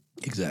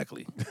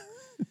 Exactly.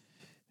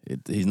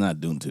 He's not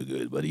doing too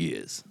good, but he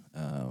is.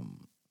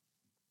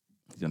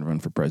 He's going to run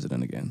for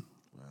president again.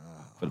 Wow.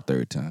 For the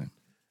third time.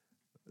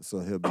 So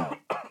he'll be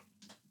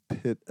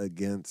pit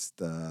against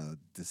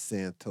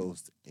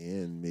DeSantis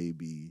and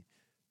maybe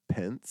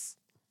Pence?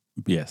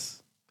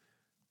 Yes.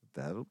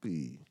 That'll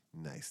be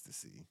nice to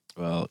see.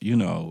 Well, you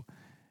know,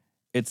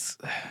 here's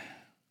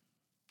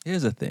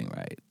the thing,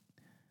 right?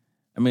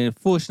 I mean,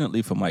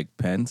 fortunately for Mike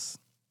Pence,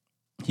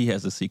 he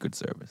has a Secret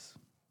Service.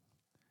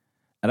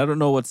 and I don't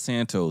know what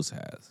Santos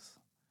has,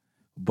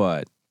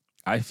 but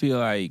I feel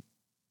like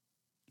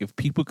if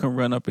people can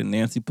run up in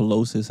Nancy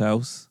Pelosi's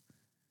house,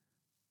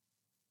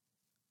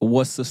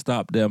 what's to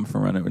stop them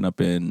from running up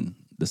in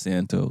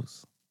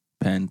DeSantos,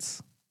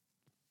 Pence?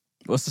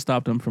 What's to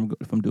stop them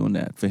from doing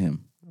that for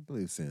him? I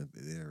believe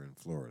they're in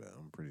Florida.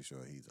 I'm pretty sure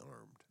he's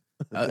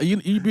armed.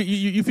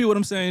 You feel what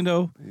I'm saying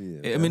though?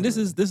 Yeah. I mean, this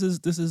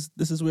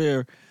is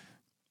where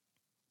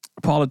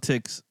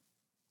politics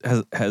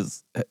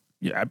has.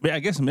 Yeah, I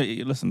guess.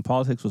 Listen,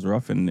 politics was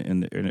rough in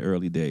the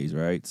early days,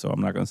 right? So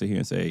I'm not going to sit here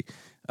and say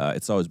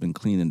it's always been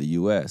clean in the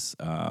U.S.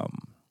 But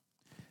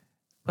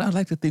I'd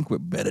like to think we're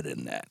better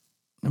than that.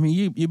 I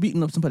mean, you're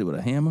beating up somebody with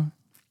a hammer.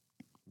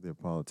 They're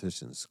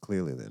politicians.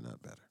 Clearly, they're not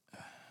better.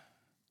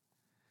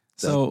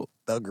 So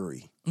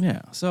thuggery.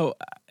 Yeah. So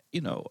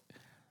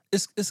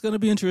it's going to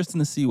be interesting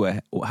to see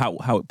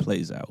how it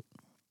plays out.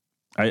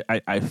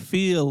 I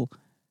feel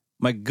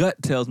my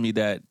gut tells me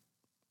that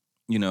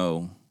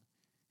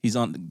he's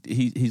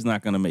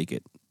not going to make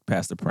it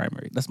past the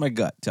primary. That's my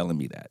gut telling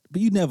me that.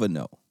 But you never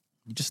know.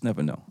 You just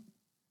never know.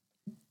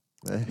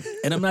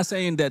 And I'm not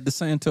saying that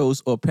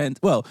DeSantos or Pence.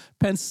 Well,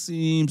 Pence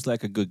seems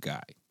like a good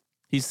guy.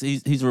 He's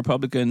a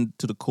Republican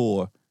to the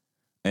core,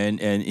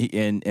 and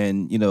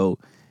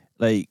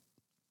like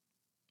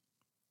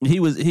he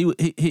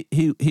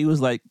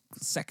was like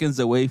seconds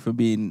away from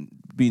being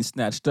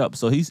snatched up.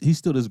 So he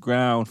stood his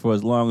ground for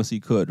as long as he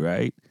could,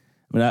 right?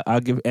 I mean, I'll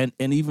give and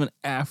even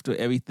after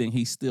everything,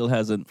 he still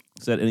hasn't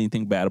said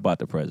anything bad about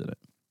the president,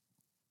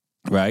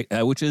 right?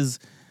 Which is,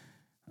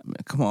 I mean,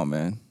 come on,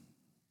 man.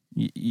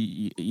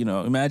 You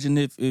know, imagine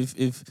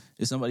if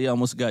somebody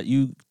almost got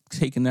you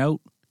taken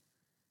out.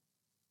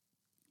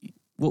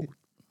 Well,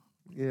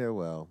 yeah,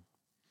 well,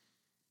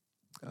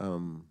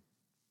 on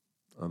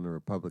the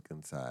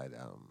Republican side,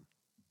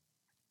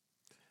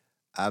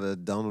 out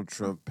of Donald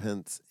Trump,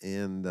 Pence,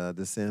 and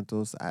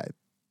DeSantis, I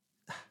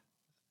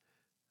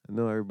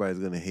know everybody's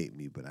gonna hate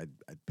me, but I'd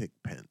pick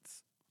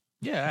Pence.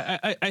 Yeah,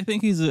 I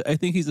think he's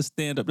a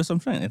stand-up. That's what I'm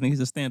saying. I think he's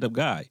a stand-up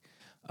guy.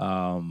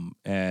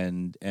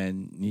 And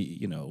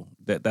you know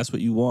that's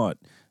what you want.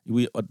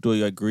 Do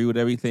you agree with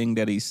everything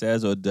that he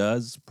says or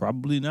does?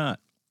 Probably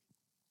not.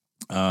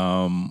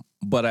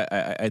 But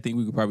I think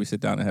we could probably sit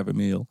down and have a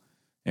meal,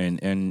 and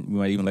we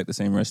might even like the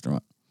same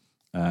restaurant.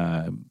 You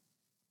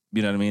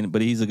know what I mean?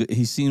 But he's a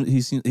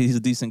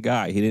decent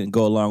guy. He didn't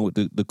go along with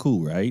the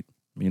coup, right?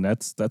 I mean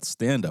that's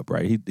stand up,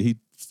 right?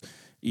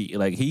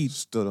 He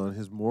stood on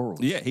his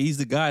morals. Yeah, he's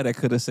the guy that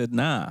could have said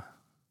nah.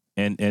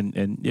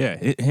 And yeah,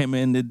 him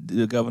and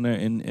the governor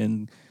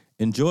in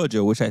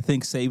Georgia, which I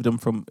think saved him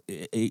from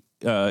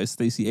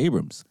Stacey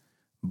Abrams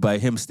by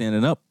him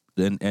standing up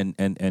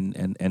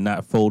and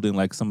not folding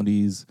like some of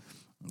these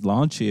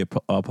lawn chair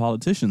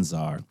politicians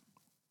are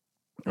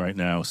right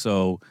now.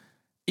 So,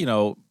 you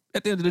know,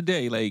 at the end of the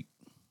day, like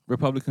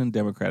Republican,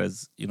 Democrat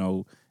is, you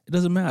know, it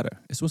doesn't matter.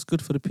 It's what's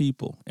good for the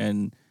people.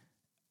 And,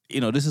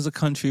 you know, this is a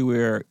country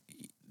where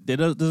there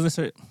doesn't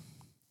necessarily,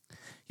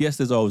 yes,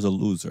 there's always a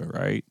loser,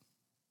 right?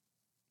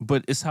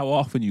 But it's how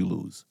often you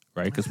lose,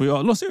 right? Because we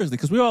all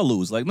because we all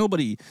lose. Like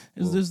nobody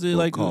is this we'll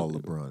like call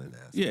LeBron and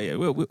ask. Yeah,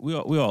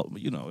 we all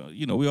you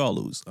know we all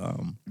lose.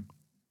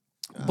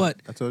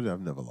 But I told you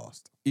I've never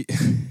lost.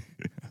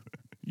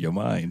 Your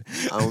mind.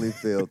 I only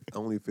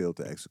failed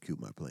to execute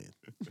my plan.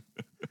 If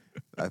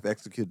I've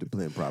executed the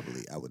plan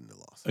properly, I wouldn't have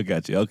lost. I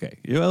got you. Okay.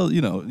 Well,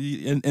 you know,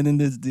 and then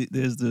there's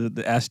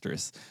the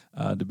asterisk,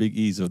 the big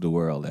E's of the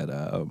world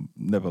that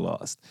never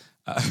lost.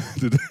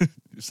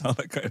 You sound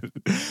like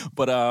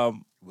but it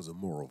was a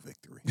moral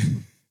victory.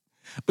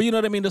 But you know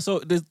what I mean? So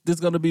there's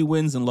going to be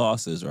wins and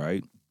losses,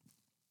 right?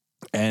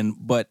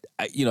 But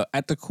you know,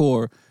 at the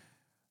core,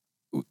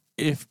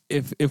 if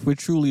we're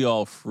truly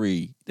all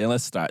free, then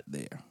let's start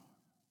there.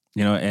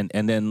 You know,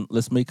 and then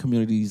let's make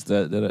communities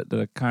that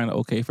are kind of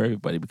okay for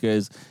everybody,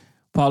 because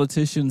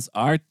politicians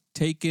are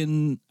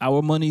taking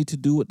our money to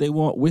do what they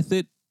want with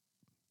it.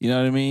 You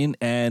know what I mean?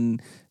 And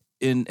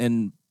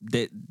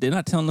they're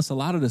not telling us a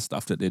lot of the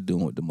stuff that they're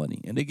doing with the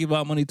money, and they give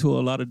out money to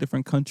a lot of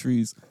different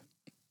countries.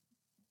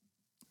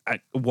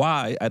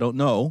 Why? I don't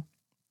know,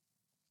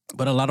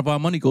 but a lot of our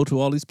money go to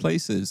all these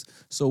places,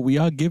 so we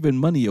are giving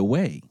money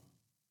away.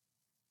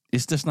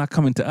 It's just not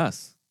coming to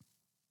us.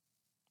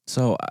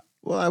 So,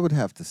 well, I would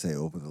have to say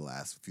over the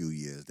last few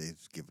years, they've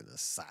given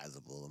us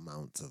sizable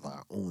amounts of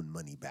our own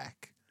money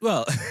back.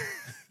 Well,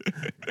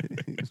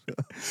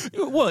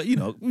 well, you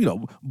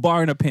know,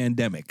 barring a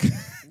pandemic.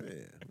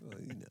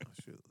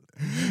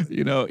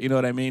 You know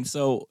what I mean?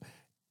 So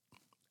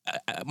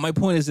my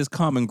point is this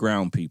common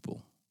ground,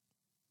 people.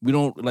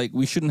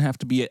 We shouldn't have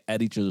to be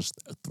at each other's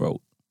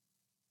throat.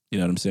 You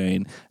know what I'm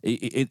saying?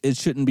 It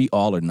shouldn't be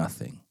all or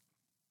nothing.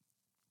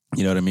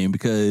 You know what I mean?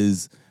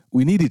 Because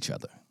we need each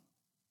other.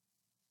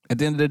 At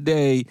the end of the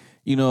day,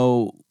 you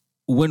know,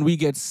 when we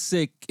get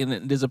sick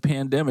and there's a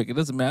pandemic, it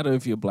doesn't matter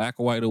if you're black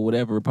or white or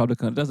whatever,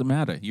 Republican, it doesn't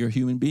matter. You're a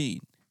human being.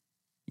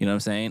 You know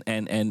what I'm saying?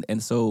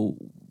 And so,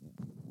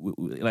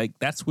 like,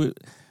 that's what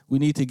we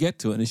need to get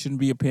to, and it shouldn't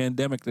be a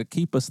pandemic to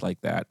keep us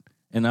like that.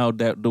 and now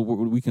that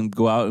we can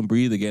go out and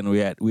breathe again,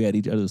 we at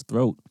each other's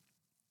throat.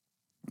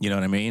 You know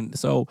what I mean?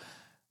 So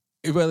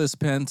whether it's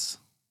Pence,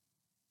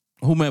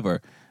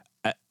 whomever,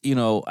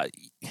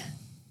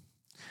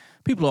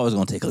 people are always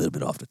going to take a little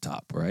bit off the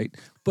top, right?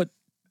 But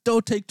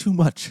don't take too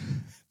much.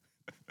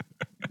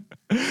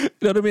 You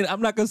know what I mean? I'm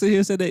not going to sit here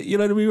and say that, you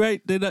know what I mean,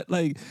 right? They're not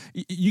like,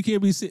 you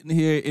can't be sitting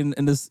here in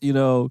this,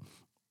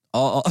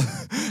 all,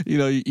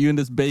 you in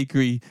this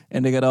bakery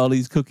and they got all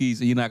these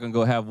cookies and you're not going to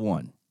go have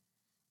one.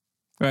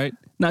 Right?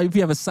 Now, if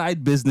you have a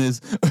side business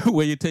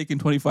where you're taking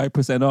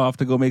 25% off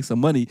to go make some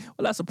money,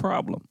 well, that's a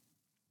problem.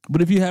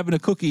 But if you're having a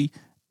cookie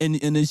and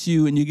it's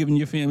you and you're giving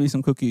your family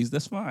some cookies,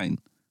 that's fine.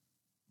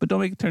 But don't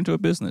make it turn to a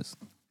business.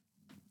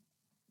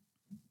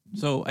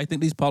 So I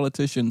think these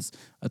politicians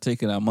are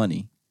taking our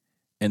money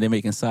and they're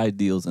making side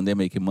deals and they're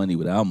making money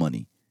with our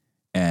money.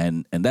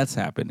 And that's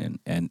happening.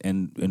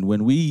 And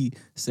when we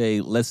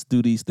say, let's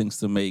do these things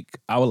to make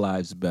our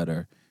lives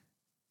better,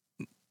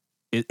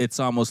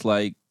 it's almost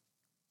like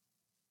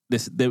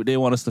they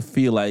want us to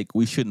feel like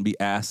we shouldn't be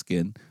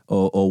asking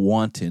or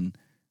wanting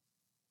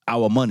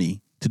our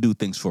money to do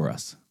things for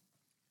us.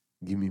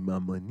 Give me my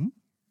money.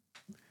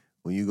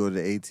 When you go to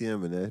the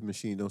ATM and that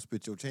machine don't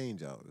spit your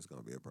change out, it's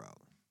going to be a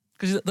problem.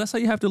 Because that's how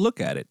you have to look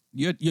at it.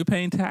 You're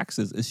paying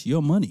taxes. It's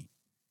your money.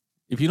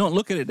 If you don't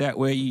look at it that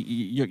way,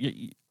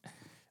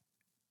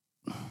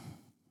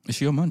 it's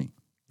your money.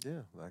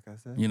 Yeah, like I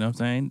said. You know what I'm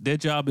saying? Their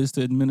job is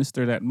to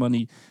administer that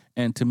money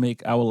and to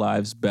make our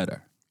lives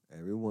better.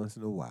 Every once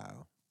in a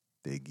while,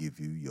 they give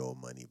you your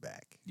money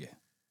back. Yeah.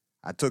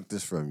 I took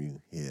this from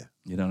you here.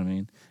 You know what I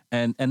mean?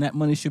 And that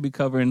money should be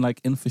covering like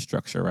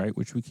infrastructure, right?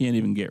 Which we can't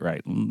even get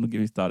right. Let me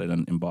get started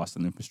in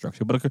Boston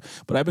infrastructure. But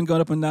I've been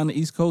going up and down the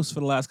East Coast for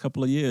the last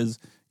couple of years,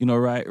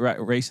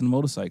 racing a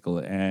motorcycle.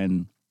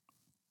 And,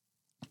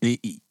 you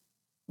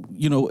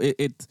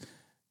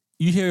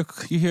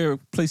hear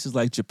places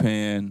like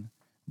Japan,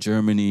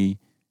 Germany,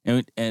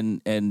 and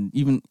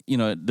even,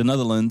 the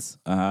Netherlands,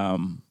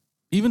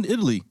 even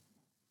Italy,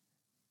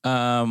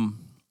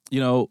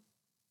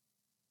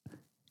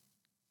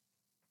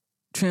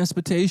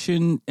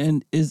 transportation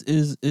and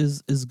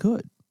is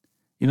good.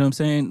 You know what I'm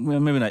saying? Well,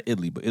 maybe not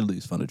Italy, but Italy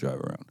is fun to drive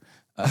around.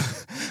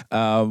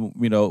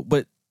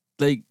 But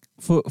like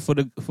for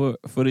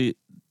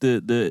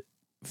the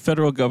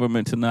federal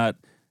government to not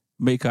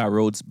make our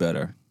roads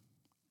better,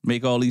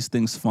 make all these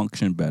things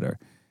function better,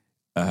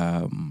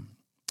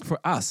 for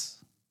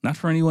us, not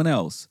for anyone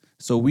else,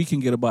 so we can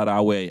get about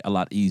our way a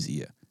lot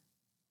easier.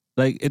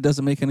 Like, it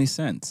doesn't make any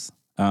sense.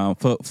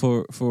 For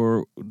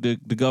the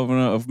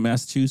governor of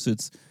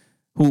Massachusetts,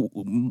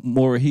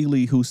 Maura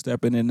Healey, who's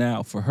stepping in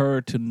now, for her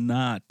to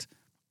not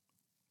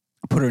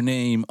put her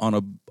name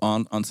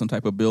on some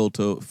type of bill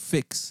to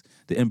fix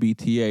the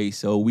MBTA,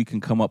 so we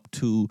can come up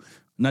to,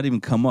 not even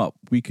come up,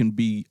 we can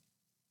be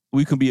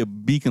a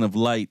beacon of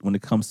light when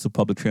it comes to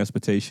public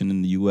transportation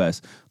in the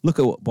U.S. Look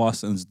at what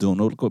Boston's doing.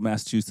 Look what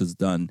Massachusetts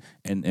done,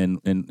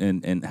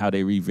 and how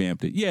they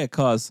revamped it. Yeah, it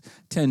costs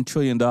 $10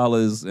 trillion,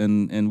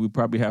 and we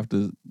probably have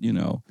to,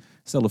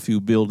 sell a few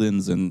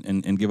buildings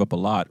and give up a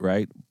lot,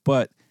 right?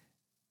 But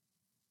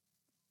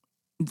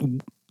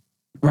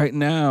right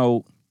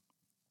now,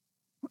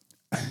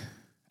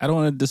 I don't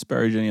want to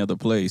disparage any other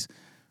place,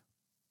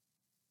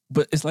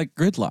 but it's like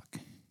gridlock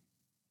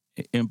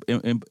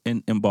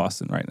in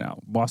Boston right now.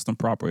 Boston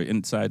proper,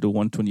 inside the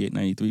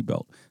 128-93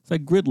 belt. It's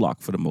like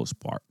gridlock for the most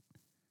part.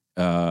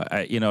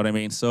 You know what I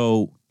mean?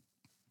 So,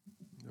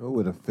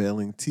 with a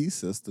failing T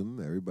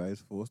system, everybody's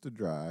forced to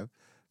drive.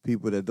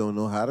 People that don't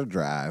know how to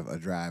drive are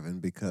driving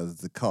because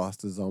the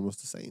cost is almost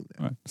the same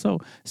there. Right. So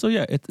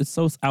yeah, it's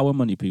our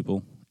money,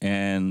 people,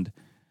 and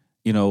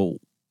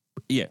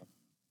yeah.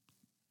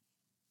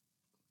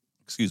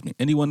 Excuse me.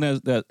 Anyone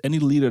any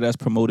leader that's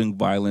promoting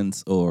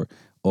violence or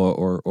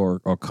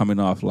coming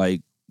off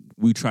like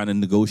we trying to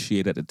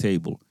negotiate at the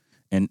table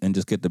and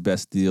just get the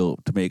best deal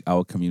to make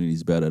our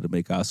communities better, to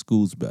make our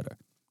schools better,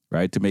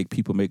 right? To make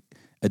people make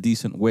a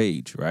decent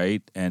wage,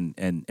 right? And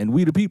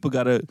we the people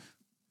gotta,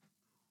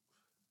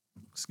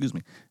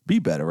 be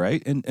better,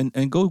 right?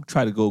 And go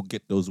try to go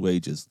get those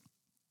wages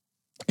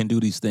and do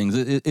these things.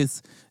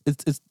 It's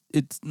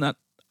not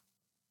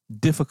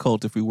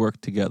difficult if we work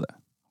together.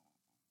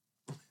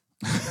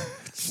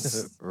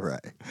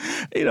 Right.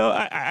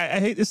 I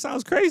hate, it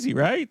sounds crazy,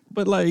 right?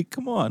 But like,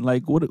 come on,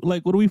 like what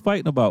are we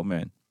fighting about,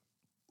 man?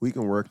 We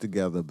can work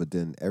together, but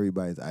then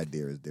everybody's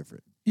idea is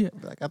different. Yeah.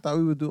 Like, I thought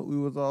we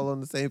was all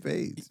on the same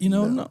page.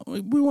 No,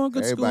 we want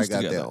good Everybody schools got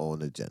together. their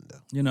own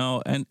agenda.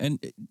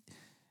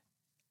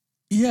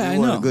 Yeah, I I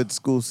want know. a good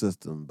school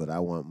system, but I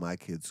want my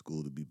kid's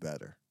school to be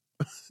better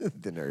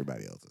than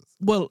everybody else's.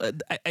 Well,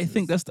 I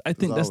think that's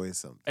always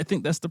something. I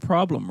think that's the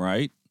problem,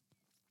 right?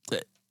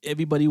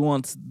 Everybody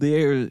wants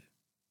them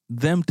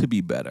to be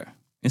better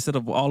instead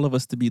of all of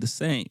us to be the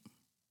same,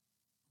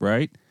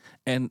 right?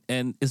 And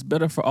it's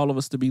better for all of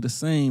us to be the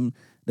same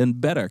than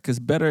better, because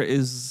better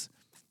is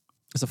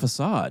a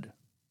facade.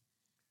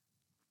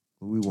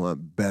 We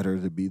want better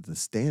to be the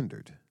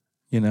standard,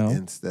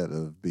 instead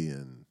of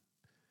being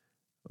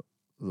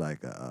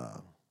like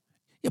a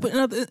Yeah, but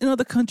in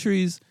other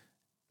countries,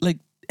 like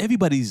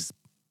everybody's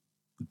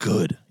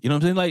good. You know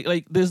what I'm saying?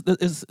 Like there's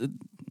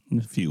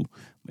a few,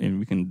 and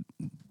we can.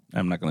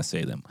 I'm not gonna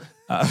say them,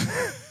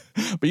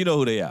 but you know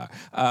who they are.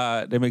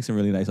 They make some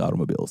really nice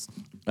automobiles.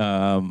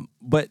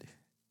 But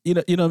you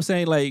know what I'm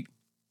saying? Like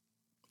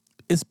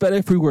it's better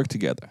if we work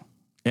together,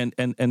 and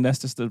that's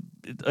just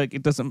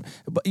it doesn't.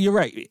 But you're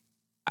right.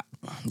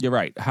 You're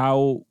right.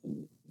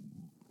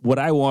 What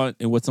I want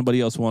and what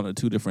somebody else wants are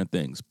two different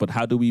things. But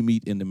how do we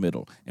meet in the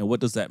middle? And what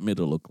does that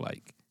middle look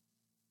like?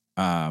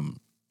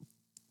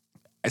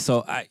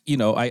 So I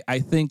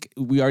think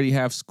we already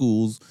have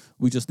schools.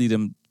 We just need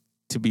them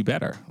to be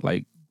better.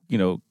 Like,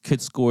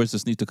 kids' scores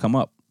just need to come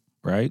up,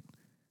 right?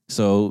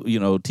 So,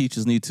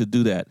 teachers need to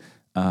do that.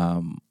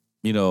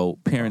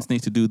 Parents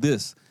need to do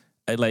this.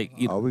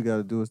 All we got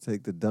to do is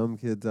take the dumb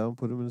kids out and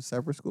put them in a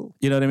separate school.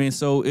 You know what I mean?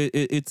 So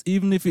it's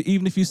even if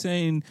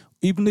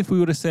we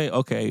were to say,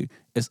 okay,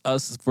 it's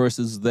us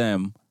versus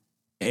them,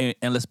 and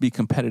let's be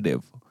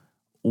competitive.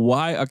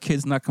 Why are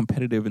kids not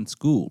competitive in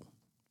school?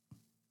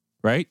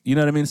 Right? You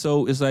know what I mean?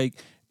 So it's like,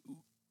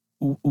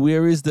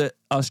 where is the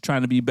us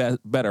trying to be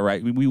better?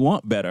 Right? We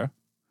want better,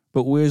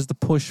 but where's the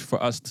push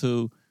for us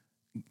to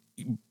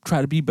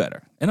try to be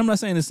better? And I'm not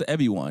saying this to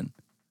everyone,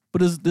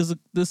 but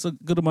there's a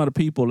good amount of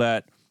people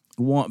that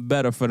want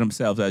better for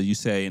themselves, as you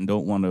say, and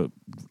don't want to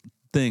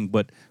think,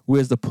 but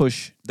where's the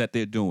push that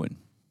they're doing?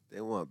 They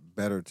want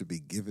better to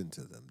be given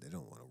to them. They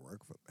don't want to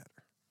work for better.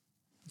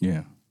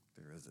 Yeah.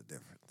 There is a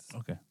difference.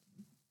 Okay.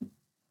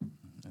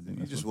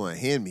 You just want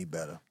to hand me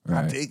better.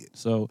 Right. I'll take it.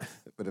 So,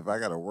 but if I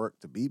got to work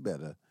to be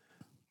better,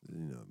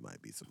 it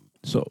might be some.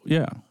 So,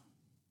 yeah.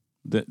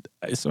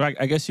 So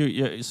I guess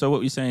so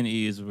what you're saying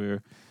is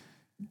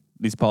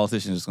these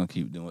politicians are just going to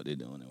keep doing what they're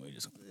doing, and we're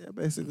just... Yeah,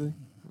 basically.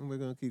 We're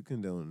going to keep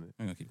condoning it.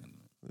 We're going to keep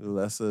condoning it. The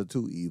lesser of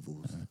two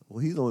evils. Well,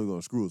 he's only going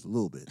to screw us a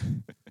little bit.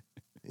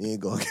 He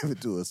ain't going to give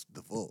it to us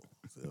the full.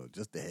 So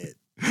just the head.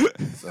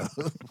 So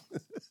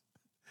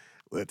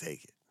we'll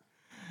take it.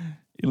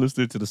 You're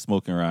listening to the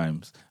Smoking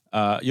Rhymes.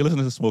 You're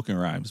listening to Smoking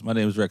Rhymes. My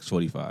name is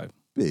Rex45.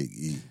 Big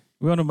E.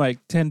 We're on the mic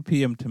 10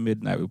 p.m. to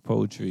midnight with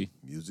poetry.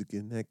 Music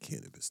and that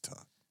cannabis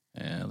talk.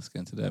 Yeah, let's get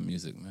into that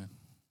music, man.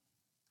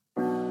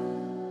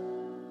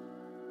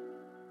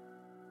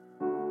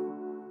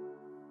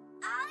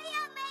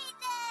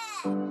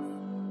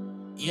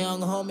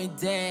 Young homie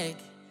Dag.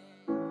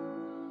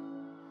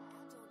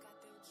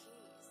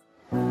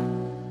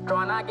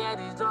 Tryna get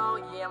it all,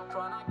 yeah, I'm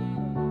tryna get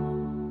it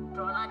all.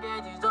 Tryna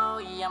get it all,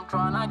 yeah, I'm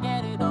tryna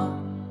get it all.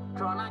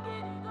 Tryna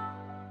get it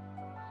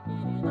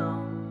all,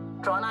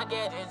 tryna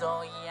get it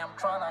all, yeah, I'm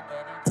tryna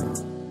get it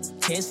all.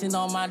 Kissing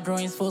on my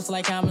dreams, feels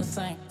like I'm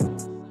insane.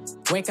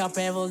 Wake up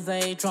every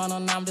day,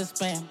 tryna numb this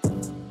pain.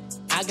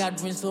 I got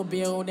dreams to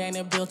build and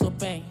a bill to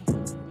pay.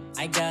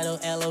 I gotta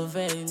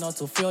elevate, not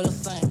to feel the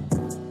same.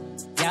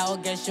 Y'all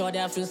get short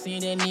after seeing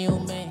the new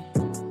me.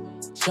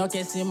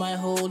 Showcasing my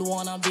hood,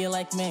 wanna be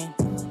like me.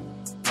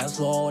 That's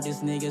why all these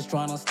niggas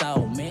tryna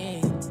style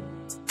me.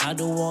 I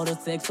do what it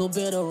takes to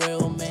be the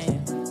real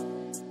man.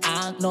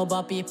 I know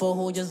about people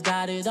who just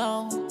got it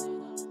all.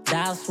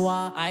 That's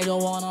why I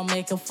don't wanna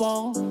make a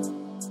fall.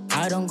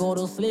 I don't go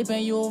to sleep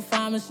and you'll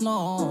find me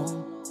snore.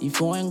 If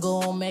you ain't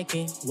gonna make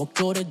it, walk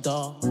through the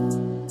door.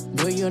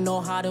 Do you know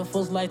how it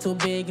feels like to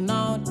be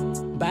ignored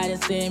by the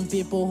same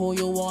people who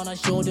you wanna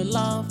show the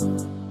love?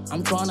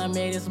 I'm tryna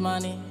make this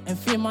money and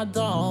feed my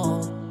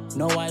dog.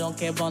 No, I don't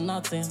care about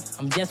nothing,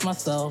 I'm just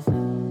myself.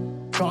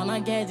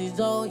 Tryna get it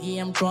all,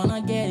 yeah, I'm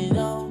tryna get it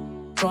all.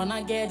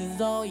 Tryna get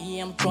it all,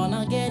 yeah, I'm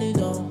tryna get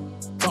it all.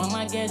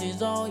 Tryna get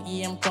it all,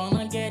 yeah, I'm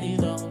tryna get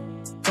it all.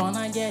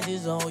 Tryna get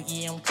it all,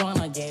 yeah, I'm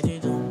tryna get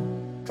it all.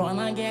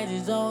 Tryna get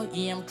it all,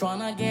 yeah, I'm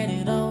tryna get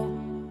it all.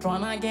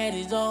 Tryna get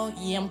it all,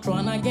 yeah, I'm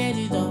tryna get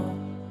it all.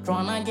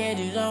 Tryna get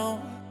it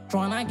all,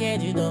 tryna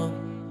get it all.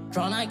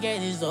 Tryna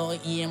get it all,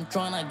 yeah, I'm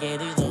tryna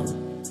get it all.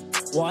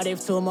 What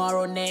if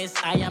tomorrow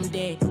next I am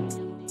dead?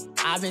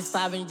 I've been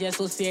starving just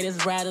to see this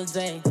brighter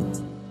day.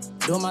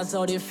 Do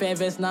myself the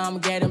favors, now I'm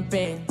getting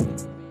paid.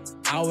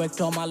 I worked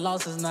on my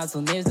losses,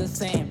 nothing is the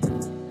same.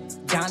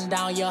 Gun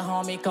down your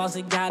homie cause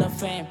he got a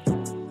fame.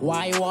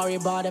 Why you worry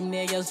about them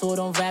niggas who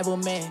don't vibe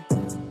with me?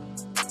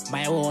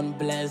 My own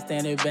blessed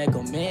and they back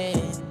on me.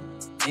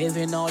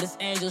 Even all these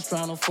angels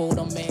tryna fool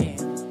on me.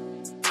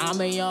 I'm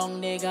a young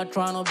nigga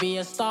tryna be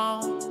a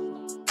star.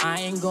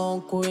 I ain't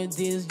gon' quit,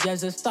 this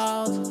just a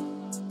start.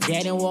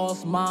 Getting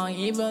what's mine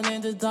even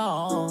in the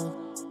dark.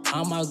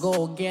 I'ma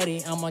go get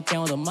it, I'ma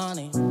count the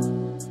money.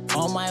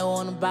 On my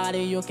own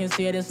body you can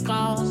see the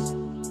scars.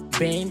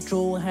 Been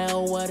through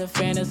hell where the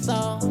fantasy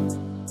are.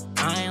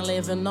 I ain't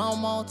living no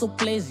more to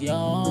please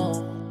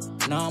y'all.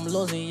 Now I'm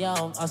losing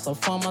y'all, I saw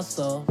for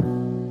myself.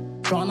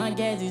 Tryna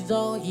get it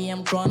all, yeah,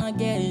 I'm tryna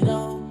get it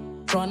all.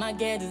 Tryna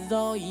get it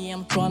all, yeah,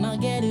 I'm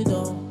tryna get it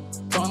all.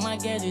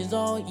 Tryna get it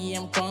all, yeah,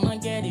 I'm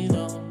tryna get it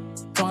all.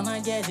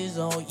 Tryna get it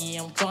all,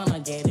 yeah, I'm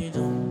tryna get it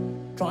all.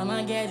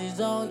 Tryna get it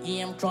all,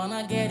 yeah, I'm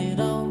tryna get it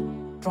all.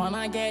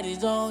 Tryna get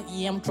it all,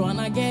 yeah, I'm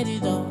tryna get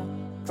it all.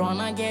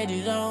 Tryna get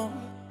it all,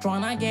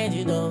 tryna get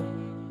it all.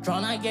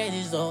 Tryna get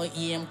it though,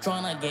 yeah, I'm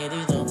tryna get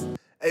it though.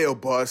 Hey, yo,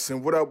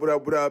 Boston, what up, what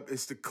up, what up?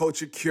 It's the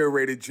culture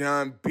curator,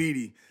 John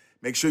Beatty.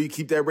 Make sure you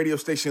keep that radio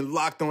station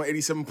locked on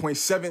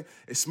 87.7.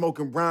 It's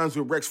Smoking Rhymes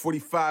with Rex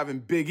 45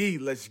 and Big E.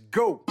 Let's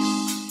go.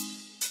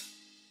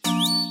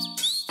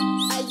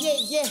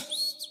 Yeah.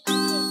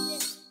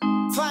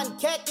 Fun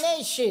Cat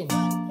Nation.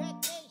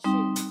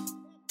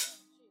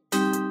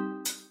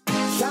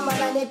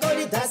 Shamalani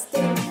kodi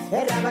dustin,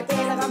 eraba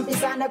kena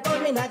kampisana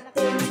komi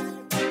natin.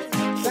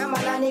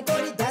 Shamalani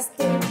kodi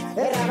dustin,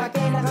 eraba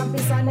kena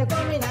kampisana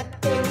komi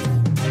natin.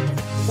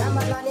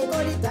 Shamalani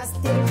kodi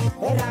dustin,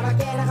 eraba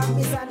kena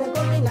kampisana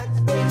komi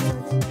natin.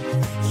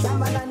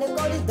 Shamalani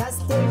kodi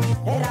dustin,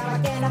 eraba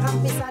kena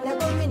kampisana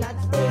komi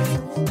natin.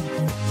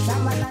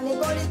 Shamalani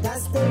kodi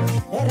dustin,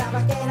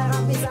 eraba kena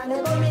kampisana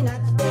komi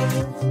natin.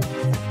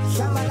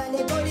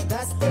 Shamalani kodi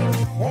dustin,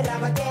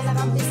 eraba kena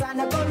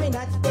kampisana komi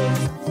natin.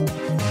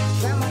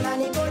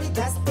 Shamalani kodi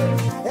dustin,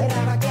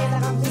 eraba kena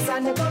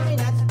kampisana komi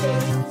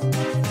natin.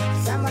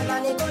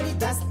 Shamalani kodi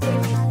dustin,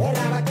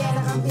 eraba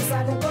kena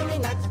kampisana komi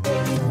natin.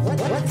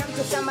 Welcome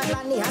to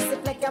Shamalani,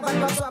 hasiplek ya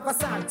banwa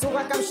swapasan.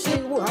 Suka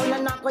kamshiwu, hauna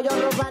nako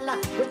yorobala.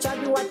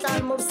 Uchabi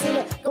watan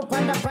mubsile,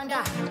 kupanda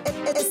panda.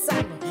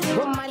 Esan,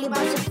 bumali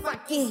bashi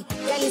faki.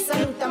 Yali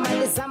saluta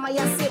malizama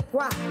ya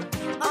sekwa.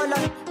 Ola,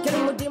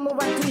 kirmudimu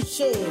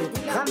watushe.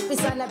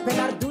 Kampisana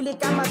pelar duli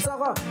kama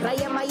sogo.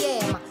 Rayema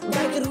yema,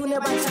 ngargirune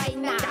ba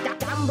China.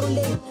 I'm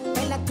rolling,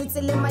 pela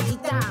tutsele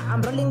majita.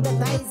 I'm rolling the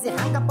dice,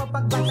 hanga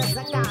papak bata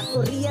zaka.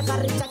 Korea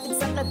karicha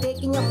kiksata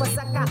taking your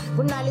pasaka.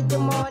 Kunali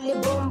tumoli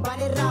bomba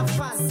le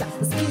rafasa.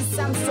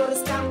 Skisam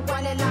soris kam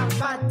kwale la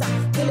pata.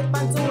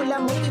 Kilipantula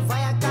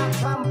motivaya ka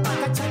pampa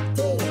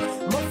kachate.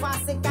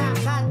 Mofase ka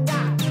kata.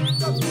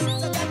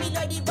 Topito da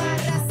milodi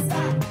barasa.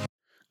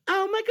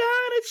 Oh my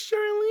God, it's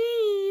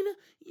Charlene.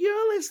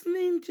 You're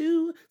listening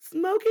to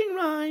Smoking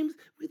Rhymes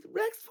with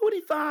Rex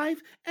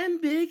 45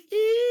 and Big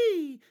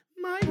E,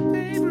 my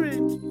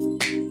favorite.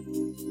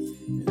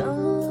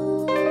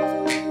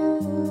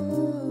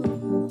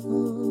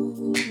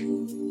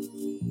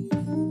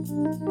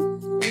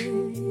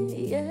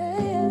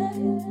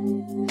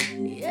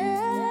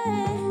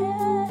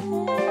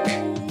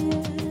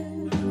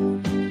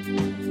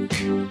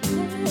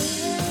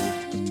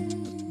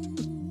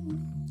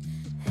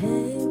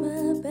 Hey,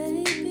 my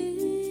baby,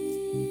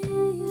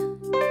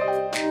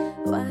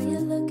 why you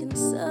looking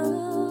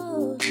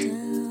so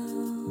down?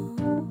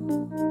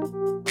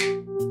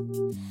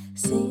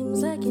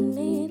 Seems like you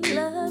need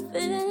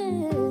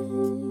loving.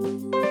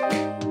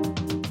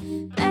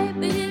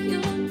 Baby, you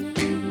need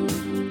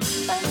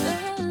a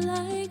girl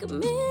like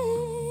me.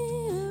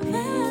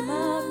 Hey,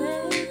 my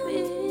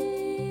baby,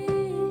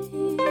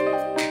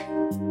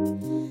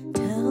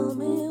 tell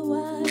me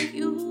why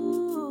you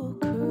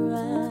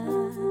cry.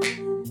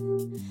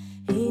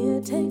 Here,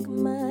 take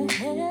my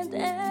hand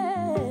and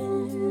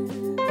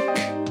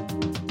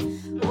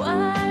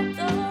wipe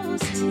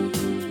those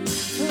tears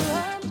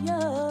from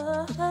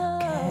your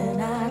eyes. Can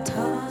I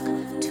talk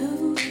to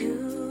you?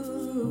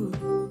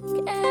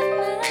 Can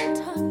I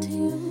talk to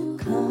you?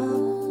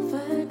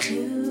 Comfort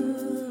you.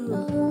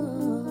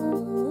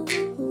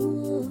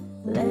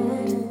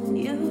 Let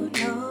you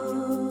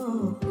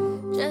know.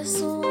 Just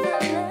wanna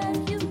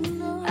let you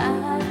know I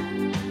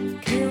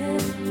care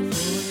for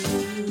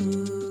you.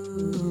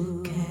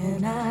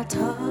 Can I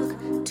talk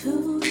to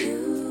you?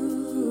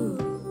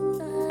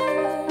 I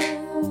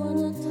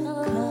wanna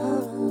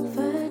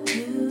comfort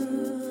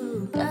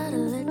you. Gotta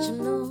let you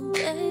know,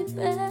 baby.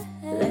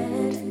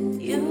 Let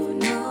you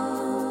know.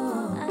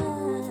 I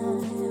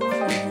wanna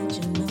let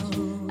you know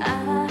I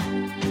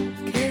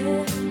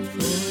care for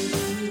you.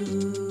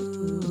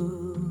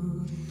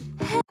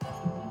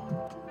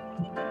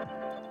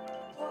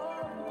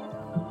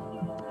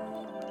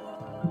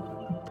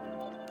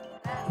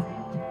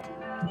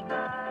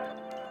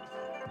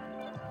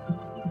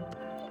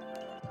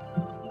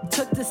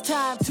 Took this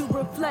time to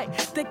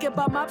reflect, think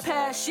about my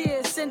past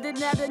years,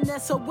 sending out an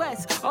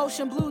SOS.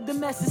 Ocean blue, the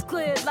mess is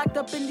clear. Locked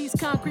up in these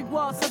concrete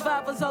walls,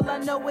 survivors, all I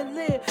know and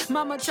live.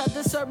 Mama tried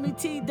to serve me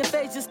tea, the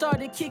phase just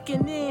started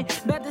kicking in.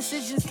 Bad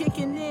decisions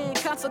kicking in,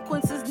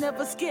 consequences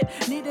never skip.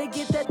 Need to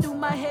get that through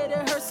my head,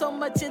 it hurt so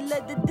much it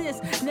led to this.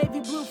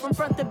 Navy blue from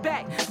front to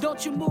back,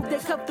 don't you move, they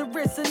cuff the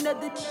wrist.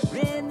 Another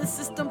in the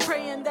system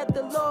praying that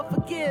the Lord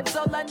forgives.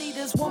 All I need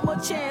is one more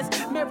chance.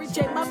 Mary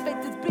J, my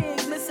faith is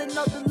big, missing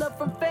all the love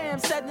from fam.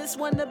 Sadness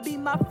wanna be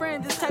my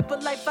friend, this type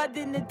of life I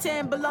didn't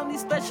intend. Bologna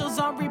specials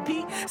on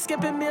repeat,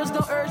 skipping meals,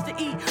 no urge to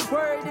eat.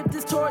 Worried if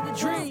this tore the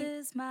dream.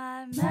 This is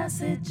my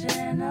message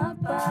in a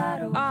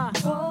bottle.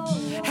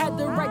 Had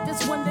to write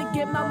this one to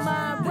get my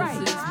mind right.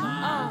 This is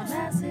my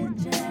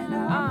message in a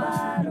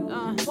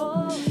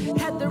bottle.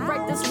 Had to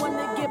write this one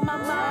to get my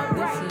mind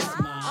right. This is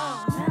my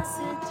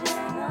message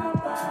in a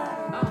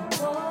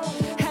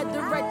bottle. Had to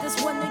write this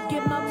one to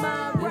get my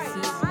mind right.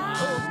 This is my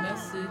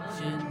message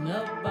in a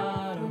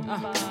bottle.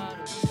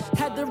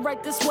 Had to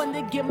write this one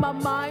to get my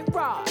mind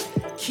right.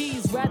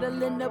 keys,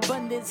 rattle in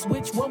abundance.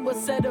 Which one will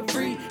set her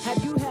free?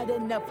 Have you had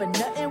enough of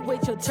nothing?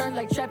 Wait your turn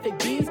like traffic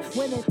beams.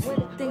 When it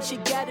think she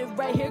got it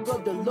right, here go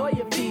the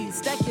lawyer fees.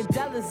 Stack your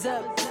dollars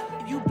up,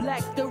 you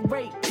black the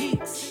rate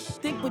peaks.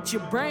 Think with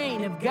your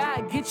brain. If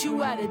God gets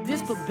you out of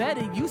this, but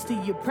better use to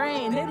your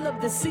praying. They love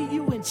to see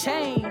you in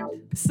chain.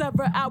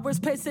 Several hours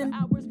pacing,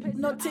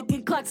 no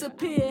ticking clocks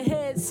appear.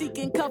 Head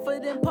seeking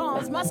comfort in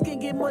palms. My skin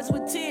get moist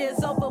with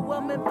tears.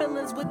 Overwhelming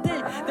feelings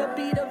within. The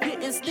beat of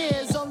hitting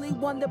snares. Only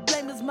one to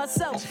blame is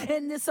myself.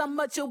 And this I'm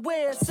much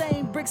aware.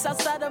 Same bricks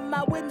outside of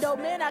my window.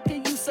 Man, I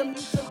can use some.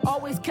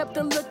 Always kept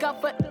a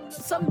lookout for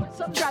some.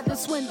 Tried to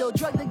swindle.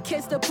 Drug the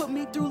kids to put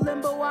me through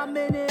limbo. I'm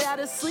in it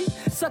out of sleep.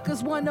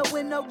 Suckers wanna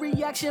win no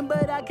reaction,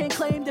 but I can't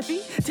claim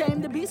defeat.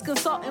 Tame the beast,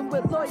 consulting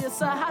with lawyers.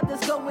 So how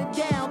this going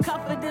down?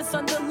 Confidence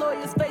under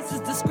lawyers' faces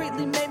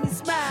discreetly made me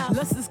smile.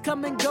 Lessons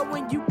come and go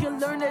and you can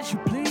learn as you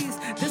please.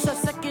 This a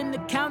second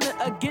encounter,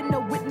 again no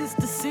witness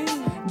to see.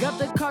 Got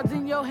the cards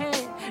in your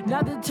hand,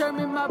 now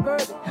determine my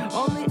verdict.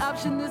 Only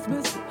option is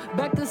missing,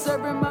 back to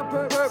serving my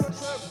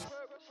purpose.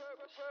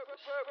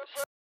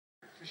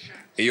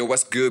 Hey yo,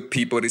 what's good,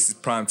 people? This is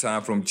Prime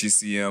Time from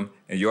GCM,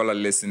 and y'all are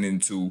listening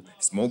to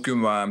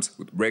Smoking Rhymes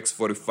with Rex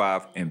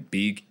 45 and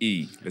Big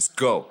E. Let's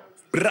go.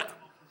 Brah.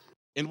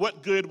 And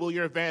what good will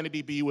your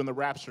vanity be when the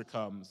rapture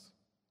comes?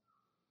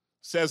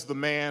 Says the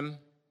man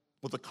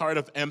with a cart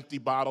of empty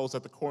bottles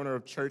at the corner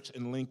of Church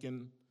in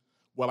Lincoln,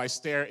 while I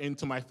stare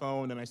into my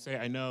phone and I say,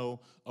 I know,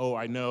 oh,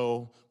 I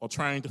know, while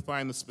trying to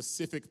find the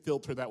specific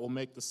filter that will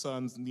make the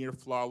sun's near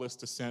flawless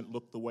descent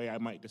look the way I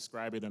might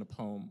describe it in a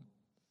poem.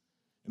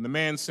 And the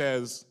man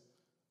says,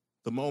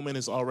 the moment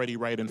is already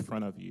right in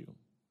front of you.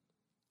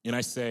 And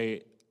I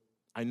say,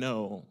 I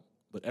know,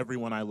 but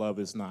everyone I love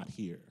is not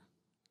here.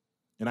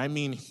 And I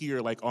mean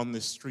here, like on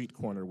this street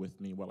corner with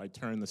me, while I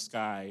turn the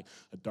sky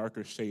a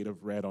darker shade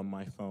of red on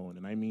my phone.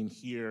 And I mean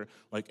here,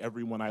 like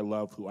everyone I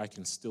love who I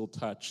can still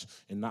touch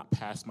and not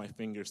pass my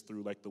fingers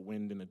through like the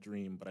wind in a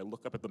dream. But I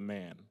look up at the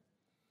man,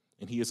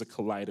 and he is a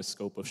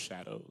kaleidoscope of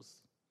shadows.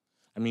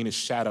 I mean, his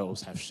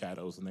shadows have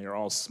shadows, and they are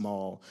all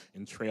small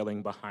and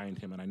trailing behind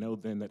him. And I know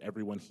then that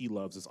everyone he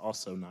loves is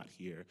also not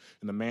here.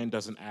 And the man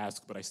doesn't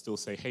ask, but I still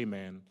say, hey,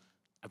 man,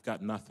 I've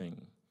got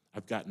nothing.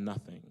 I've got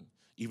nothing,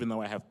 even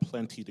though I have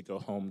plenty to go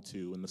home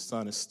to. And the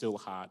sun is still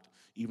hot,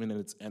 even in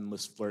its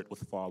endless flirt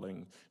with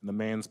falling. And the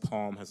man's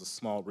palm has a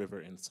small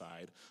river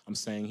inside. I'm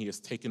saying he has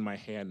taken my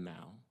hand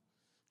now.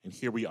 And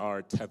here we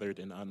are, tethered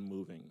and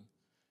unmoving.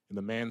 And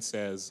the man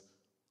says,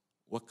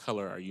 what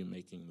color are you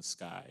making the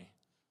sky?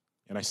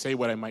 And I say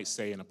what I might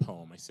say in a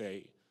poem. I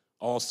say,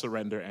 all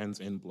surrender ends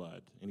in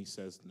blood. And he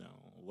says, no,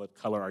 what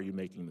color are you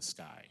making the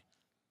sky?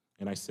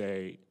 And I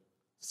say,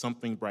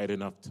 something bright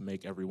enough to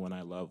make everyone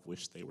I love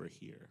wish they were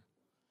here.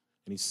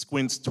 And he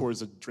squints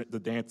towards the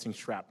dancing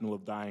shrapnel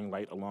of dying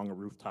light along a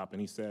rooftop,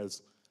 and he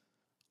says,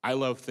 I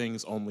love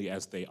things only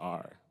as they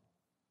are.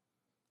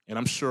 And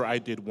I'm sure I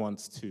did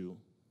once too,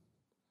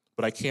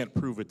 but I can't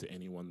prove it to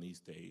anyone these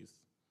days.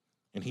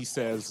 And he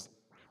says,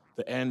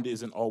 the end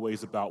isn't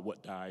always about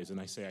what dies. And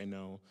I say, I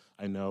know,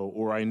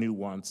 or I knew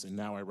once, and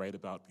now I write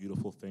about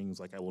beautiful things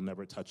like I will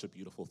never touch a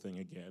beautiful thing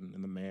again.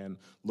 And the man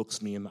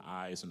looks me in the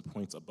eyes and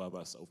points above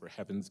us over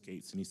heaven's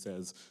gates, and he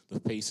says, the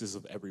faces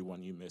of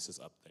everyone you miss is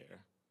up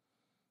there.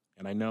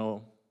 And I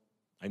know,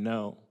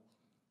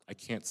 I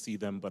can't see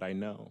them, but I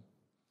know.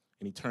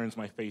 And he turns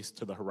my face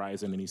to the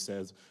horizon and he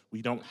says,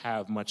 we don't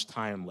have much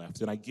time left.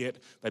 And I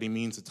get that he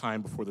means the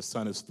time before the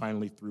sun is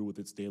finally through with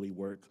its daily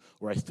work,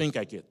 or I think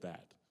I get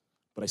that.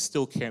 But I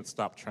still can't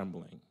stop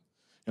trembling.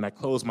 And I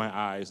close my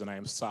eyes, and I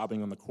am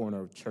sobbing on the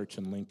corner of Church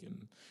and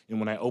Lincoln. And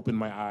when I open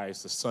my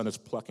eyes, the sun is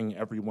plucking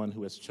everyone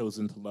who has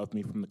chosen to love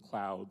me from the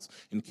clouds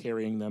and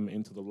carrying them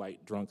into the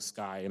light-drunk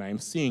sky. And I am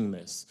seeing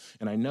this,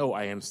 and I know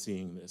I am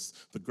seeing this.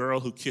 The girl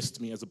who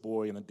kissed me as a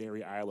boy in the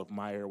dairy aisle of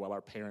Meijer while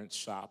our parents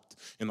shopped,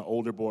 and the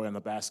older boy on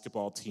the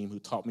basketball team who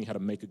taught me how to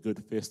make a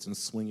good fist and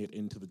swing it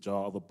into the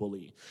jaw of a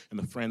bully, and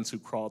the friends who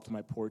crawled to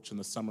my porch in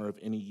the summer of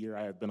any year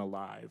I have been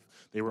alive.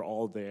 They were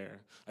all there.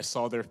 I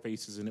saw their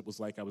faces, and it was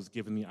like I was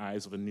given the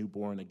eyes of a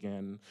newborn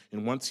again.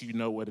 And once you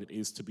know what it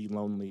is to be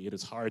lonely, it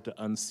is hard to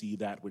unsee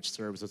that which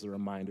serves as a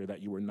reminder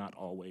that you were not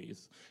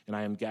always. And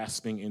I am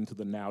gasping into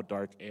the now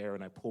dark air,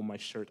 and I pull my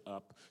shirt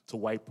up to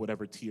wipe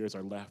whatever tears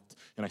are left.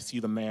 And I see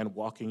the man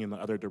walking in the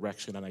other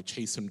direction, and I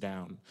chase him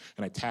down,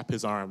 and I tap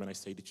his arm, and I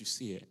say, did you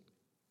see it?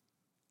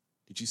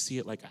 Did you see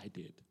it like I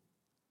did?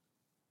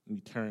 And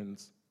he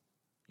turns,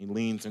 he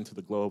leans into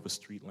the glow of a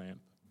street lamp,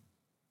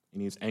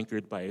 and he is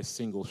anchored by a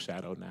single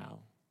shadow now.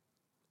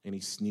 And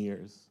he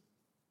sneers.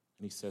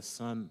 And he says,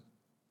 son,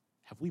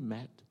 have we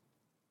met?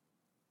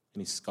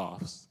 And he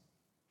scoffs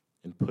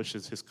and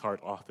pushes his cart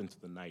off into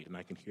the night, and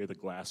I can hear the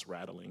glass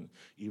rattling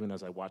even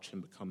as I watch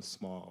him become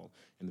small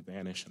and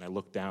vanish, and I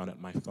look down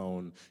at my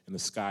phone, and the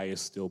sky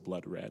is still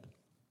blood red.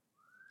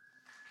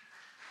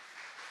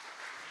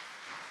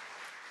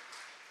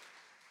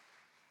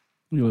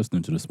 You're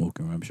listening to The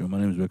Smoking Rhyme Show. My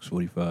name is Rex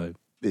 45.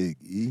 Big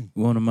E.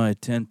 We're on the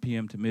mic 10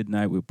 p.m. to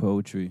midnight with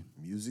poetry.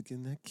 Music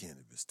and that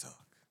cannabis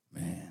talk.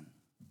 Man.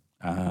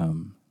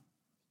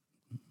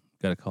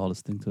 Gotta call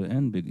this thing to an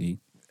end, Big E.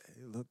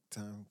 Hey, look,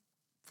 time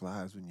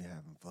flies when you're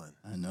having fun.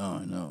 I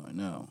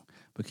know.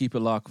 But keep it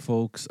locked,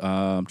 folks.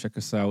 Check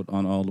us out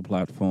on all the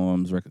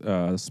platforms.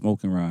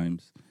 Smoking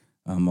Rhymes.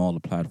 All the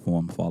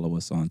platform. Follow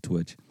us on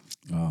Twitch,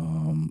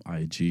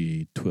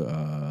 IG,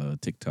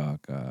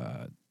 TikTok,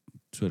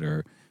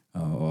 Twitter,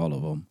 all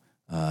of them.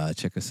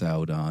 Check us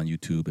out on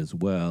YouTube as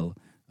well.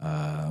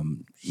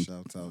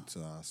 Shout out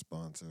to our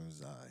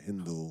sponsors,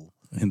 Hindle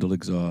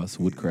Exhaust,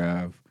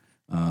 Woodcraft,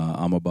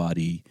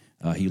 Body,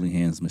 Healing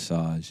Hands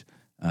Massage.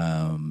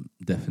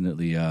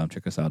 Definitely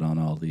check us out on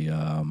all the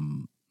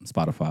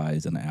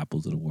Spotify's and the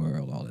Apples of the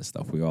world, all that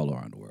stuff. We're all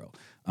around the world.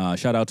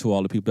 Shout out to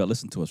all the people that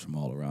listen to us from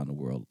all around the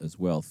world as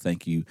well.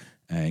 Thank you.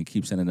 And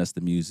keep sending us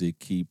the music.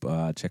 Keep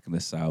checking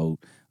us out.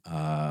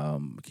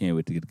 Can't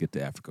wait to get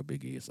to Africa,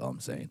 Big E. That's all I'm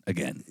saying.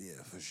 Again.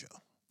 Yeah, for sure.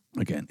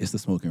 Again, it's the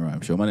Smoking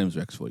Rhyme Show. My name is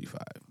Rex45.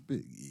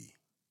 Big E.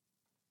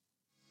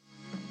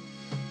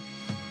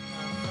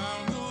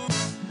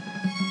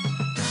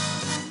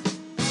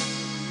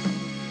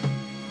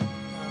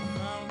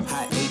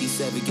 Hot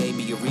 87 gave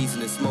me a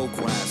reason to smoke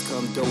rhymes.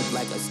 Come dope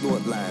like I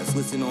snort lines.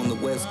 Listen on the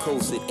West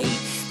Coast at 8.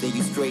 Then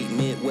you straight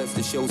Midwest,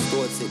 the show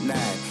starts at 9.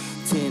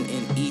 10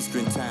 in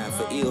Eastern time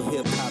for ill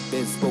hip-hop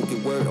and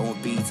spoken word on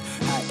beats.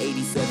 Hot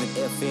 87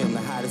 FM,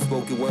 the hottest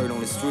spoken word on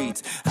the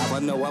streets. How I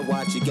know I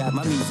watch it, got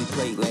my music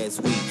played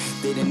last week.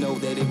 Didn't know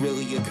that it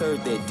really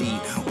occurred that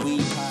deep.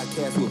 Weed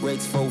podcast with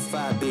Rex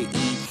 45 Big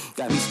E.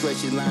 Got me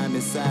stretching lime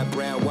inside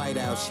brown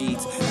whiteout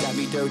sheets. Got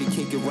me dirty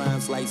kicking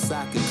rhymes like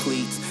soccer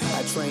cleats.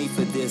 I trained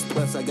for this,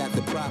 plus I got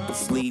the proper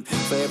sleep.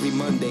 For every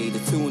Monday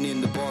to tune in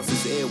the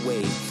boss's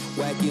airway.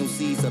 Whack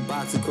MCs, a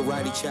box of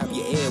karate chop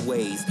your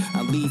airways.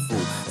 I'm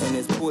lethal, and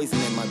there's poison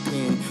in my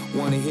pen.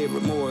 Wanna hear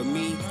more of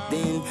me?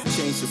 Then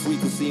change the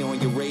frequency on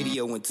your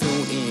radio and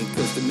tune in.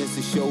 Cause to miss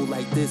a show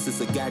like this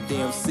is a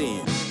goddamn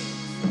sin.